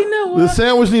 we know. The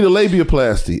sandwich need a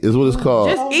labiaplasty is what it's called.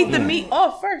 Just eat the meat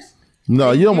off first.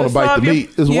 No, you don't want to bite the meat.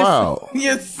 It's wild.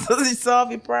 You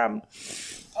solve your problem.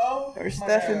 Or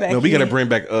stuff it back. No, we gotta bring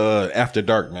back After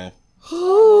Dark, man.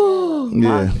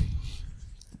 Yeah.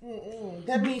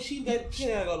 That means she gotta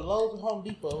go to Lowe's and Home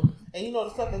Depot, and you know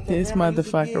the stuff that This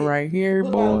motherfucker right here,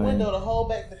 put on the boy. window to hold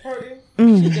back the curtain.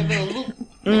 She got a little loop.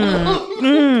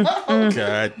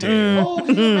 God damn. Oh,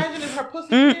 can you imagine if her pussy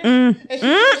fit? And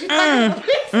she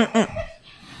like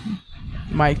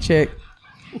Mic check.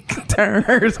 Turn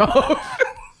hers off.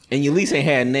 And Ulysses ain't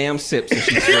had nam sips and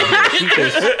she's still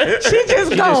here. She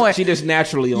just going. She just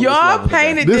naturally on Y'all this level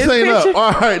painted This ain't picture. up.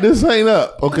 All right, this ain't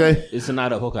up. Okay. It's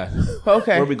not up. Okay.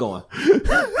 Okay. Where we going?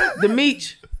 The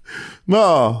meat.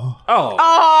 No. Oh.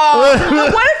 Oh.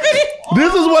 What if it?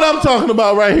 This is what I'm talking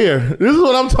about right here. This is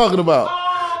what I'm talking about.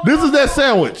 This is that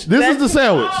sandwich. This is the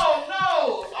sandwich.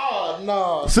 Oh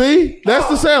no. See? That's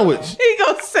the sandwich. He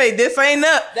gonna say this ain't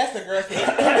up. That's aggressive.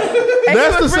 And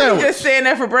That's he was the really sandwich. just saying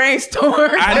that for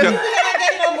brainstorm. I don't.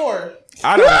 No more.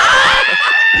 I don't.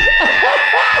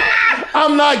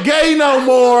 I'm not gay no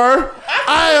more.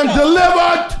 I am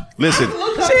delivered. Listen, She's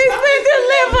been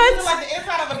delivered. Like the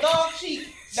inside of a dog cheek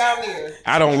down there.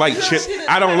 I don't like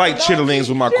chitterlings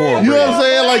with my cornbread. You know what I'm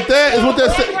saying? Like that is what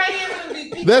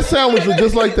that sandwich is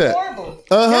just like that.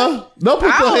 Don't put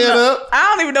your hand up. I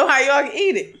don't even know how y'all can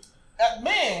eat it.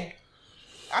 Man,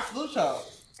 I salute y'all.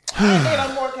 I ain't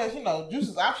no more because, juice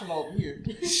is optional over here.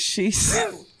 She's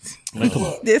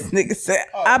this nigga said,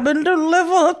 I've been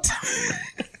delivered.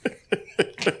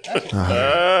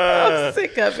 I'm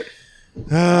sick of it.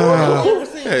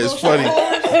 It's funny.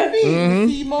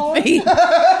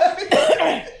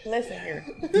 Listen here.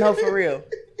 No, for real.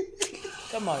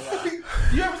 Come on, y'all.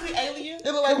 You ever see Alien?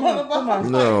 It look like one of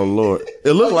them. No, Lord.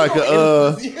 It looked like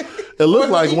it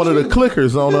looked like one of the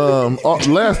clickers on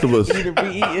Last of Us.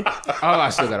 I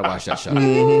still gotta watch that show.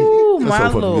 Ooh, That's my so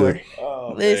fucking Lord.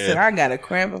 good. Listen, I got a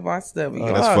cramp in my stomach.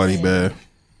 That's funny, man. That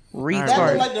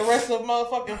Retard. look like the rest of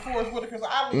motherfucking Forrest Whitaker's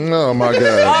island. Oh my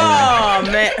God.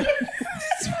 Oh, man.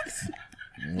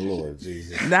 Lord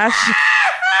Jesus. That's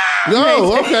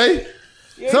Oh, okay.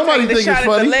 Somebody think it's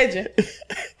funny. The legend.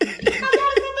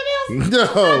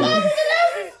 No.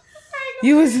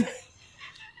 You was.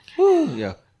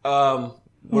 Yeah.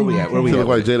 Where we at? Where we You at?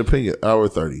 look like Jada Pinkett. Hour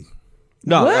 30.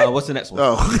 No. What? What's the next one?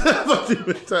 Oh, I thought you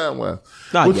meant time. Wow.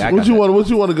 No, What yeah, I you got that. want? What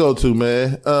you want to go to,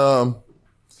 man?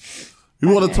 You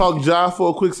want to talk Ja for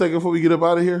a quick second before we get up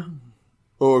out of here,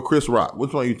 or Chris Rock?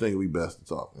 Which one you think would be best to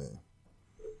talk, man?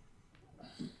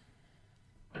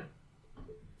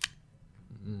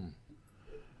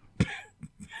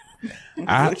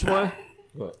 Which one?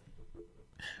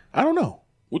 I don't know.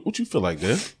 What you feel like,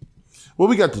 Dad? Well,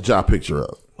 we got the Ja picture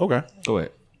up. Okay. Go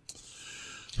ahead.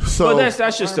 So Well,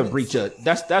 that's just a breach of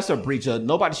that's a breach of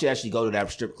nobody should actually go to that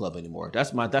strip club anymore.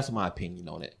 That's my opinion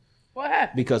on it. What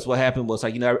happened? Because what happened was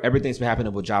everything's been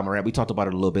happening with Ja Morant. We talked about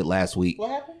it a little bit last week.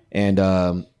 What happened?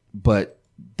 And but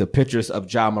the pictures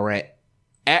of Ja Morant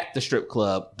at the strip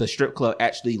club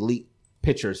actually leaked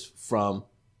pictures from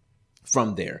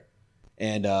there.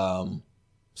 And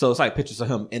so it's like pictures of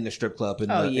him in the strip club in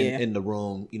the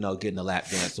room, getting a lap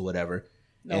dance or whatever.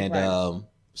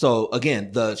 So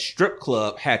again, the strip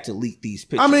club had to leak these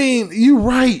pictures. I mean, you're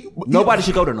right. Nobody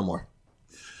should go there no more.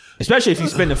 Especially if you're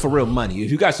spending for real money.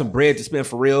 If you got some bread to spend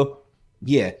for real,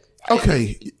 yeah.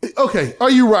 Okay. Are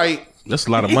you right? That's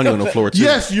a lot of money on the floor too.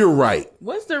 Yes, you're right.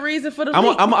 What's the reason for the I'm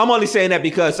leak? only saying that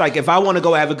because if I want to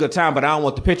go have a good time, but I don't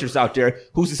want the pictures out there,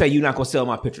 who's to say you're not going to sell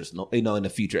my pictures? In the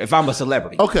future, if I'm a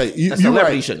celebrity, Okay, a you're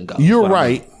celebrity right. shouldn't go. You're That's what I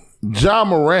right. Ja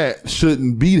Morant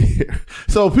shouldn't be there.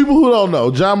 So people who don't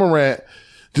know, Ja Morant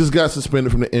just got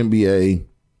suspended from the NBA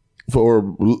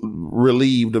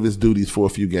relieved of his duties for a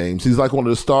few games. He's like one of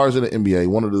the stars in the NBA,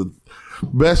 one of the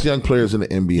best young players in the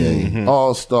NBA,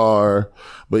 all-star,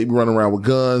 but he be running around with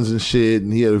guns and shit,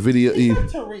 and he had a video.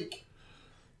 Tariq.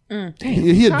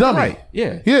 He a dummy. Right.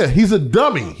 Yeah, he's a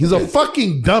dummy. He's a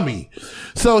fucking dummy.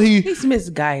 So he's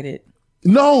misguided.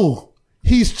 No,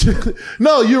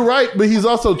 no, you're right, but he's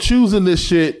also choosing this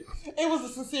shit. It was a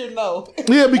sincere no.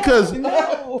 Yeah, because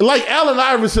like Allen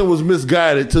Iverson was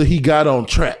misguided till he got on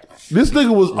track. This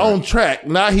nigga was on track.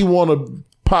 Now he want to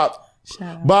pop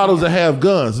bottles and have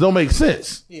guns. Don't make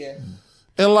sense. Yeah.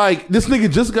 And like this nigga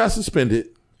just got suspended.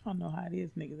 I don't know how it is.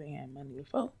 Niggas ain't had money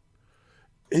before.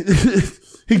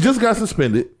 He just got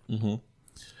suspended.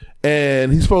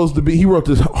 And he's supposed to be, he wrote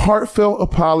this heartfelt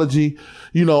apology.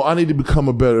 You know, I need to become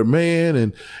a better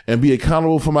man and be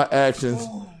accountable for my actions.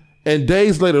 And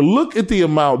days later, look at the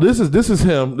amount. This is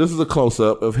him. This is a close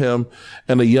up of him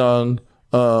and a young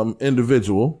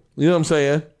individual. You know what I'm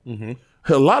saying?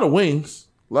 A lot of wings.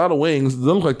 A lot of wings. They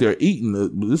look like they're eating.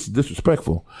 This is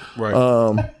disrespectful. Right.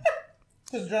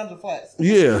 His drums are flats.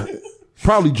 Yeah.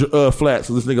 Probably flat,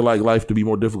 so this nigga like life to be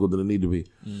more difficult than it need to be.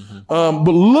 But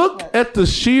look at the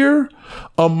sheer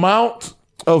amount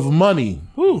of money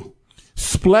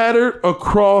splattered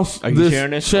across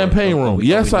this champagne room.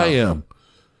 Yes, I am.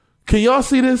 Can y'all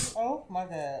see this? Oh my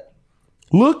God.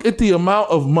 Look at the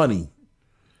amount of money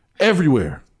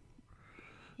everywhere.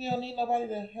 He don't need nobody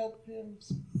to help him.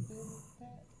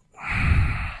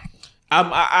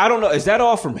 I don't know. Is that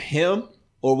all from him,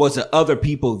 or was it other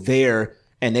people there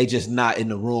and they just not in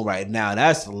the room right now?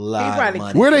 That's a lot of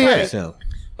money. Where they at?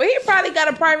 But he probably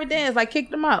got a private dance, like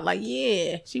kicked them out. Like,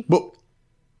 yeah. But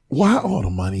why all the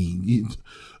money?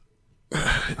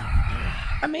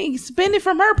 I mean, spend it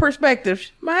from her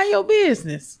perspective. Mind your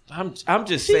business. I'm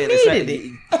just She saying.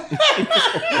 needed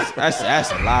it.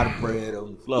 That's a lot of bread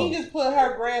on the floor. He just put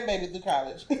her grandbaby through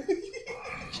college.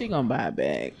 She gonna buy a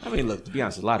bag. I mean, look, to be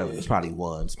honest, a lot of it's probably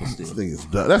ones, but still.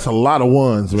 That's a lot of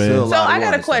ones, man. So I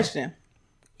got a question.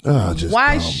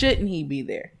 Why dumb. shouldn't he be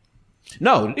there?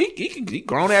 No, he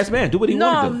grown ass man. Do what he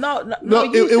want to do.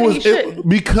 No. It was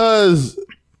because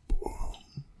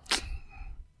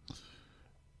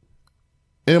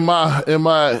in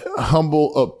my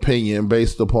humble opinion,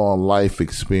 based upon life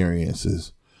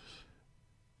experiences,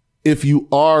 if you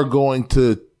are going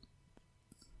to,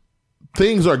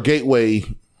 things are gateway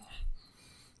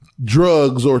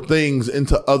drugs or things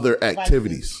into other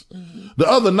activities. The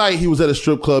other night, he was at a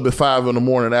strip club at 5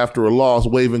 a.m. after a loss,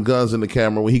 waving guns in the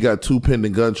camera when he got 2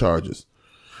 pending gun charges.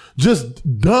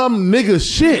 Just dumb nigga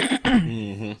shit.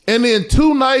 And then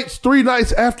 2 nights, 3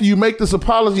 nights after you make this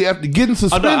apology, after getting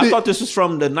suspended. I thought this was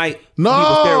from the night he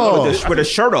was there with the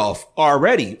shirt off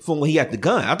already from when he had the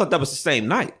gun. I thought that was the same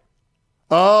night.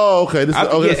 Oh, okay.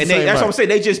 That's what I'm saying.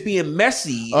 They just being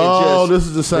messy. This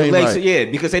is the same night. Yeah,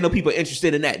 because they know people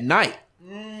interested in that night.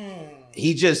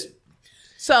 He just...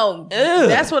 So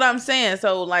that's what I'm saying.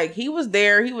 So like he was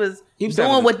there, he was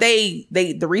doing what they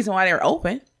the reason why they're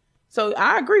open. So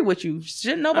I agree with you.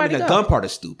 Shouldn't nobody the go. gun part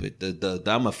is stupid. The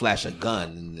I'm gonna flash a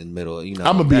gun in the middle. You know,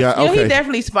 I'm gonna be okay. He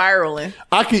definitely spiraling.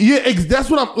 I can. Yeah, that's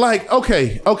what I'm like.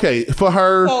 Okay. For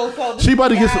her, So she about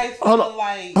to get some. Hold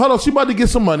on. on. She about to get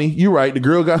some money. You're right. The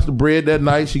girl got the bread that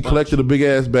night. She collected a big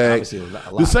ass bag.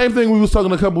 The same thing we was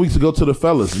talking a couple weeks ago to the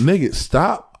fellas. Nigga,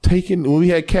 stop taking. When we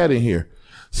had Cat in here,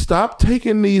 stop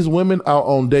taking these women out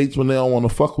on dates when they don't want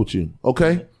to fuck with you.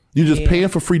 Okay. You're just paying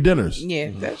for free dinners.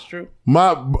 Yeah, that's true.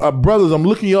 My brothers, I'm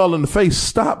looking y'all in the face.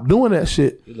 Stop doing that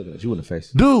shit. You're looking at you in the face.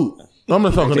 Dude, I'm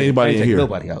not talking to anybody in here.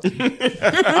 Nobody out.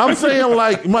 I'm saying,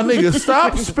 like, my nigga,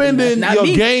 stop spending your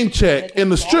game check in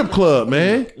the strip club,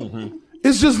 man.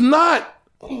 It's just not.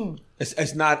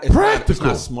 It's not practical. It's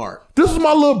not smart. This is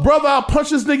my little brother. I'll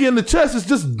punch this nigga in the chest. It's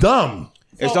just dumb.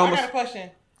 So I got a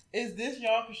question. Is this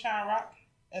y'all Krishan Rock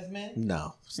as men?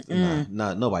 No,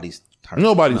 nobody's her.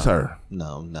 Nobody's her.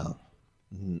 No.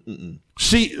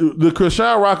 She, the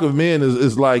Krishan Rock of men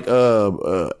is like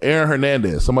Aaron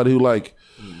Hernandez, somebody who like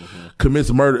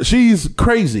commits murder. She's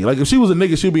crazy. Like if she was a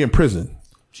nigga, she'd be in prison.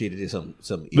 She did some.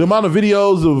 The amount of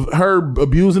videos of her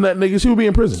abusing that nigga, she would be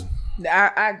in prison.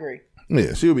 I agree.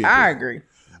 Yeah, she would be. I agree.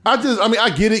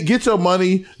 I get it. Get your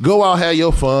money. Go out, have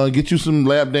your fun. Get you some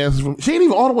lap dances. She ain't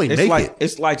even all the way naked.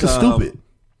 It's stupid.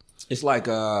 It's like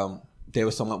there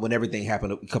was someone when everything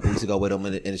happened a couple weeks ago with him,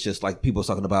 and it's just like people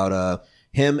talking about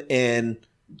him and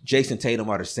Jason Tatum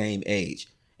are the same age,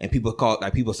 and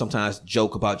people sometimes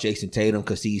joke about Jason Tatum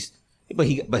because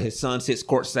but his son sits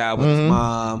courtside with his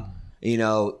mom. You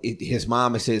know, his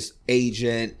mom is his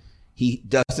agent. he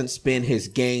doesn't spend his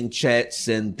game checks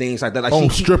and things like that. Like on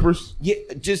strippers?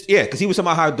 Because he was talking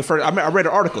about how the first. I read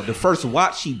an article. The first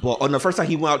watch he bought, the first time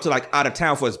he went out to like out of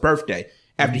town for his birthday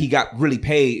after he got really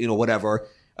paid, whatever,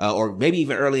 or maybe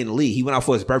even early in the league, he went out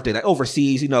for his birthday, like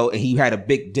overseas, and he had a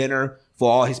big dinner for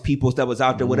all his peoples that was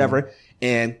out there, whatever.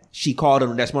 And she called him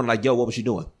the next morning, like, "Yo, what was you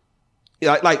doing?"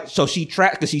 So she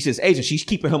tracked because she's his agent. She's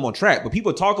keeping him on track. But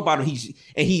people talk about him.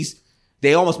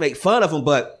 They almost make fun of him,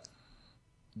 but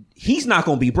he's not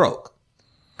going to be broke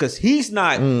because he's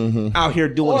not out here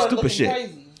doing stupid shit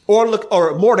crazy.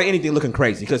 or more than anything looking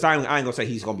crazy. Because I ain't gonna say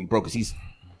he's going to be broke because he's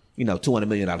 $200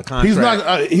 million out of contract. He's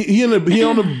not.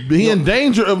 He in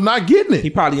danger of not getting it. He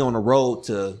probably on the road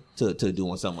to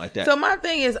doing something like that. So my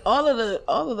thing is, all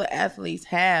of the athletes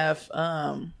have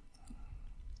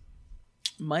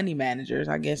money managers,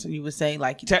 I guess you would say,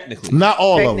 like technically, not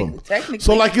all of them. Technically,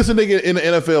 so like it's a nigga in the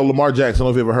NFL, Lamar Jackson. I don't know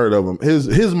if you ever heard of him.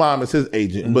 His mom is his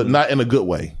agent, but not in a good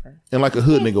way, in like a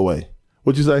hood nigga way.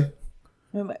 What'd you say?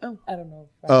 I don't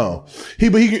know.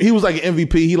 He was like an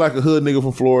MVP. He like a hood nigga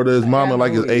from Florida. His mama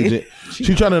like his agent.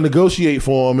 She trying to negotiate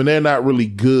for him, and they're not really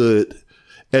good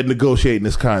at negotiating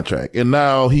this contract. And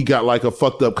now he got like a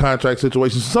fucked up contract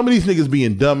situation. Some of these niggas be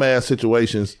in dumbass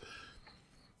situations.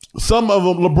 Some of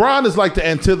them, LeBron is like the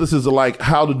antithesis of like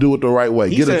how to do it the right way.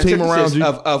 He's get a team around you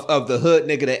of the hood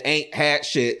nigga that ain't had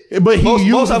shit. But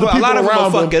most of a lot of them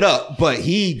will fuck it up. But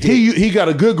he did. He got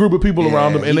a good group of people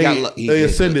around him, and they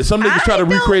ascended. Some niggas try to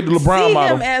recreate the LeBron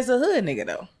model. Him as a hood nigga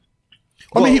though.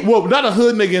 I mean, not a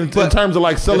hood nigga in terms of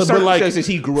like selling, but like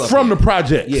he grew up from the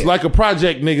projects, like a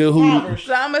project nigga who,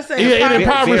 so I'm gonna say, an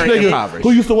impoverished nigga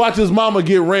who used to watch his mama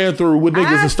get ran through with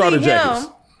niggas in starter jackets.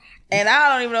 And I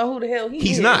don't even know who the hell he is.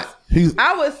 He's not.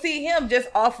 I would see him just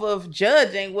off of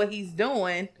judging what he's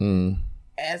doing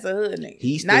as a hood nigga.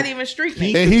 He's not even street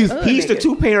nigga. And he's the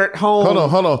 2-parent home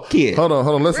kid. Hold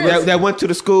on. That went to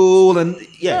the school and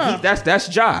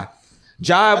that's Ja.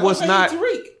 Ja was not.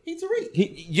 He's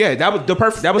Tariq. That was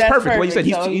perfect. That was perfect. What you said,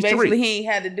 he's basically Tariq. He ain't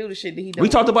had to do the shit that he done. We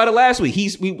talked about it last week.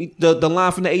 The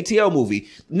line from the ATL movie.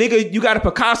 Nigga, you got a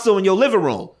Picasso in your living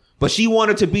room, but she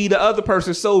wanted to be the other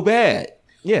person so bad.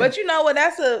 Yeah. But you know what?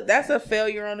 That's a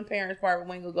failure on the parents' part.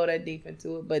 We ain't gonna go that deep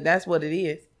into it, but that's what it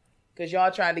is. Because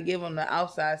y'all tried to give him the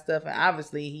outside stuff, and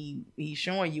obviously he's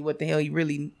showing you what the hell he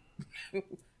really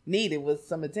needed was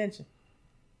some attention.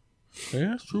 Yeah,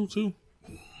 that's true too.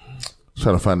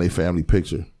 Trying to find a family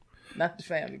picture. Not the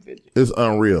family picture. It's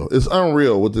unreal. It's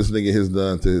unreal what this nigga has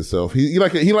done to himself. He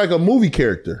like a movie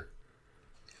character.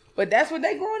 But that's what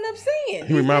they growing up seeing.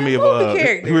 He remind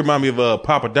me of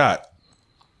Papa Dot.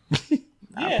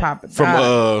 Papa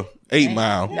from 8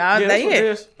 Mile. No, they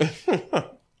is.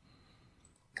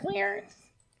 Clarence.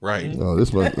 Right. Oh,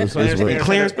 this was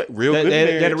Clarence. Real good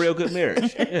marriage. That a real good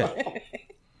marriage. Yeah.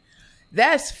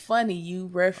 That's funny. You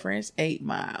reference 8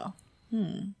 Mile.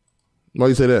 Why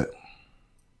you say that?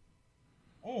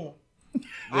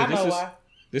 I know why.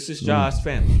 This is Ja's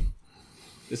family.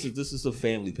 This is a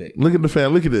family pic. Look at the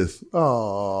family. Look at this.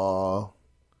 Aww.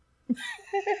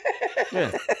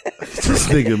 Yeah. This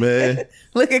nigga, man.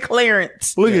 Look at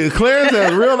Clarence. Look at Clarence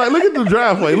has real life. Look at the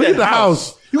driveway. Look at the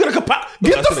house. You got a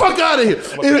get the fuck out of here.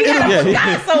 You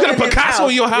got a Picasso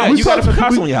in your house. You got a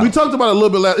Picasso in your house. We talked about it a little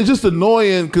bit last. It's just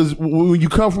annoying because when you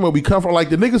come from where we come from, like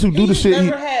the niggas who do the shit. He's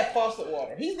never had faucet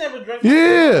water. He's never drank.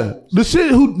 Yeah, the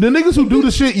niggas who do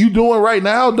the shit you doing right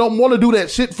now don't want to do that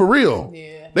shit for real.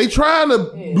 Yeah, they trying to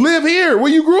live here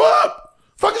where you grew up.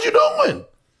 Fuck is you doing?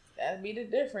 That'd be the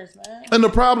difference, man. And the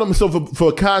problem, so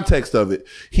for context of it,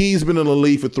 he's been in the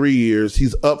league for 3 years.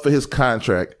 He's up for his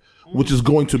contract, which is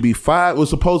going to be was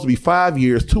supposed to be 5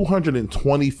 years,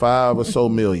 225 or so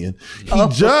million. He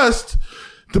just,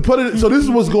 to put it, so this is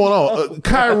what's going on.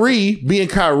 Kyrie, being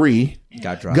Kyrie,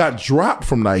 got dropped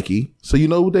from Nike. So you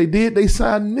know what they did? They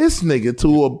signed this nigga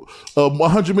to a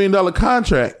 $100 million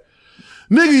contract.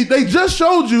 Nigga, they just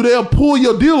showed you they'll pull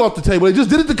your deal off the table. They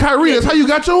just did it to Kyrie. That's how you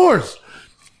got yours.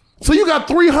 So you got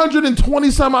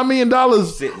 $320 million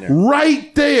sitting there.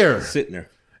 Right there. Sitting there.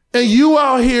 And you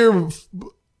out here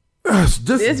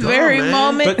this very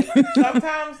moment.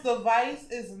 Sometimes the vice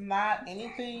is not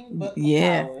anything but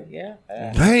power. Yeah.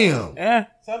 Damn. Yeah.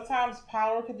 Sometimes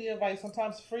power could be a vice.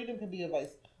 Sometimes freedom could be a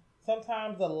vice.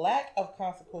 Sometimes the lack of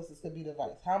consequences could be the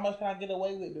vice. How much can I get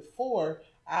away with before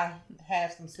I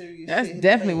have some serious That's shit? That's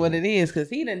definitely what it is, because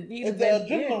he's the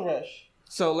adrenaline rush.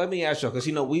 So let me ask you, because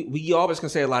we always can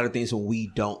say a lot of things when we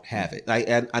don't have it.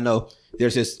 I know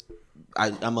there's this.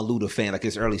 I'm a Luda fan. Like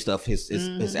his early stuff,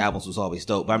 his albums was always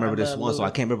dope. But I remember this one, so I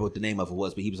can't remember what the name of it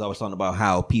was, but he was always talking about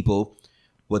how people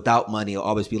without money will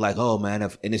always be like, "Oh man,"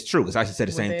 and it's true because I said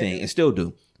the same thing and still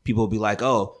do. People will be like,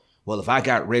 "Oh, well, if I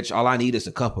got rich, all I need is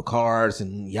a couple cars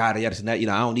and yada yada and that. You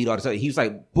know, I don't need all this. He was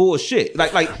like, bullshit.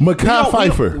 Like Mekhi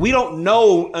Phifer. We don't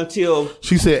know until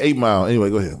she said 8 Mile.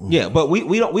 Anyway, go ahead. Yeah, but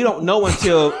we don't know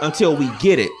until we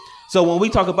get it. So when we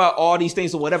talk about all these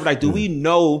things or whatever, like, do we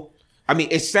know? I mean,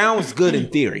 it sounds good in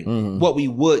theory. What we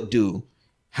would do,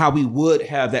 how we would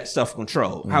have that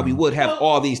self-control, how we would have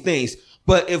all these things.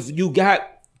 But if you got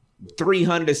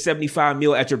 $375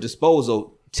 million at your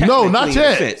disposal, technically, no, not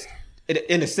yet.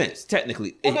 In a sense,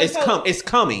 technically, it's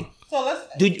coming. So let's.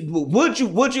 Would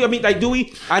you? I mean, like, do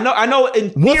we? I know.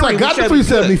 In theory, once I got the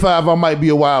 375, I might be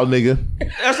a wild nigga.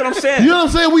 That's what I'm saying. You know what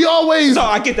I'm saying? We always. No,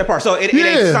 I get that part. So it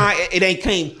ain't signed. It ain't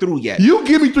came through yet. You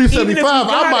give me 375,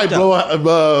 I might blow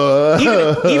out.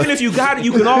 Even if you got it,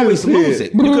 you can always lose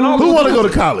it. You can always. Who want to go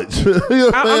to college? You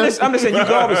know I'm just saying you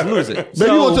can always lose it.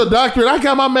 Baby, you want your doctorate? I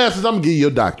got my master's. I'm gonna give you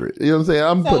your doctorate. You know what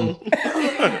I'm saying?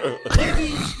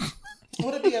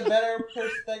 Would it be a better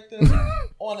perspective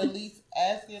on at least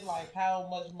asking like how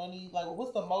much money, like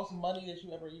what's the most money that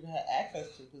you ever even had access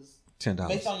to? Because $10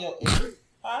 based on your interest,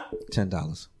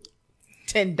 $10.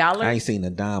 $10. I ain't seen a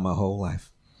dime my whole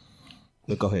life.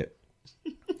 But go ahead.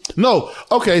 No,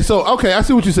 okay, I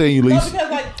see what you're saying, Ulysses. No,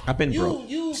 because like I've been broke,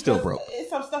 still broke. It's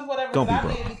some stuff whatever Don't be I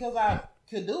broke. did because I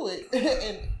could do it,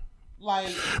 and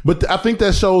like. But I think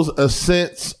that shows a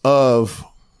sense of.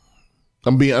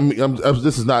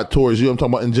 This is not towards you. I'm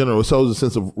talking about in general. It shows a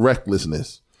sense of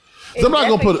recklessness. So I'm not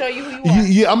gonna put.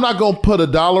 I'm not gonna put a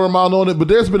dollar amount on it. But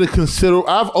there's been a considerable.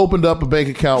 I've opened up a bank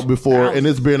account before, and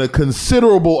it's been a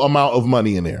considerable amount of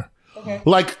money in there. Okay.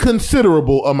 Like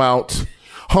considerable amount,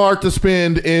 hard to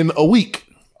spend in a week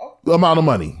amount of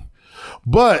money.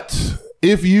 But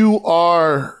if you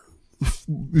have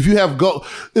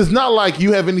it's not like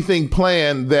you have anything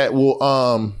planned that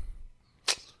will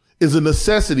is a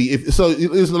necessity. It's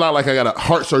not like I got a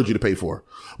heart surgery to pay for.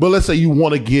 But let's say you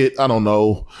want to get, I don't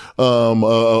know,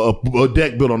 a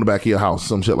deck built on the back of your house,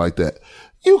 some shit like that.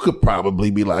 You could probably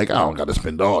be like, I don't got to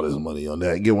spend all this money on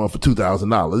that. Get one for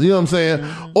 $2,000. You know what I'm saying?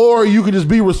 Mm-hmm. Or you could just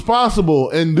be responsible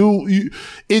and do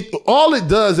it. All it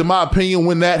does, in my opinion,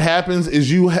 when that happens, is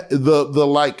the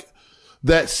like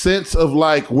that sense of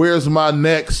like, where's my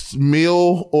next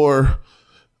meal? Or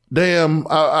damn,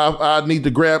 I need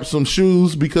to grab some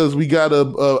shoes because we got a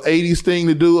 80s thing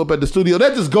to do up at the studio.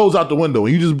 That just goes out the window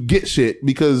and you just get shit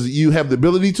because you have the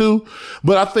ability to.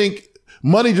 But I think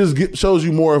money just shows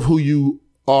you more of who you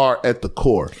are at the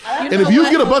core. And if you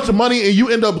get a bunch of money and you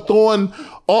end up throwing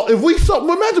imagine we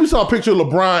saw a picture of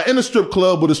LeBron in a strip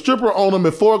club with a stripper on him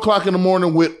at 4:00 in the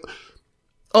morning with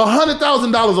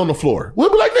 $100,000 on the floor. We'll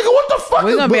be like, nigga, what the fuck?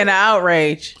 We're gonna be in an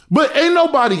outrage. But ain't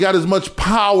nobody got as much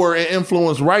power and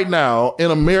influence right now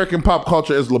in American pop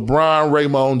culture as LeBron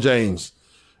Raymond James.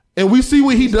 And we see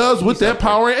what he does with that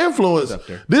power and influence.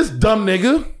 This dumb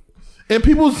nigga and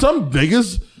some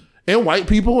niggas and white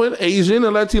people and Asian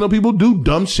and Latino people do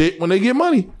dumb shit when they get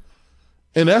money.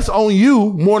 And that's on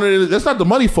you more than that's not the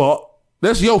money fault.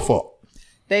 That's your fault.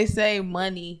 They say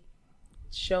money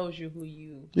shows you who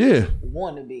you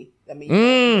want to be. I mean,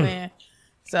 man.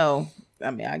 So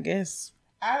I mean, I guess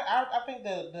I think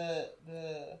the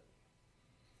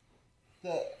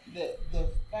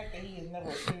fact that he has never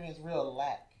experienced real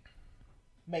lack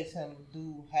makes him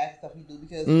do half stuff he do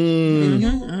because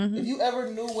if you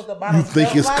ever knew what the bottom felt like,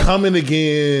 you think it's coming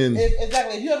again.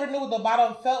 Exactly. If you ever knew what the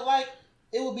bottom felt like,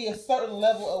 it would be a certain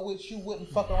level at which you wouldn't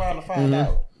fuck around to find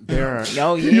out. There are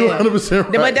You're 100%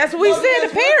 right. But that's what we said.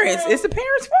 The parents. It's the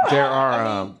parents' fault. There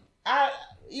are.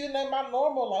 Even in my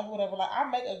normal life, whatever, like I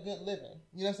make a good living.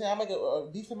 You know what I'm saying? I make a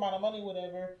decent amount of money,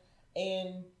 whatever.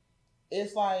 And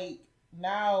it's like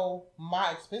now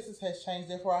my expenses has changed.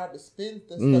 Therefore, I have to spend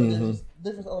the stuff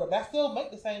different order. But I still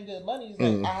make the same good money. It's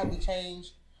like I have to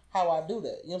change how I do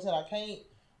that. You know what I'm saying? I can't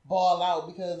ball out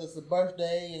because it's a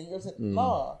birthday and you know what I'm saying?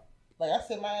 Nah. Like I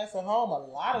sit my ass at home a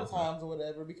lot of times or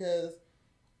whatever because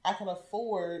I can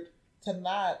afford to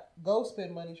not go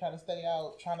spend money trying to stay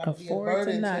out, trying not to be a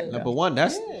burden. Number one,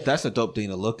 that's a dope thing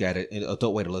to look at it, a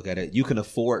dope way to look at it. You can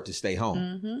afford to stay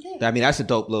home. Mm-hmm. I mean, that's a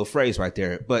dope little phrase right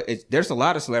there. But there's a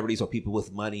lot of celebrities or people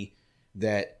with money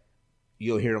that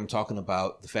you'll hear them talking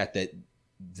about the fact that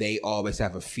they always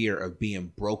have a fear of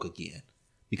being broke again.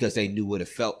 Because they knew what it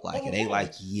felt like, and they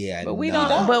like, but we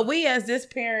don't. But we, as this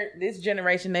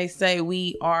generation, they say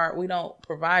we don't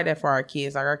provide that for our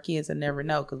kids. Like our kids will never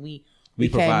know because we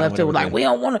came up to like we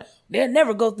don't want to. They'll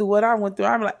never go through what I went through.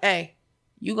 I'm like, hey,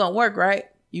 you gonna work, right?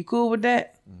 You cool with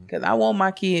that? Because I want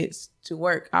my kids to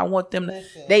work. I want them to.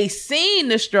 They seen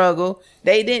the struggle.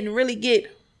 They didn't really get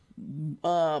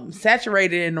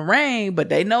saturated in the rain, but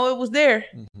they know it was there.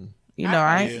 You know,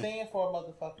 I stand for a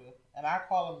motherfucker and I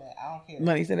call them that. I don't care.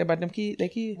 Money said about them kids. They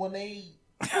kids. When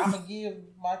I'm gonna give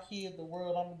my kid the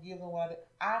world. I'm gonna give them what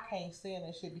I can't stand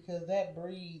that shit because that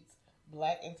breeds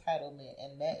black entitlement,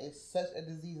 and that is such a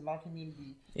disease in our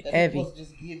community that heavy. People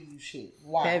just give you shit.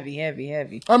 Why? Heavy.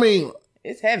 I mean,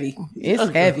 it's heavy.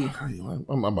 It's heavy.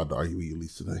 I'm about to argue with you at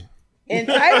least today.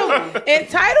 Entitlement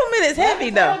is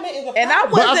heavy though, and I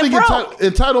wasn't broke.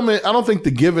 Entitlement. I don't think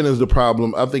the giving is the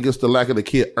problem. I think it's the lack of the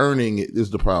kid earning it is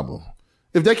the problem.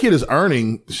 If that kid is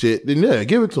earning shit, then yeah,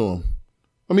 give it to him.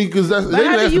 I mean, because they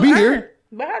didn't have to be here.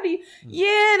 But how do you?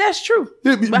 Yeah, that's true.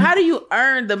 But how do you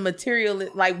earn the material?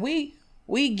 Like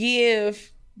we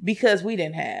give because we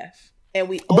didn't have, and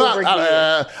we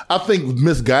overgive. I think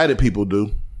misguided people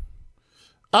do.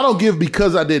 I don't give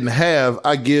because I didn't have.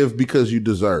 I give because you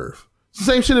deserve. It's the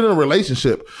same shit in a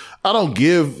relationship. I don't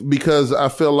give because I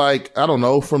feel like, I don't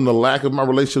know, from the lack of my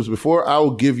relationships before, I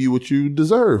will give you what you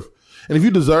deserve. And if you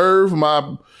deserve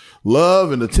my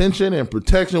love and attention and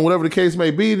protection, whatever the case may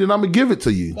be, then I'm going to give it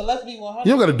to you. But let's be 100.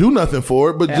 You don't got to do nothing for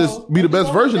it, but just be the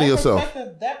best version of yourself.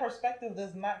 That perspective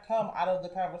does not come out of the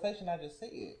conversation I just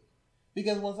said.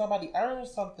 Because when somebody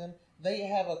earns something, they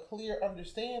have a clear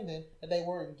understanding that they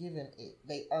weren't given it.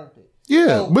 They earned it. Yeah,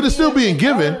 so but it's still being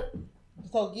given.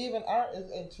 So give and earn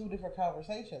is in two different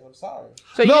conversations. I'm sorry.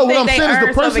 So you think they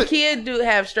earned, so if a kid do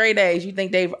have straight A's, you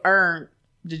think they've earned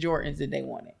the Jordans that they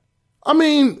wanted? I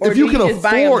mean, if you can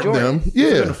afford them, yeah.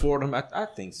 If you can afford them, I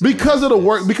think so. Because of the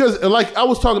work, because like we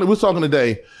was talking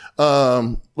today,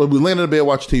 when we landed in bed,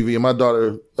 watch TV, and my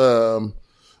daughter,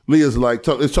 Leah's like,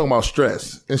 it's talking about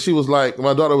stress. And she was like,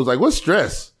 my daughter was like, what's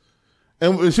stress?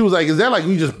 And she was like, is that like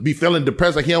you just be feeling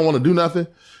depressed, like you don't want to do nothing?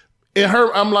 And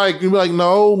I'm like, you're like,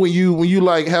 no, when you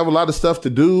like have a lot of stuff to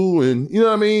do, and you know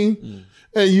what I mean?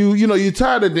 And you're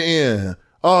tired at the end.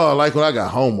 Oh, like when I got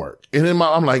homework. And then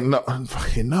I'm like,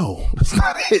 no, that's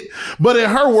not it. But in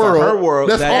her world,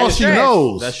 that's all she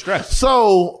knows. That's stress.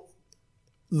 So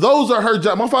those are her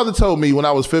jobs. My father told me when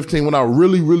I was 15, when I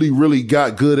really, really, really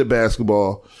got good at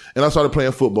basketball and I started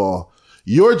playing football,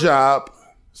 your job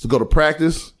is to go to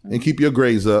practice and keep your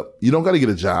grades up. You don't got to get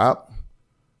a job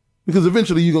because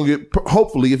eventually you're going to get,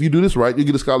 hopefully, if you do this right, you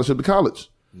get a scholarship to college.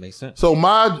 Makes sense. So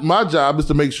my job is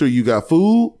to make sure you got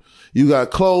food, you got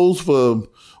clothes for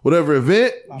whatever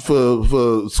event,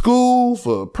 for school,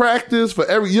 for practice,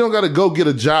 you don't got to go get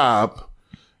a job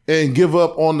and give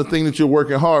up on the thing that you're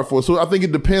working hard for. So I think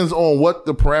it depends on what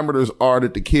the parameters are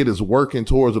that the kid is working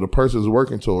towards or the person is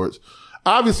working towards.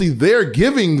 Obviously, they're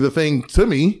giving the thing to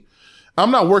me.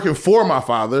 I'm not working for my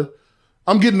father.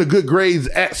 I'm getting the good grades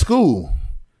at school.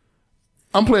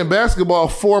 I'm playing basketball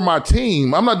for my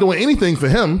team. I'm not doing anything for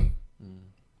him.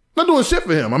 Not doing shit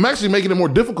for him. I'm actually making it more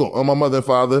difficult on my mother and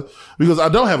father because I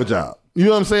don't have a job. You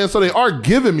know what I'm saying? So they are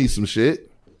giving me some shit.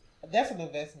 That's an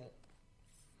investment.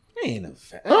 I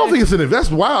don't think it's an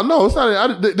investment. Wow, no, it's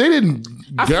not. They didn't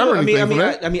gather anything for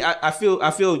that.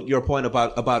 I feel your point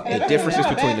about the differences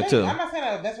between the two. I'm not saying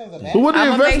that investment is a bad. But what the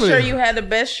I'm gonna investment? make sure you have the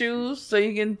best shoes so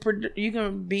you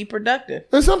can be productive.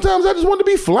 And sometimes I just want to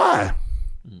be fly.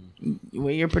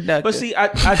 When you're productive, But see, I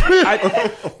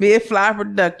be a fly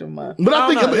productive, man. But I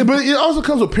think, but it also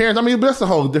comes with parents. I mean, that's a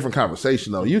whole different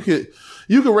conversation, though. You could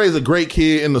raise a great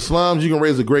kid in the slums. You can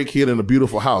raise a great kid in a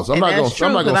beautiful house. I'm not going to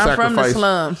sacrifice. I'm from the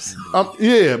slums.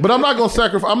 Yeah, but I'm not going to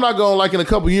sacrifice. I'm not going like in a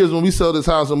couple of years when we sell this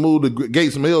house and move to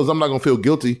Gates Mills. I'm not going to feel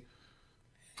guilty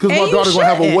because my daughter's going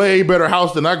to have a way better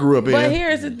house than I grew up in. But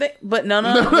here's the thing. But no.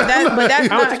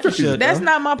 That's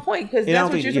not my point because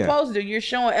that's what you're supposed to do. You're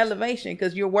showing elevation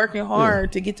because you're working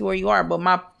hard to get to where you are. But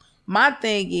my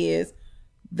thing is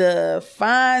the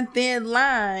fine thin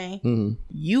line. Mm-hmm.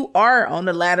 You are on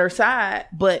the latter side,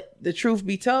 but the truth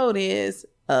be told is,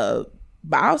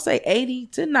 I'll say 80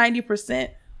 to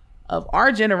 90% of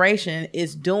our generation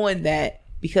is doing that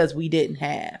because we didn't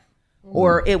have,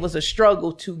 or it was a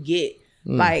struggle to get.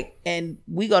 Like, and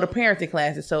we go to parenting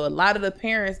classes, so a lot of the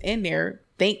parents in there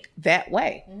think that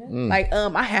way. Like,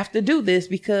 I have to do this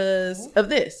because of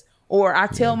this, or I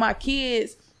tell my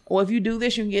kids, well, if you do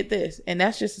this, you can get this, and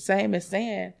that's just the same as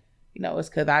saying, it's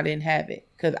because I didn't have it.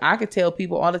 Because I could tell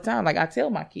people all the time, like I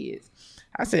tell my kids,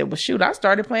 I said, well, shoot, I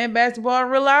started playing basketball and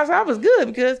realized I was good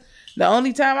because the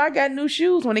only time I got new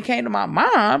shoes when it came to my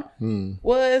mom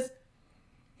was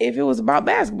if it was about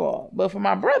basketball. But for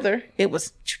my brother, it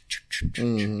was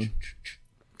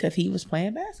because he was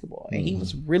playing basketball and he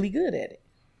was really good at it.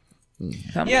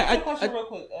 Yeah, question real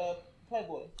quick,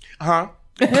 Playboy. Huh?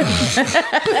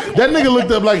 That nigga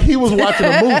looked up like he was watching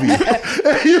a movie.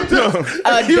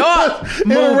 A dark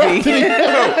movie.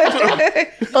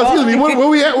 Excuse me, where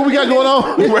we at? What we got going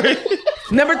on?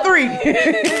 Number 3.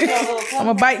 I'm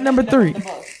gonna bite number 3.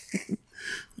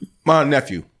 My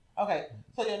nephew. Okay,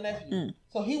 so your nephew.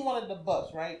 So he wanted the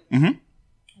buffs, right? Mm-hmm.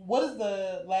 What is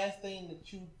the last thing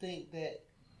that you think that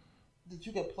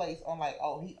you could place on like,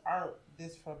 oh, he earned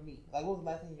this from me? Like, what was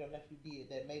the last thing your nephew did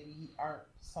that maybe he earned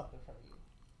something from you?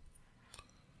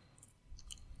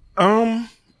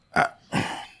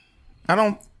 I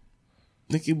don't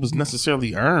think it was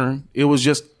necessarily earned. It was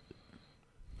just,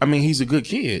 I mean, he's a good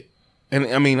kid. And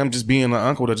I mean, I'm just being an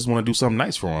uncle that just want to do something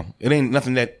nice for him. It ain't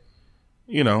nothing that,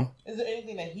 you know. Is there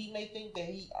anything that he may think that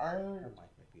he earned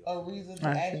a reason to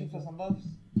ask you for some buffs?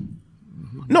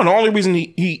 No, the only reason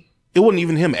it wasn't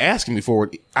even him asking me for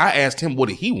it. I asked him what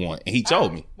did he want, and he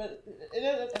told me. But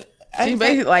she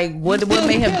basically like what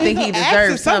made him think he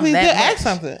deserved something. He still that asked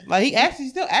something. Like he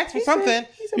still asked for something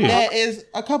that is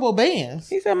a couple bands.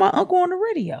 He said, "My uncle on the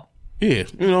radio." Yeah,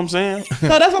 you know what I'm saying. So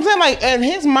that's what I'm saying. Like in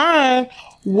his mind,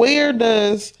 where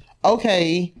does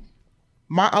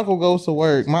my uncle goes to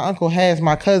work. My uncle has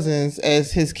my cousins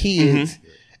as his kids,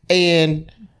 and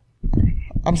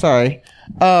I'm sorry.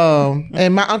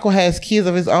 And my uncle has kids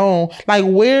of his own. Like,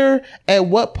 at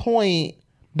what point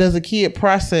does a kid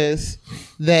process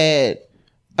that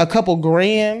a couple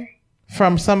grand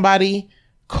from somebody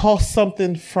costs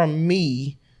something from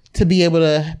me to be able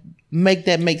to make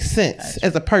that make sense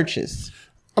as a purchase?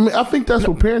 I mean, I think that's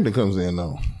where parenting comes in,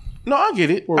 though. No, I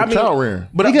get it. Or child rearing.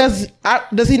 But because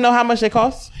does he know how much it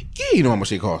costs? Yeah, you know how much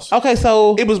they cost. Okay,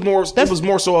 so it was more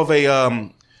so of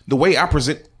a the way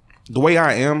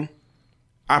I am.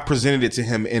 I presented it to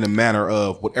him in a manner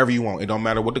of whatever you want. It don't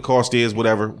matter what the cost is,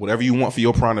 whatever you want for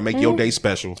your prom to make your day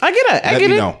special. I get it. I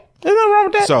get it. Know. There's nothing wrong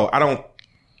with that. So I don't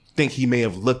think he may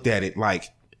have looked at it like,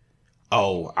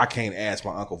 oh, I can't ask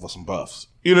my uncle for some buffs.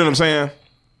 You know what I'm saying?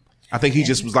 I think he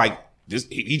just was like,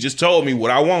 he just told me what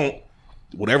I want,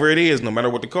 whatever it is, no matter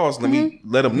what the cost. Let me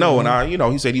let him know.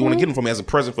 And he said he want to get him for me as a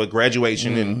present for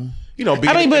graduation and. But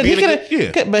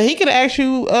he could ask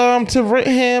you to rent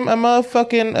him a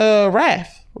motherfucking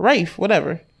Rafe,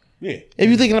 whatever. Yeah. If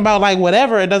you're thinking about like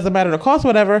whatever, it doesn't matter the cost,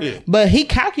 whatever. Yeah. But he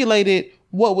calculated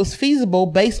what was feasible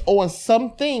based on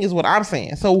something, is what I'm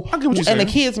saying. So I get what you're saying. In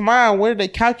the kid's mind, where did they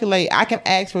calculate? I can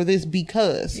ask for this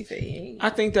because. I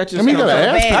think that just. I mean, you gotta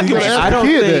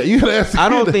ask. I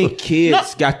don't think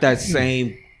kids got that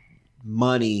same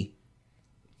money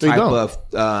type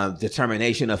of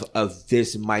determination of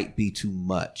this might be too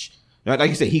much. Like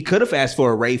you said, he could have asked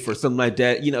for a Rafe or something like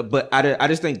that, but I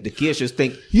just think the kids just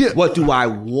think, what do I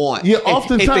want? Yeah,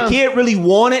 oftentimes. If the kid really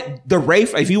wanted the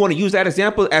Rafe, if you want to use that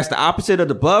example as the opposite of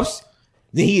the buffs,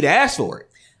 then he'd ask for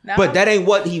it. No. But that ain't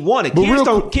what he wanted.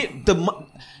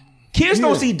 Kids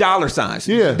don't see dollar signs.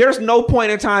 Yeah. There's no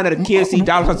point in time that a kid see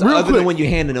dollar signs other than when you're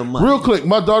handing them money. Real quick,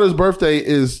 my daughter's birthday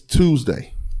is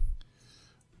Tuesday.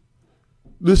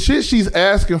 The shit she's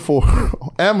asking for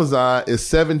on Amazon is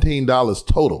 $17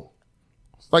 total.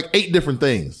 Like 8 different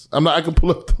things. I can pull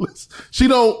up the list. She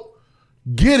don't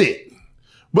get it.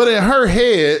 But in her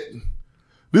head,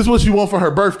 this is what she want for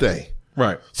her birthday.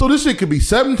 Right. So this shit could be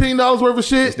 $17 worth of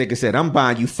shit. This nigga said, I'm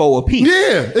buying you 4 apiece.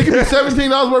 Yeah. It could be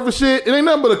 $17 worth of shit. It ain't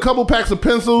nothing but a couple packs of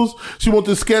pencils. She wants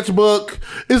this sketchbook.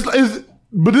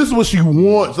 But this is what she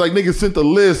wants. Like, niggas sent the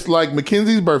list, like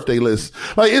Mackenzie's birthday list.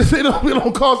 Like, it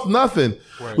don't cost nothing.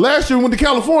 Right. Last year we went to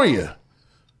California.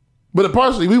 But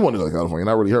partially, we wanted to go to California.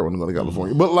 Not really her wanting to go to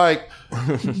California. But like,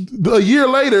 a year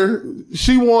later,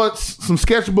 she wants some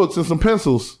sketchbooks and some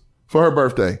pencils for her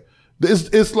birthday.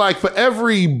 It's like for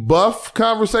every buff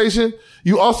conversation,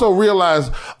 you also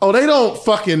realize, oh, they don't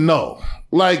fucking know.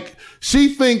 Like,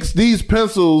 she thinks these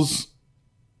pencils,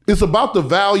 it's about the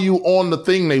value on the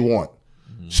thing they want.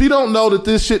 Mm-hmm. She don't know that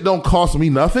this shit don't cost me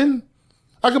nothing.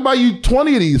 I could buy you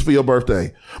 20 of these for your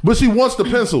birthday. But she wants the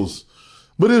pencils.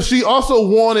 But if she also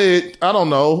wanted, I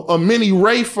don't know, a mini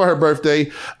Rafe for her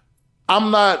birthday,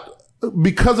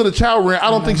 because of the child rearing, I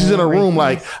don't think she's in a room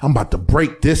like, I'm about to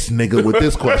break this nigga with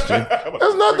this question.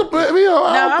 That's not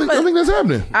I think that's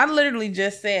happening. I literally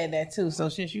just said that too. So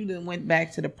since you then went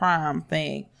back to the prom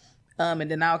thing,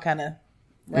 and then I'll kind of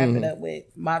wrap it up with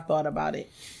my thought about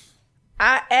it.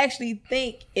 I actually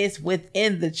think it's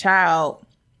within the child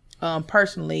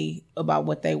personally about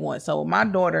what they want. So my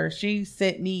daughter, she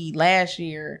sent me last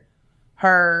year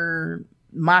her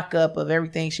mock-up of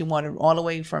everything she wanted, all the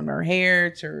way from her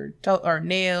hair to her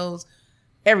nails,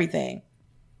 everything.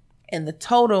 And the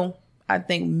total, I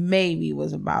think maybe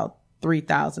was about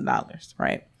 $3,000,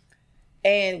 right?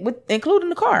 And including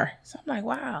the car. So I'm like,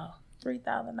 wow,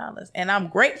 $3,000. And I'm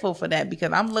grateful for that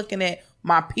because I'm looking at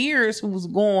my peers who's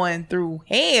going through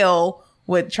hell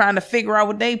with trying to figure out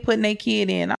what they putting their kid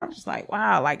in. I'm just like,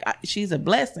 wow, like she's a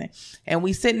blessing. And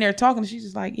we sitting there talking, and she's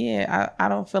just like, yeah, I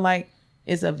don't feel like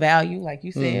it's a value, like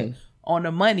you said, on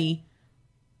the money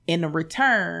in the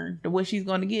return to what she's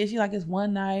going to get. She's like, it's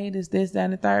one night, it's this, that,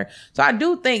 and the third. So I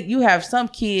do think you have some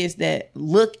kids that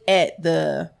look at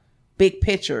the big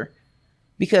picture,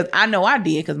 because I know I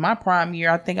did, because my prime year,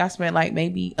 I think I spent like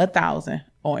maybe $1,000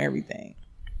 on everything.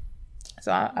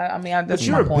 So I mean, that's but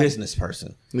you're my point. A business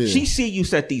person. Yeah. She see you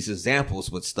set these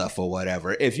examples with stuff or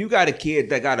whatever. If you got a kid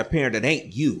that got a parent that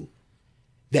ain't you,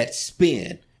 that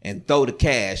spend and throw the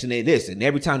cash and they this, and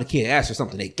every time the kid asks for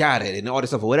something, they got it and all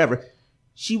this stuff or whatever,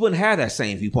 she wouldn't have that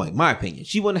same viewpoint. In my opinion,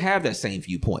 she wouldn't have that same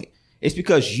viewpoint. It's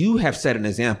because you have set an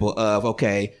example of,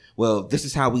 okay, well, this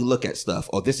is how we look at stuff,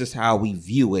 or this is how we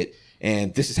view it,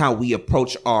 and this is how we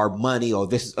approach our money, or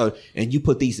this is, and you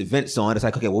put these events on. It's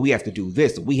like, okay, well, we have to do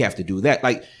this, we have to do that,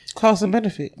 like cost and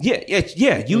benefit.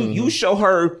 Yeah. You show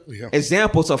her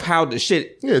examples of how the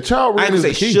shit. Yeah, child rearing is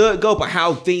the key. Should go, but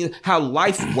how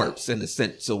life works in a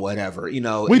sense or whatever. You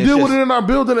know, we deal with it in our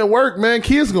building at work, man.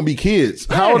 Kids are gonna be kids.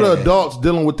 Yeah. How are the adults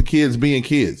dealing with the kids being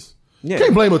kids? Yeah. You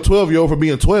can't blame a 12-year-old for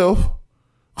being 12.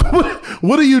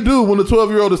 What do you do when the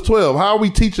 12-year-old is 12? How are we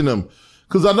teaching them?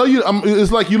 Because I know you.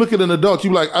 It's like you look at an adult.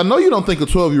 You like, I know you don't think a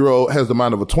 12-year-old has the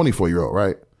mind of a 24-year-old,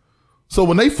 right? So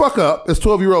when they fuck up, as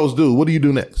 12-year-olds do, what do you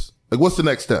do next? Like, what's the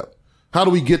next step? How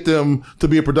do we get them to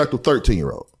be a productive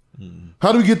 13-year-old?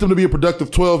 How do we get them to be a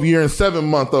productive 12-year and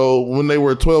 7-month-old when they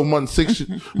were a 12-month,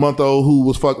 6-month-old who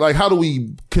was fucked? Like, how do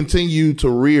we continue to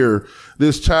rear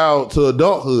this child to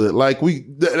adulthood? Like,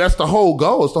 that's the whole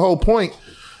goal. It's the whole point.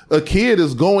 A kid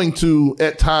is going to,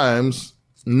 at times,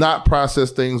 not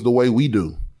process things the way we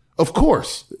do. Of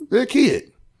course, they're a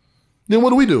kid. Then what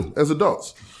do we do as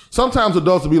adults? Sometimes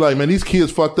adults will be like, man, these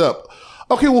kids fucked up.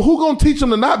 Okay, well, who gonna teach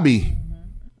them to not be?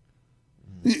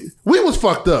 We was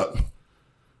fucked up.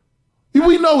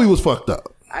 We know we was fucked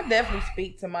up. I definitely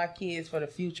speak to my kids for the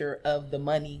future of the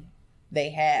money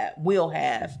they will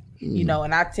have, you know,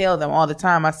 and I tell them all the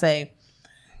time, I say,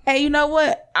 hey, you know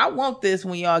what? I want this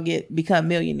when y'all become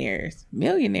millionaires.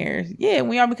 Millionaires. Yeah,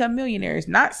 when y'all become millionaires.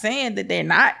 Not saying that they're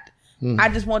not. I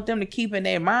just want them to keep in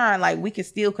their mind, like, we can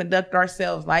still conduct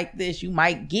ourselves like this. You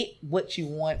might get what you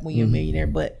want when you're a millionaire,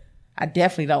 but I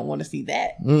definitely don't want to see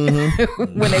that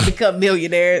when they become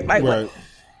millionaires. Like, right.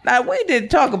 Now, we didn't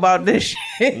talk about this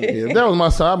shit. Yeah, that was my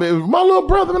son. I mean, my little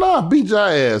brother and I beat your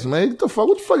ass, man. What the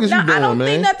fuck is you doing, man? I don't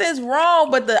think nothing's wrong,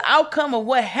 but the outcome of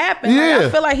what happened, like, I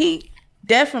feel like he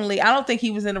definitely, I don't think he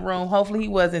was in the room. Hopefully he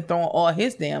wasn't throwing all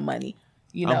his damn money.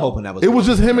 You know? I'm hoping that was. It was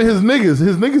just him and his niggas.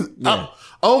 His niggas. Yeah.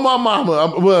 My mama.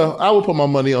 I would put my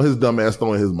money on his dumb ass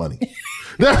throwing his money.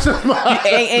 That's just my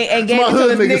and gave it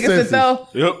to the niggas to throw.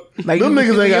 Yep. Like, them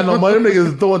niggas ain't got no money. Them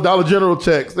niggas throwing Dollar General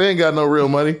checks. They ain't got no real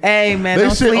money. Hey, man. They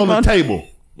shit on the table.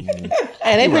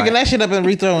 And they picking that shit up and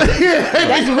rethrowing it.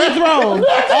 That's rethrown. All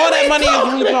that money is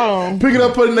rethrown. Pick it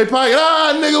up, put it in their pocket.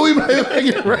 Nigga, we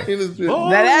make it rain. This shit. Now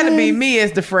that'd be me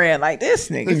as the friend. Like, this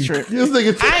nigga trip. This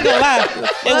nigga trip. I ain't gonna lie.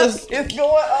 It's going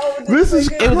over. This is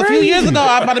crazy. It was a few years ago.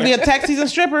 I was about to be a tax season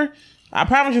stripper. I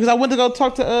promise you, because I went to go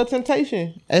talk to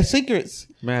Temptation at Secrets.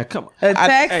 Man, come on. A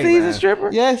tax season stripper?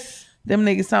 Yes. Them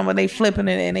niggas talking about they flipping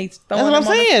it and they throwing. That's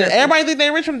what I'm saying. Everybody think they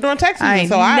rich from during tax season.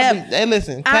 So hey,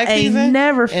 listen, tax season. I ain't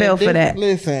never fell for that.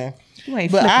 Listen. You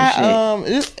ain't but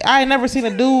shit. I ain't never seen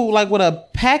a dude like with a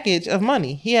package of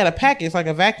money. He had a package, like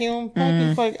a vacuum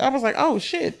package. Like, I was like, oh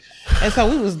shit. And so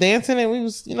we was dancing and we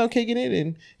was, kicking it,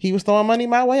 and he was throwing money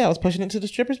my way. I was pushing it to the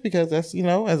strippers because that's,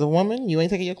 as a woman, you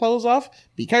ain't taking your clothes off.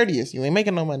 Be courteous. You ain't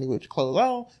making no money with your clothes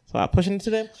on. So I pushing it to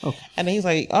them. Okay. And then he's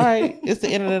like, all right, it's the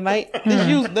end of the night.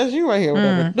 That's you right here.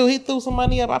 Whatever. Dude, he threw some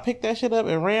money up. I picked that shit up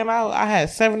and ran out. I had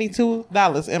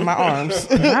 $72 in my arms.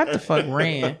 What the fuck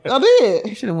ran? I did.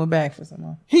 You should have went back for some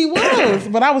more. He was,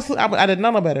 but I didn't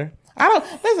know no better. I don't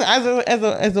listen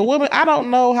as a woman. I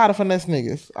don't know how to finesse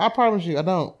niggas. I promise you, I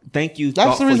don't. Thank you.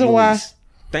 That's the reason why.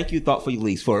 Thank you, thoughtful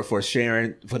Elise, for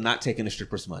sharing, for not taking the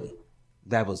stripper's money.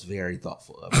 That was very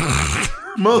thoughtful of you.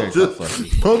 Most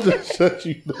just shut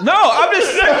you down. No, I'm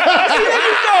just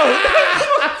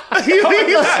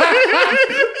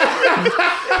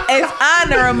it's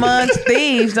honor amongst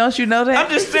thieves. Don't you know that?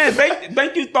 I'm just saying.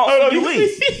 Thank you, thoughtful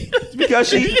Elise,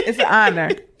 because it's an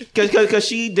honor. Because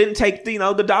she didn't take the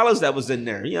dollars that was in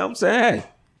there. You know what I'm saying? Hey,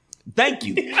 thank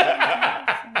you.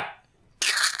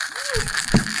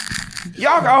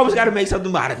 Y'all always got to make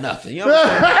something out of nothing. You know what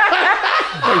I'm saying?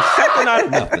 Make something out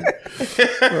of nothing.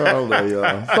 Oh, no,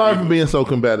 y'all. Sorry for being so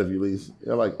combative, Elise.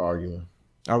 I like arguing.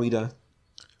 Are we done?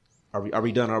 Are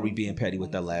we done? Or are we being petty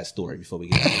with that last story before we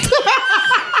get out?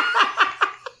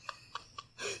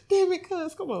 Damn it,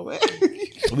 cuz. Come on, man.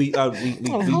 We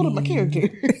holding my character.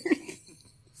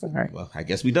 Sorry. Well, I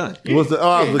guess we done. I was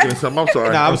looking at something. I'm sorry.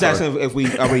 No, I was asking if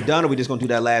are we done, or we just gonna do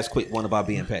that last quick one about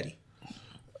being petty?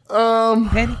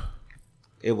 Petty?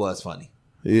 It was funny.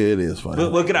 Yeah, it is funny.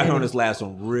 We'll get out here on this last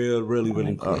one really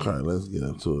quick. Okay, let's get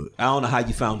into it. I don't know how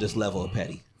you found this level of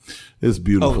petty. It's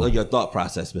beautiful. Oh, your thought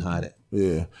process behind it.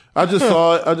 Yeah, I just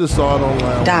saw it. I just saw it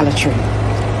online. Dollar Tree.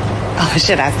 Oh,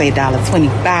 should I say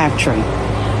 $1.25 tree?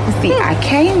 See, I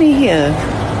came in here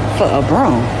for a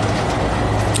broom,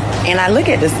 and I look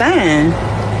at the sign,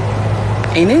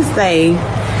 and it say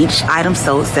each item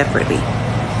sold separately.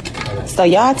 So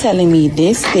y'all telling me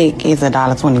this stick is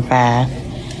 $1.25,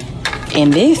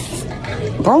 and this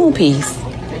broom piece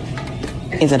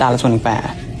is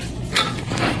 $1.25.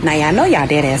 Now y'all know y'all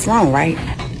dead ass wrong, right?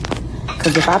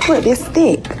 Because if I put this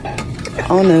stick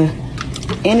on the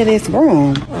end of this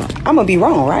broom, I'm gonna be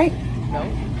wrong, right? No.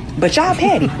 But y'all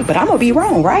petty, but I'm gonna be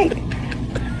wrong, right?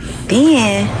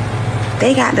 Then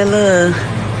they got the little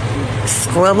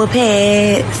scrubber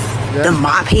pads, the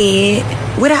mop head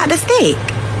without the stick.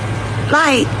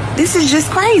 Like, this is just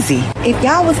crazy. If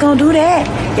y'all was gonna do that,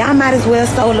 y'all might as well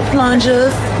sold the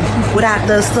plungers without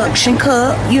the suction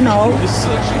cup, you know.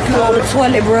 Sold the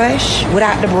toilet brush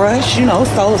without the brush, you know,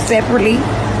 sold separately.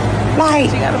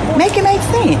 Like, make it make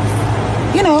sense.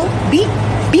 You know, be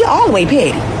all the way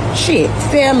petty. Shit,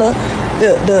 sell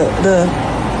the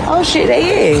oh shit,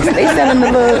 they is. They selling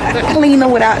the little cleaner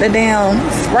without the damn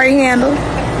spray handle.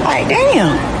 Like,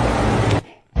 damn.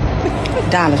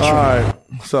 Dollar Tree. All right.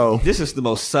 So this is the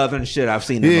most southern shit I've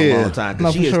seen in a long time.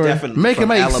 Because she is definitely make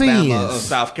from it make Alabama sense. or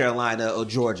South Carolina or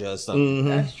Georgia or something.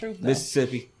 That's true. Though.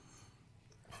 Mississippi.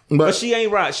 But she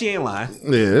ain't right. She ain't lying.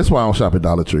 Yeah, that's why I don't shop at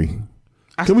Dollar Tree.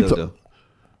 I still do.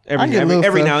 Every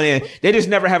now and then, they just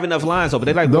never have enough lines open.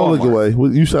 They like don't Walmart. look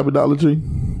away. You shop at Dollar Tree?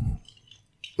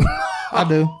 I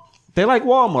do. They like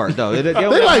Walmart though. They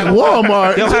like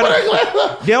Walmart.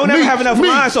 They don't ever have enough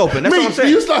lines open. That's what I'm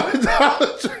saying. You stop at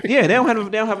Dollar Tree. Yeah, they don't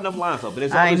have enough lines open.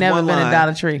 There's I ain't never been at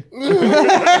Dollar Tree.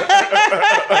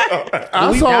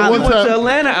 I saw one went time to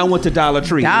Atlanta. I went to Dollar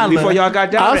Tree Dollar. before y'all got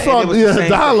down. I saw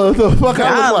Dollar. The fuck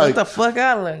I was like. What the fuck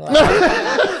I look like?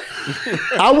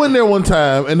 I went there one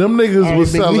time and them niggas was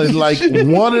selling like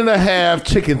 1.5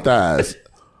 chicken thighs.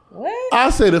 What? I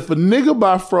said if a nigga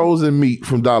buy frozen meat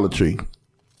from Dollar Tree,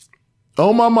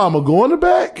 oh my mama, go in the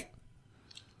back.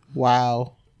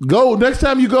 Wow. Go next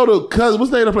time you go to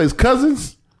what's the name of the place?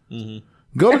 Cousins. Mm-hmm.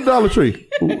 Go to Dollar Tree.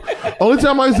 Only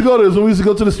time I used to go there is when we used to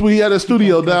go to we had a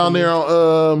studio down there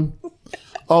on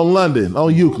London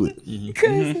on Euclid. Mm-hmm.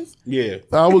 Cousins. Yeah,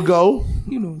 I would go.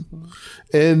 You know.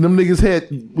 And them niggas had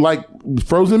like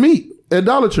frozen meat at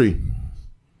Dollar Tree.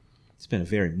 It's been a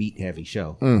very meat heavy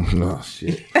show. Oh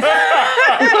shit!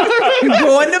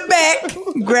 Go in the back,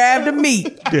 grab the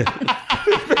meat.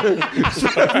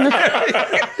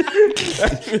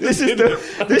 This is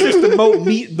the most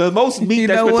meat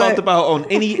that's been talked about on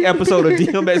any episode of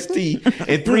DMST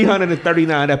in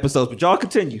 339 episodes. But y'all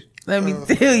continue. Let me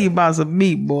tell you about some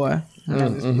meat, boy.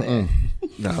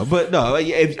 No, but no,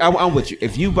 I'm with you.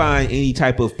 If you buy any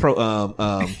type of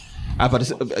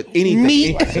anything,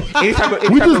 meat. Any type of,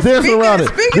 we just dancing around it.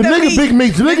 The nigga big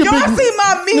meat. The nigga y'all big see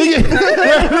my meat?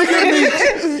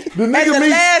 The At the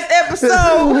last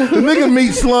episode. The nigga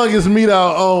meat slung his meat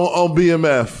out on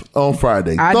BMF on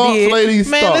Friday. I Thoughts, did. ladies?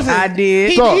 Man, thoughts. listen, I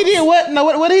did. He did what? No,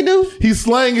 what did he do? He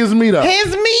slang his meat out.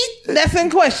 His meat? That's in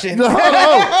question. No, hold on.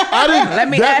 I didn't. Let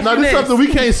me ask now you this is this. something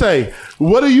we can't say.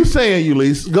 What are you saying,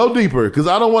 Ulysses? Go deeper, because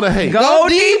I don't want to hate. Go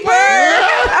deeper.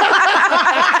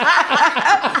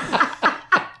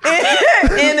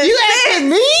 In a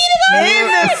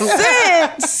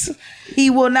sense, he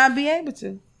will not be able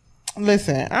to.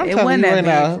 Listen, I'm It telling wasn't you right that big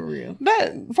now. for real.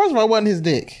 That first of all, it wasn't his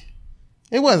dick.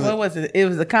 It wasn't. What was it? It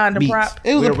was a condom prop.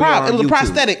 It was a prop. It was a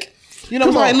prosthetic. You know,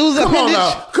 somebody lose an Come on appendage.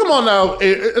 now. Come on now.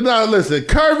 Now listen,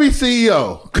 Curvy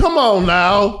CEO. Come on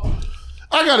now.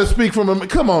 I gotta speak from him.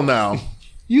 Come on now.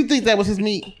 You think that was his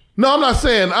meat? No, I'm not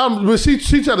saying. But she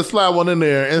tried to slide one in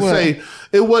there and say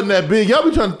it wasn't that big. Y'all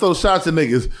be trying to throw shots at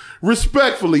niggas.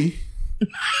 Respectfully.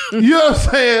 You know what I'm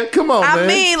saying? Come on, man. I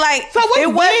mean, like, So what's it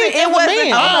big wasn't. as It a wasn't.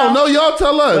 man? I don't know. Y'all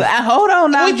tell us. Hold on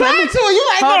now. We tried to. You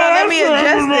like Hold no, on. Let me that's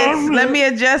adjust right. this. Let me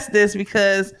adjust this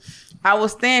because I will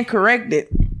stand corrected.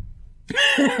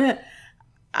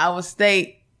 I will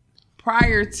state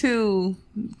prior to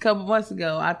a couple months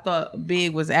ago, I thought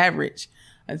Big was average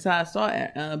until I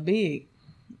saw Big,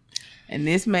 and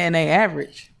this man ain't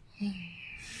average.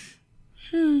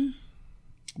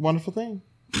 Wonderful thing.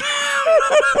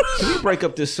 Can we break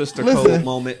up this sister code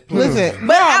moment? Listen,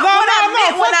 But fuck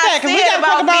that, 'cause we gotta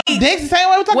talk about dicks the same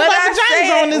way we talk about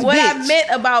vaginas on this what bitch. I meant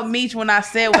about Meech when I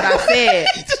said what I said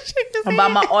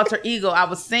about my alter ego, I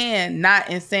was saying not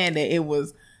in saying that it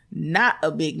was not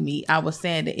a big meat. I was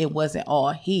saying that it wasn't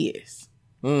all his.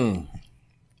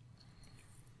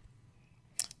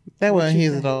 That wasn't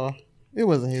his at all. It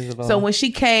wasn't his at all. So when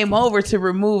she came over to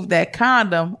remove that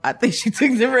condom, I think she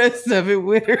took the rest of it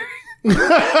with her.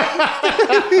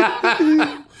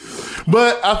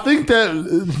 But I think that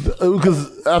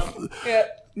because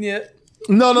yeah.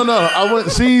 No. I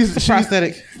went. She's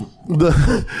prosthetic.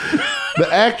 The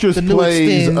actress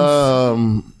plays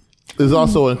is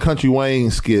also in Country Wayne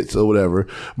skits or whatever.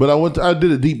 But I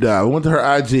did a deep dive. I went to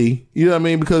her IG. You know what I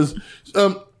mean? Because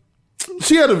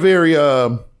she had a very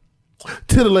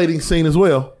titillating scene as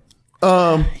well.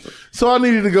 So I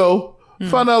needed to go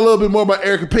find out a little bit more about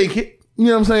Erica Pinkett. You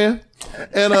know what I'm saying?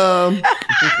 And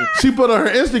she put on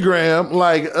her Instagram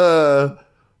like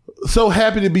so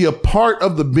happy to be a part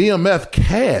of the BMF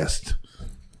cast.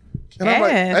 And I'm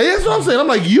like, hey, that's what I'm saying. I'm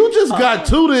like, you just got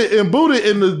tooted and booted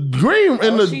in the dream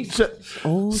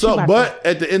but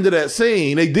at the end of that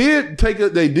scene, they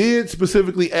did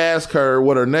specifically ask her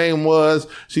what her name was.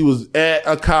 She was at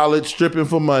a college stripping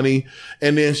for money,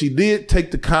 and then she did take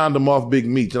the condom off Big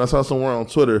Meech. And I saw somewhere on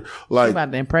Twitter like,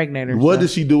 about to impregnate her. What did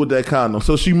she do with that condom?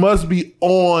 So she must be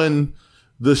on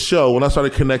the show when I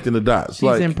started connecting the dots.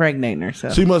 She's impregnating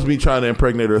herself. She must be trying to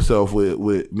impregnate herself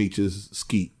with Meech's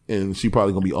skeet, and she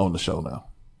probably gonna be on the show now.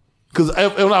 Because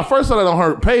when I first saw that on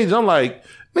her page, I'm like,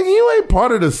 nigga, you ain't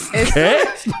part of this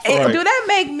cast. Do that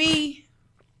make me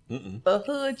a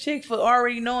hood chick for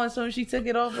already knowing as soon as she took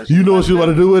it off? You know what she was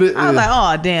about to do with it? I was like,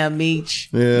 oh, damn, Meech.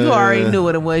 Yeah, you already knew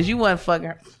what it was. You wasn't fucking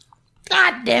her.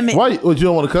 God damn it. Why? What, you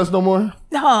don't want to cuss no more?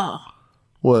 No.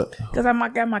 What? Because I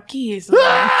got my kids.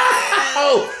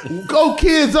 Go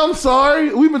kids, I'm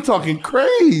sorry. We've been talking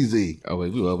crazy. Oh,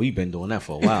 wait, we've been doing that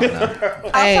for a while now.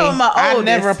 I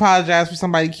never apologize for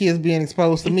somebody's kids being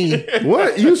exposed to me.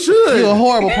 What? You should. You're a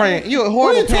horrible parent. You're a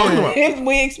horrible parent. If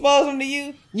we expose them to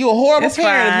you, you're a horrible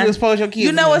parent if you expose your kids.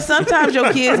 You know what? Sometimes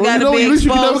your kids got to be exposed.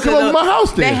 You can never come over my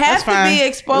house then. They have to be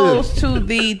exposed to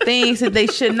the things that they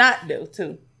should not do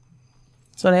too.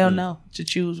 So they'll know to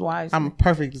choose wisely. I'm a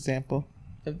perfect example.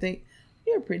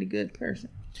 You're a pretty good person.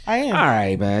 I am. All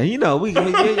right, man. You know,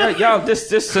 y'all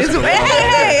this it's the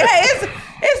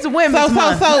women's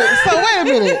month. So wait a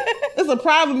minute. It's a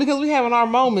problem because we having our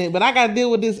moment, but I got to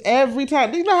deal with this every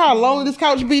time. Do you know how lonely this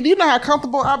couch be? Do you know how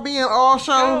comfortable I be in all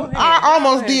show? I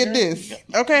almost did this.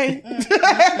 Okay.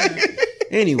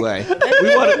 Anyway,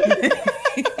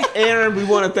 Aaron, we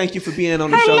want to thank you for being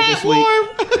on the show this week.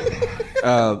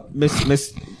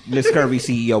 Miss Curvy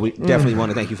CEO, we definitely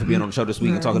want to thank you for being on the show this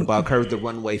week and talking about Curve the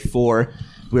Runway 4.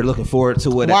 We're looking forward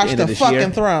to it at the end of this year. Watch the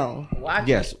fucking throne.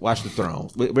 Watch the throne.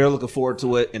 We're looking forward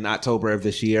to it in October of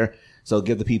this year. So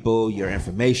give the people your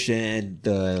information,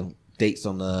 the dates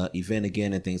on the event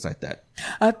again, and things like that.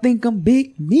 I think I'm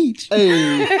Big Meech.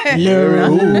 Hey.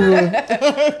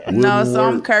 No, so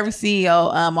I'm Curvy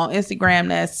CEO. On Instagram,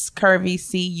 that's Curvy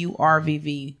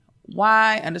CURVV.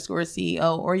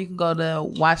 Y_CEO, or you can go to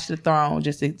Watch the Throne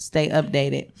just to stay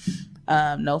updated.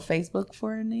 No Facebook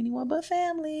for anyone but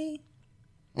family.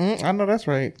 I know that's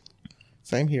right.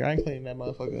 Same here. I ain't cleaning that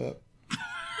motherfucker up.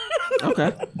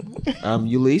 Okay.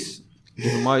 Ulysses,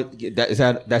 give him all.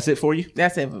 That's it for you?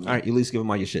 That's it for me. All right, Ulysses, give him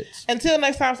all your shits. Until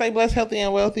next time, stay blessed, healthy,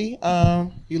 and wealthy.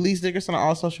 Ulysses Dickerson on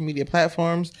all social media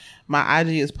platforms. My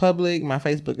IG is public. My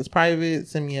Facebook is private.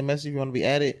 Send me a message if you want to be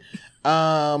added.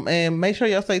 And make sure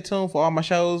y'all stay tuned for all my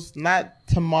shows. Not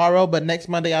tomorrow, but next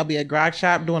Monday I'll be at Grog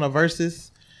Shop doing a versus.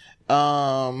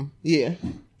 8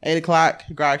 o'clock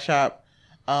Grog Shop.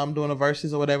 Doing a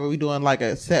versus or whatever. We doing like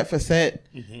a set for set.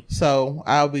 Mm-hmm. So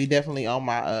I'll be definitely on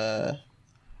my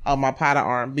pot of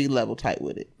R&B level type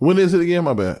with it. When is it again?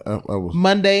 My bad. I was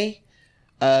Monday.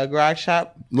 Grog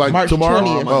Shop. Like March tomorrow?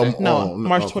 20th.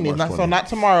 March 20th. So not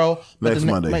tomorrow. But next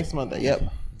Monday. Next Monday.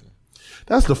 Yep.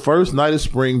 That's the first night of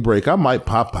spring break. I might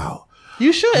pop out.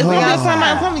 You should.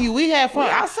 I'm telling you, we had fun.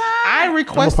 I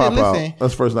requested. Listen,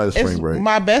 that's first night of spring break.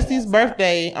 My bestie's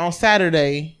birthday on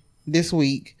Saturday this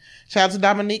week. Shout out to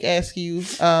Dominique Askew.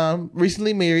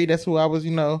 Recently married. That's who I was.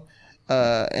 In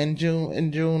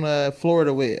June,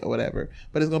 Florida with or whatever.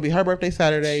 But it's gonna be her birthday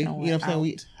Saturday. You know what I'm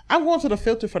saying? I'm going to the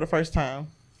Filter for the first time.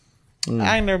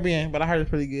 I ain't never been, but I heard it's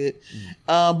pretty good.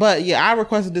 But yeah, I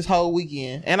requested this whole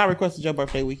weekend, and I requested your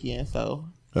birthday weekend. So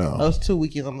those 2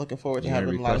 weekends, I'm looking forward to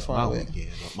having a lot of fun with.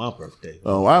 My birthday.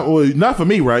 Oh, well, not for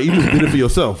me, right? You just did it for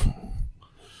yourself.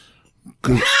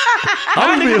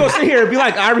 I need to go sit here and be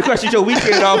like, I requested your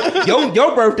weekend off.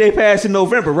 Your birthday passed in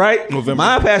November, right?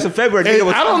 Mine passed in February. Hey,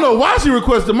 I don't know why she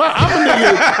requested mine. I'm a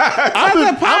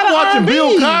nigga. I'm watching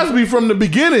Bill Cosby from the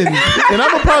beginning, and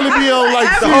I'm gonna probably be on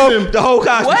like the whole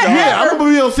Cosby show. Yeah, I'm gonna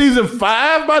be on season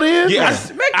 5 by the end. Yeah,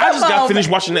 I just got finished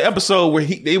watching the episode where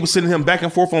they was sending him back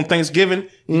and forth on Thanksgiving.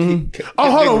 Oh,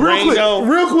 hold on,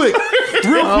 real quick.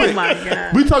 Oh my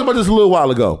God. We talked about this a little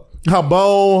while ago. How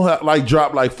Bone like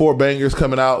dropped like 4 bangers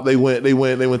coming out. They went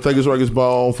Thuggers Ruggers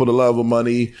Bone, For the Love of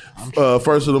Money,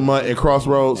 First of the Month, and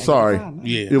Crossroads. Sorry,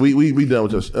 yeah, we done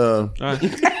with this.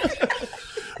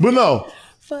 But no,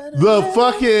 the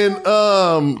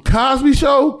fucking Cosby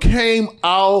Show came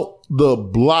out the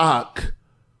block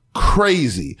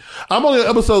crazy. I'm only on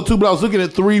episode 2, but I was looking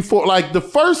at 3, 4, like the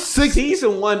first 6.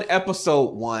 Season 1,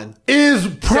 episode 1 is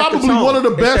probably one of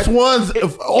the best ones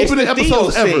opening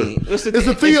episodes ever. It's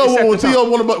the Theo one when Theo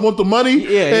want the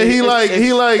money, and he like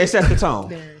it set the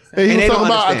tone. And he was talking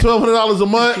about $1,200 a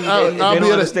month.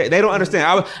 They don't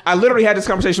understand. I literally had this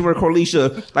conversation with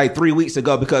Corlisha like 3 weeks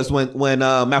ago because when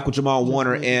Malcolm Jamal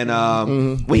Warner and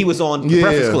when he was on the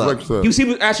Breakfast Club, he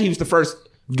was the first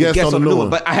guest on the new one.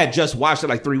 But I had just watched it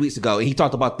like 3 weeks ago, and he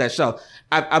talked about that show.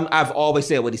 I've always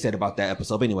said what he said about that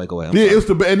episode. But anyway, go ahead.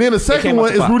 And then the second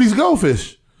one is Rudy's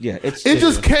Goldfish. Yeah, it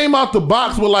just came out the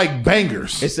box with like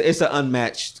bangers. It's an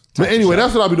unmatched. But anyway,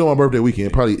 that's what I'll be doing on my birthday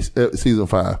weekend, probably season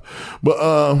 5.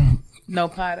 But no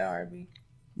pie to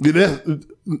RB.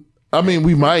 I mean,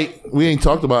 we might. We ain't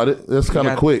talked about it. That's kind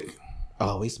of quick.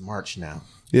 Oh, it's March now.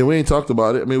 Yeah, we ain't talked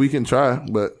about it. I mean, we can try,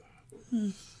 but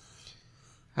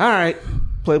all right,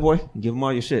 Playboy, give them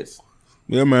all your shits.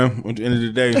 Yeah, man. At the end of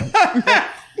the day,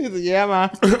 yeah, man.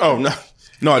 Oh no.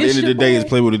 No, at the end of the day, it's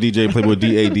Playboy the DJ, Playboy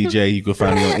DADJ. You can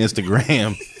find me on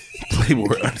Instagram,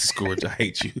 Playboy _ I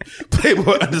hate you,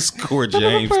 Playboy _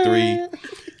 James 3.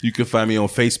 You can find me on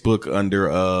Facebook under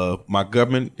my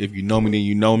government. If you know me, then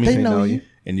you know me. They know you.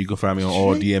 And you can find me on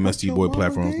all DMST Boy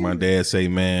platforms. My dad say,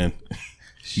 man,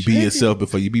 be yourself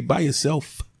before you be by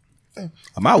yourself.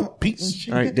 I'm out. Peace.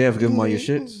 All right, Dev, give them all your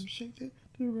shits.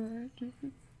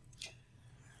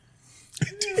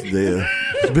 Yeah,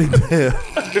 big Dev.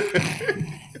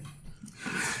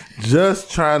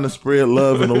 Just trying to spread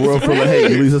love in a world full of hate.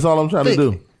 At least that's all I'm trying to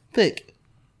do. Thick.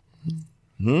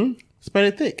 Spread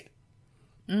it thick.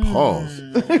 Pause.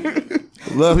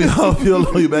 Love y'all. Feel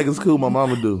love you back in school. My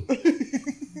mama do.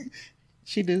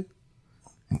 She do.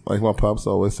 Like my pops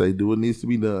always say, do what needs to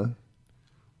be done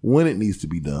when it needs to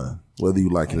be done, whether you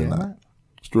like it or not.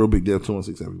 Still Big Dev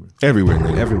 216 everywhere.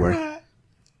 Everywhere.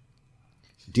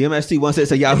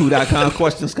 DMST1 at yahoo.com.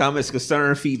 Questions, comments,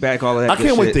 concern, feedback, all of that. I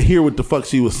can't wait to hear what the fuck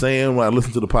she was saying when I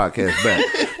listen to the podcast back.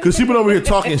 Because she been over here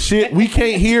talking shit. We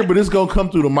can't hear, but it's going to come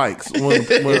through the mics.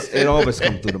 It always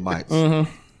comes through the mics.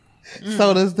 Mm-hmm.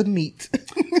 So does the meat.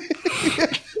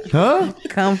 Huh?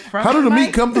 Come from How did the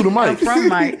meat come through the mics? From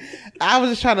Mike. I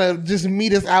was just trying to just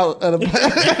meet us out of the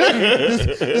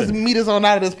just meet us on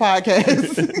out of this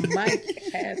podcast. Mike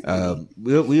has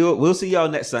we'll see y'all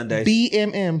next Sunday.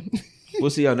 BMM. We'll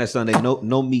see y'all next Sunday.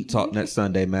 No meat talk next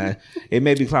Sunday, man. It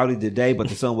may be cloudy today, but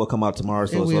the sun will come out tomorrow.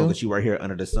 So as long as you are here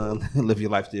under the sun, live your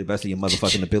life to the best of your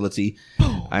motherfucking ability.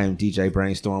 I am DJ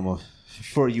Brainstormer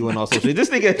for you and also this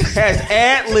nigga has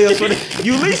ad-libs for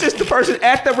Ulysses is the person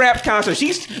at the rap concert. She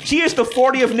is the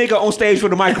 40th nigga on stage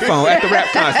with a microphone at the rap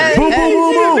concert. Boom, boom,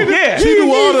 boom, boom. Yeah. She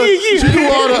do all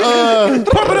the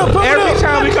pump it up. Every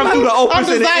time we come through the opens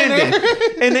and the ending.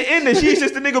 And the ending, she's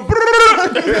just the nigga.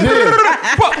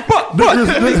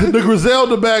 The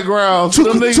Griselda background.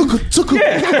 Them niggas.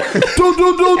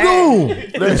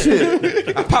 That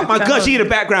shit. I pop my gun. She in the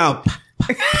background.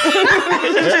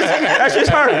 That's just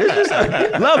her. It's just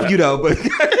her. Love you though, but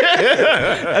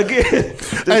again,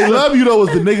 hey, love you though was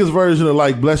the niggas version of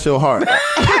like bless your heart.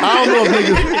 I don't know if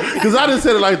niggas, because I just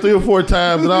said it like 3 or 4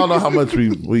 times, and I don't know how much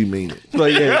we mean it.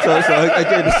 But yeah, so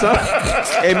again, the sun.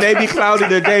 It may be cloudy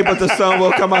today, but the sun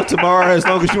will come out tomorrow. As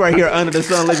long as you're right here under the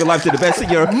sun, live your life to the best of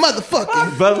your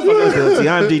motherfucking ability.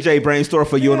 I'm DJ Brainstorm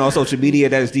for you on all social media.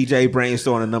 That is DJ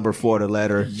Brainstorm, the number 4, the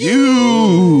letter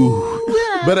U.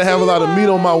 Better have a lot of meat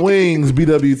on my wings,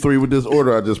 BW3, with this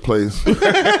order I just placed.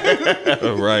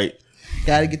 Right.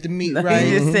 Gotta get the meat right.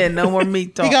 He just said no more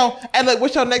meat talk. You go, and look,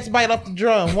 what's your next bite off the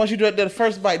drum? Once you do the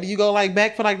first bite, do you go like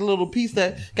back for like the little piece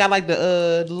that got like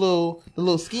the little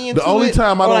skin? The only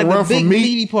time I don't run for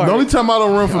meat. The only time I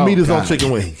don't run for meat is on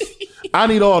chicken wings. I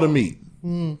need all the meat.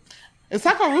 Is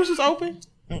Taco Roosters open?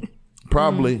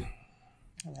 Probably.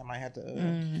 I might have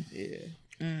to. Yeah.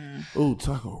 Ooh,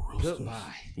 Taco Rooster.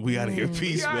 We out of here.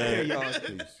 Peace,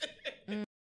 man. Peace.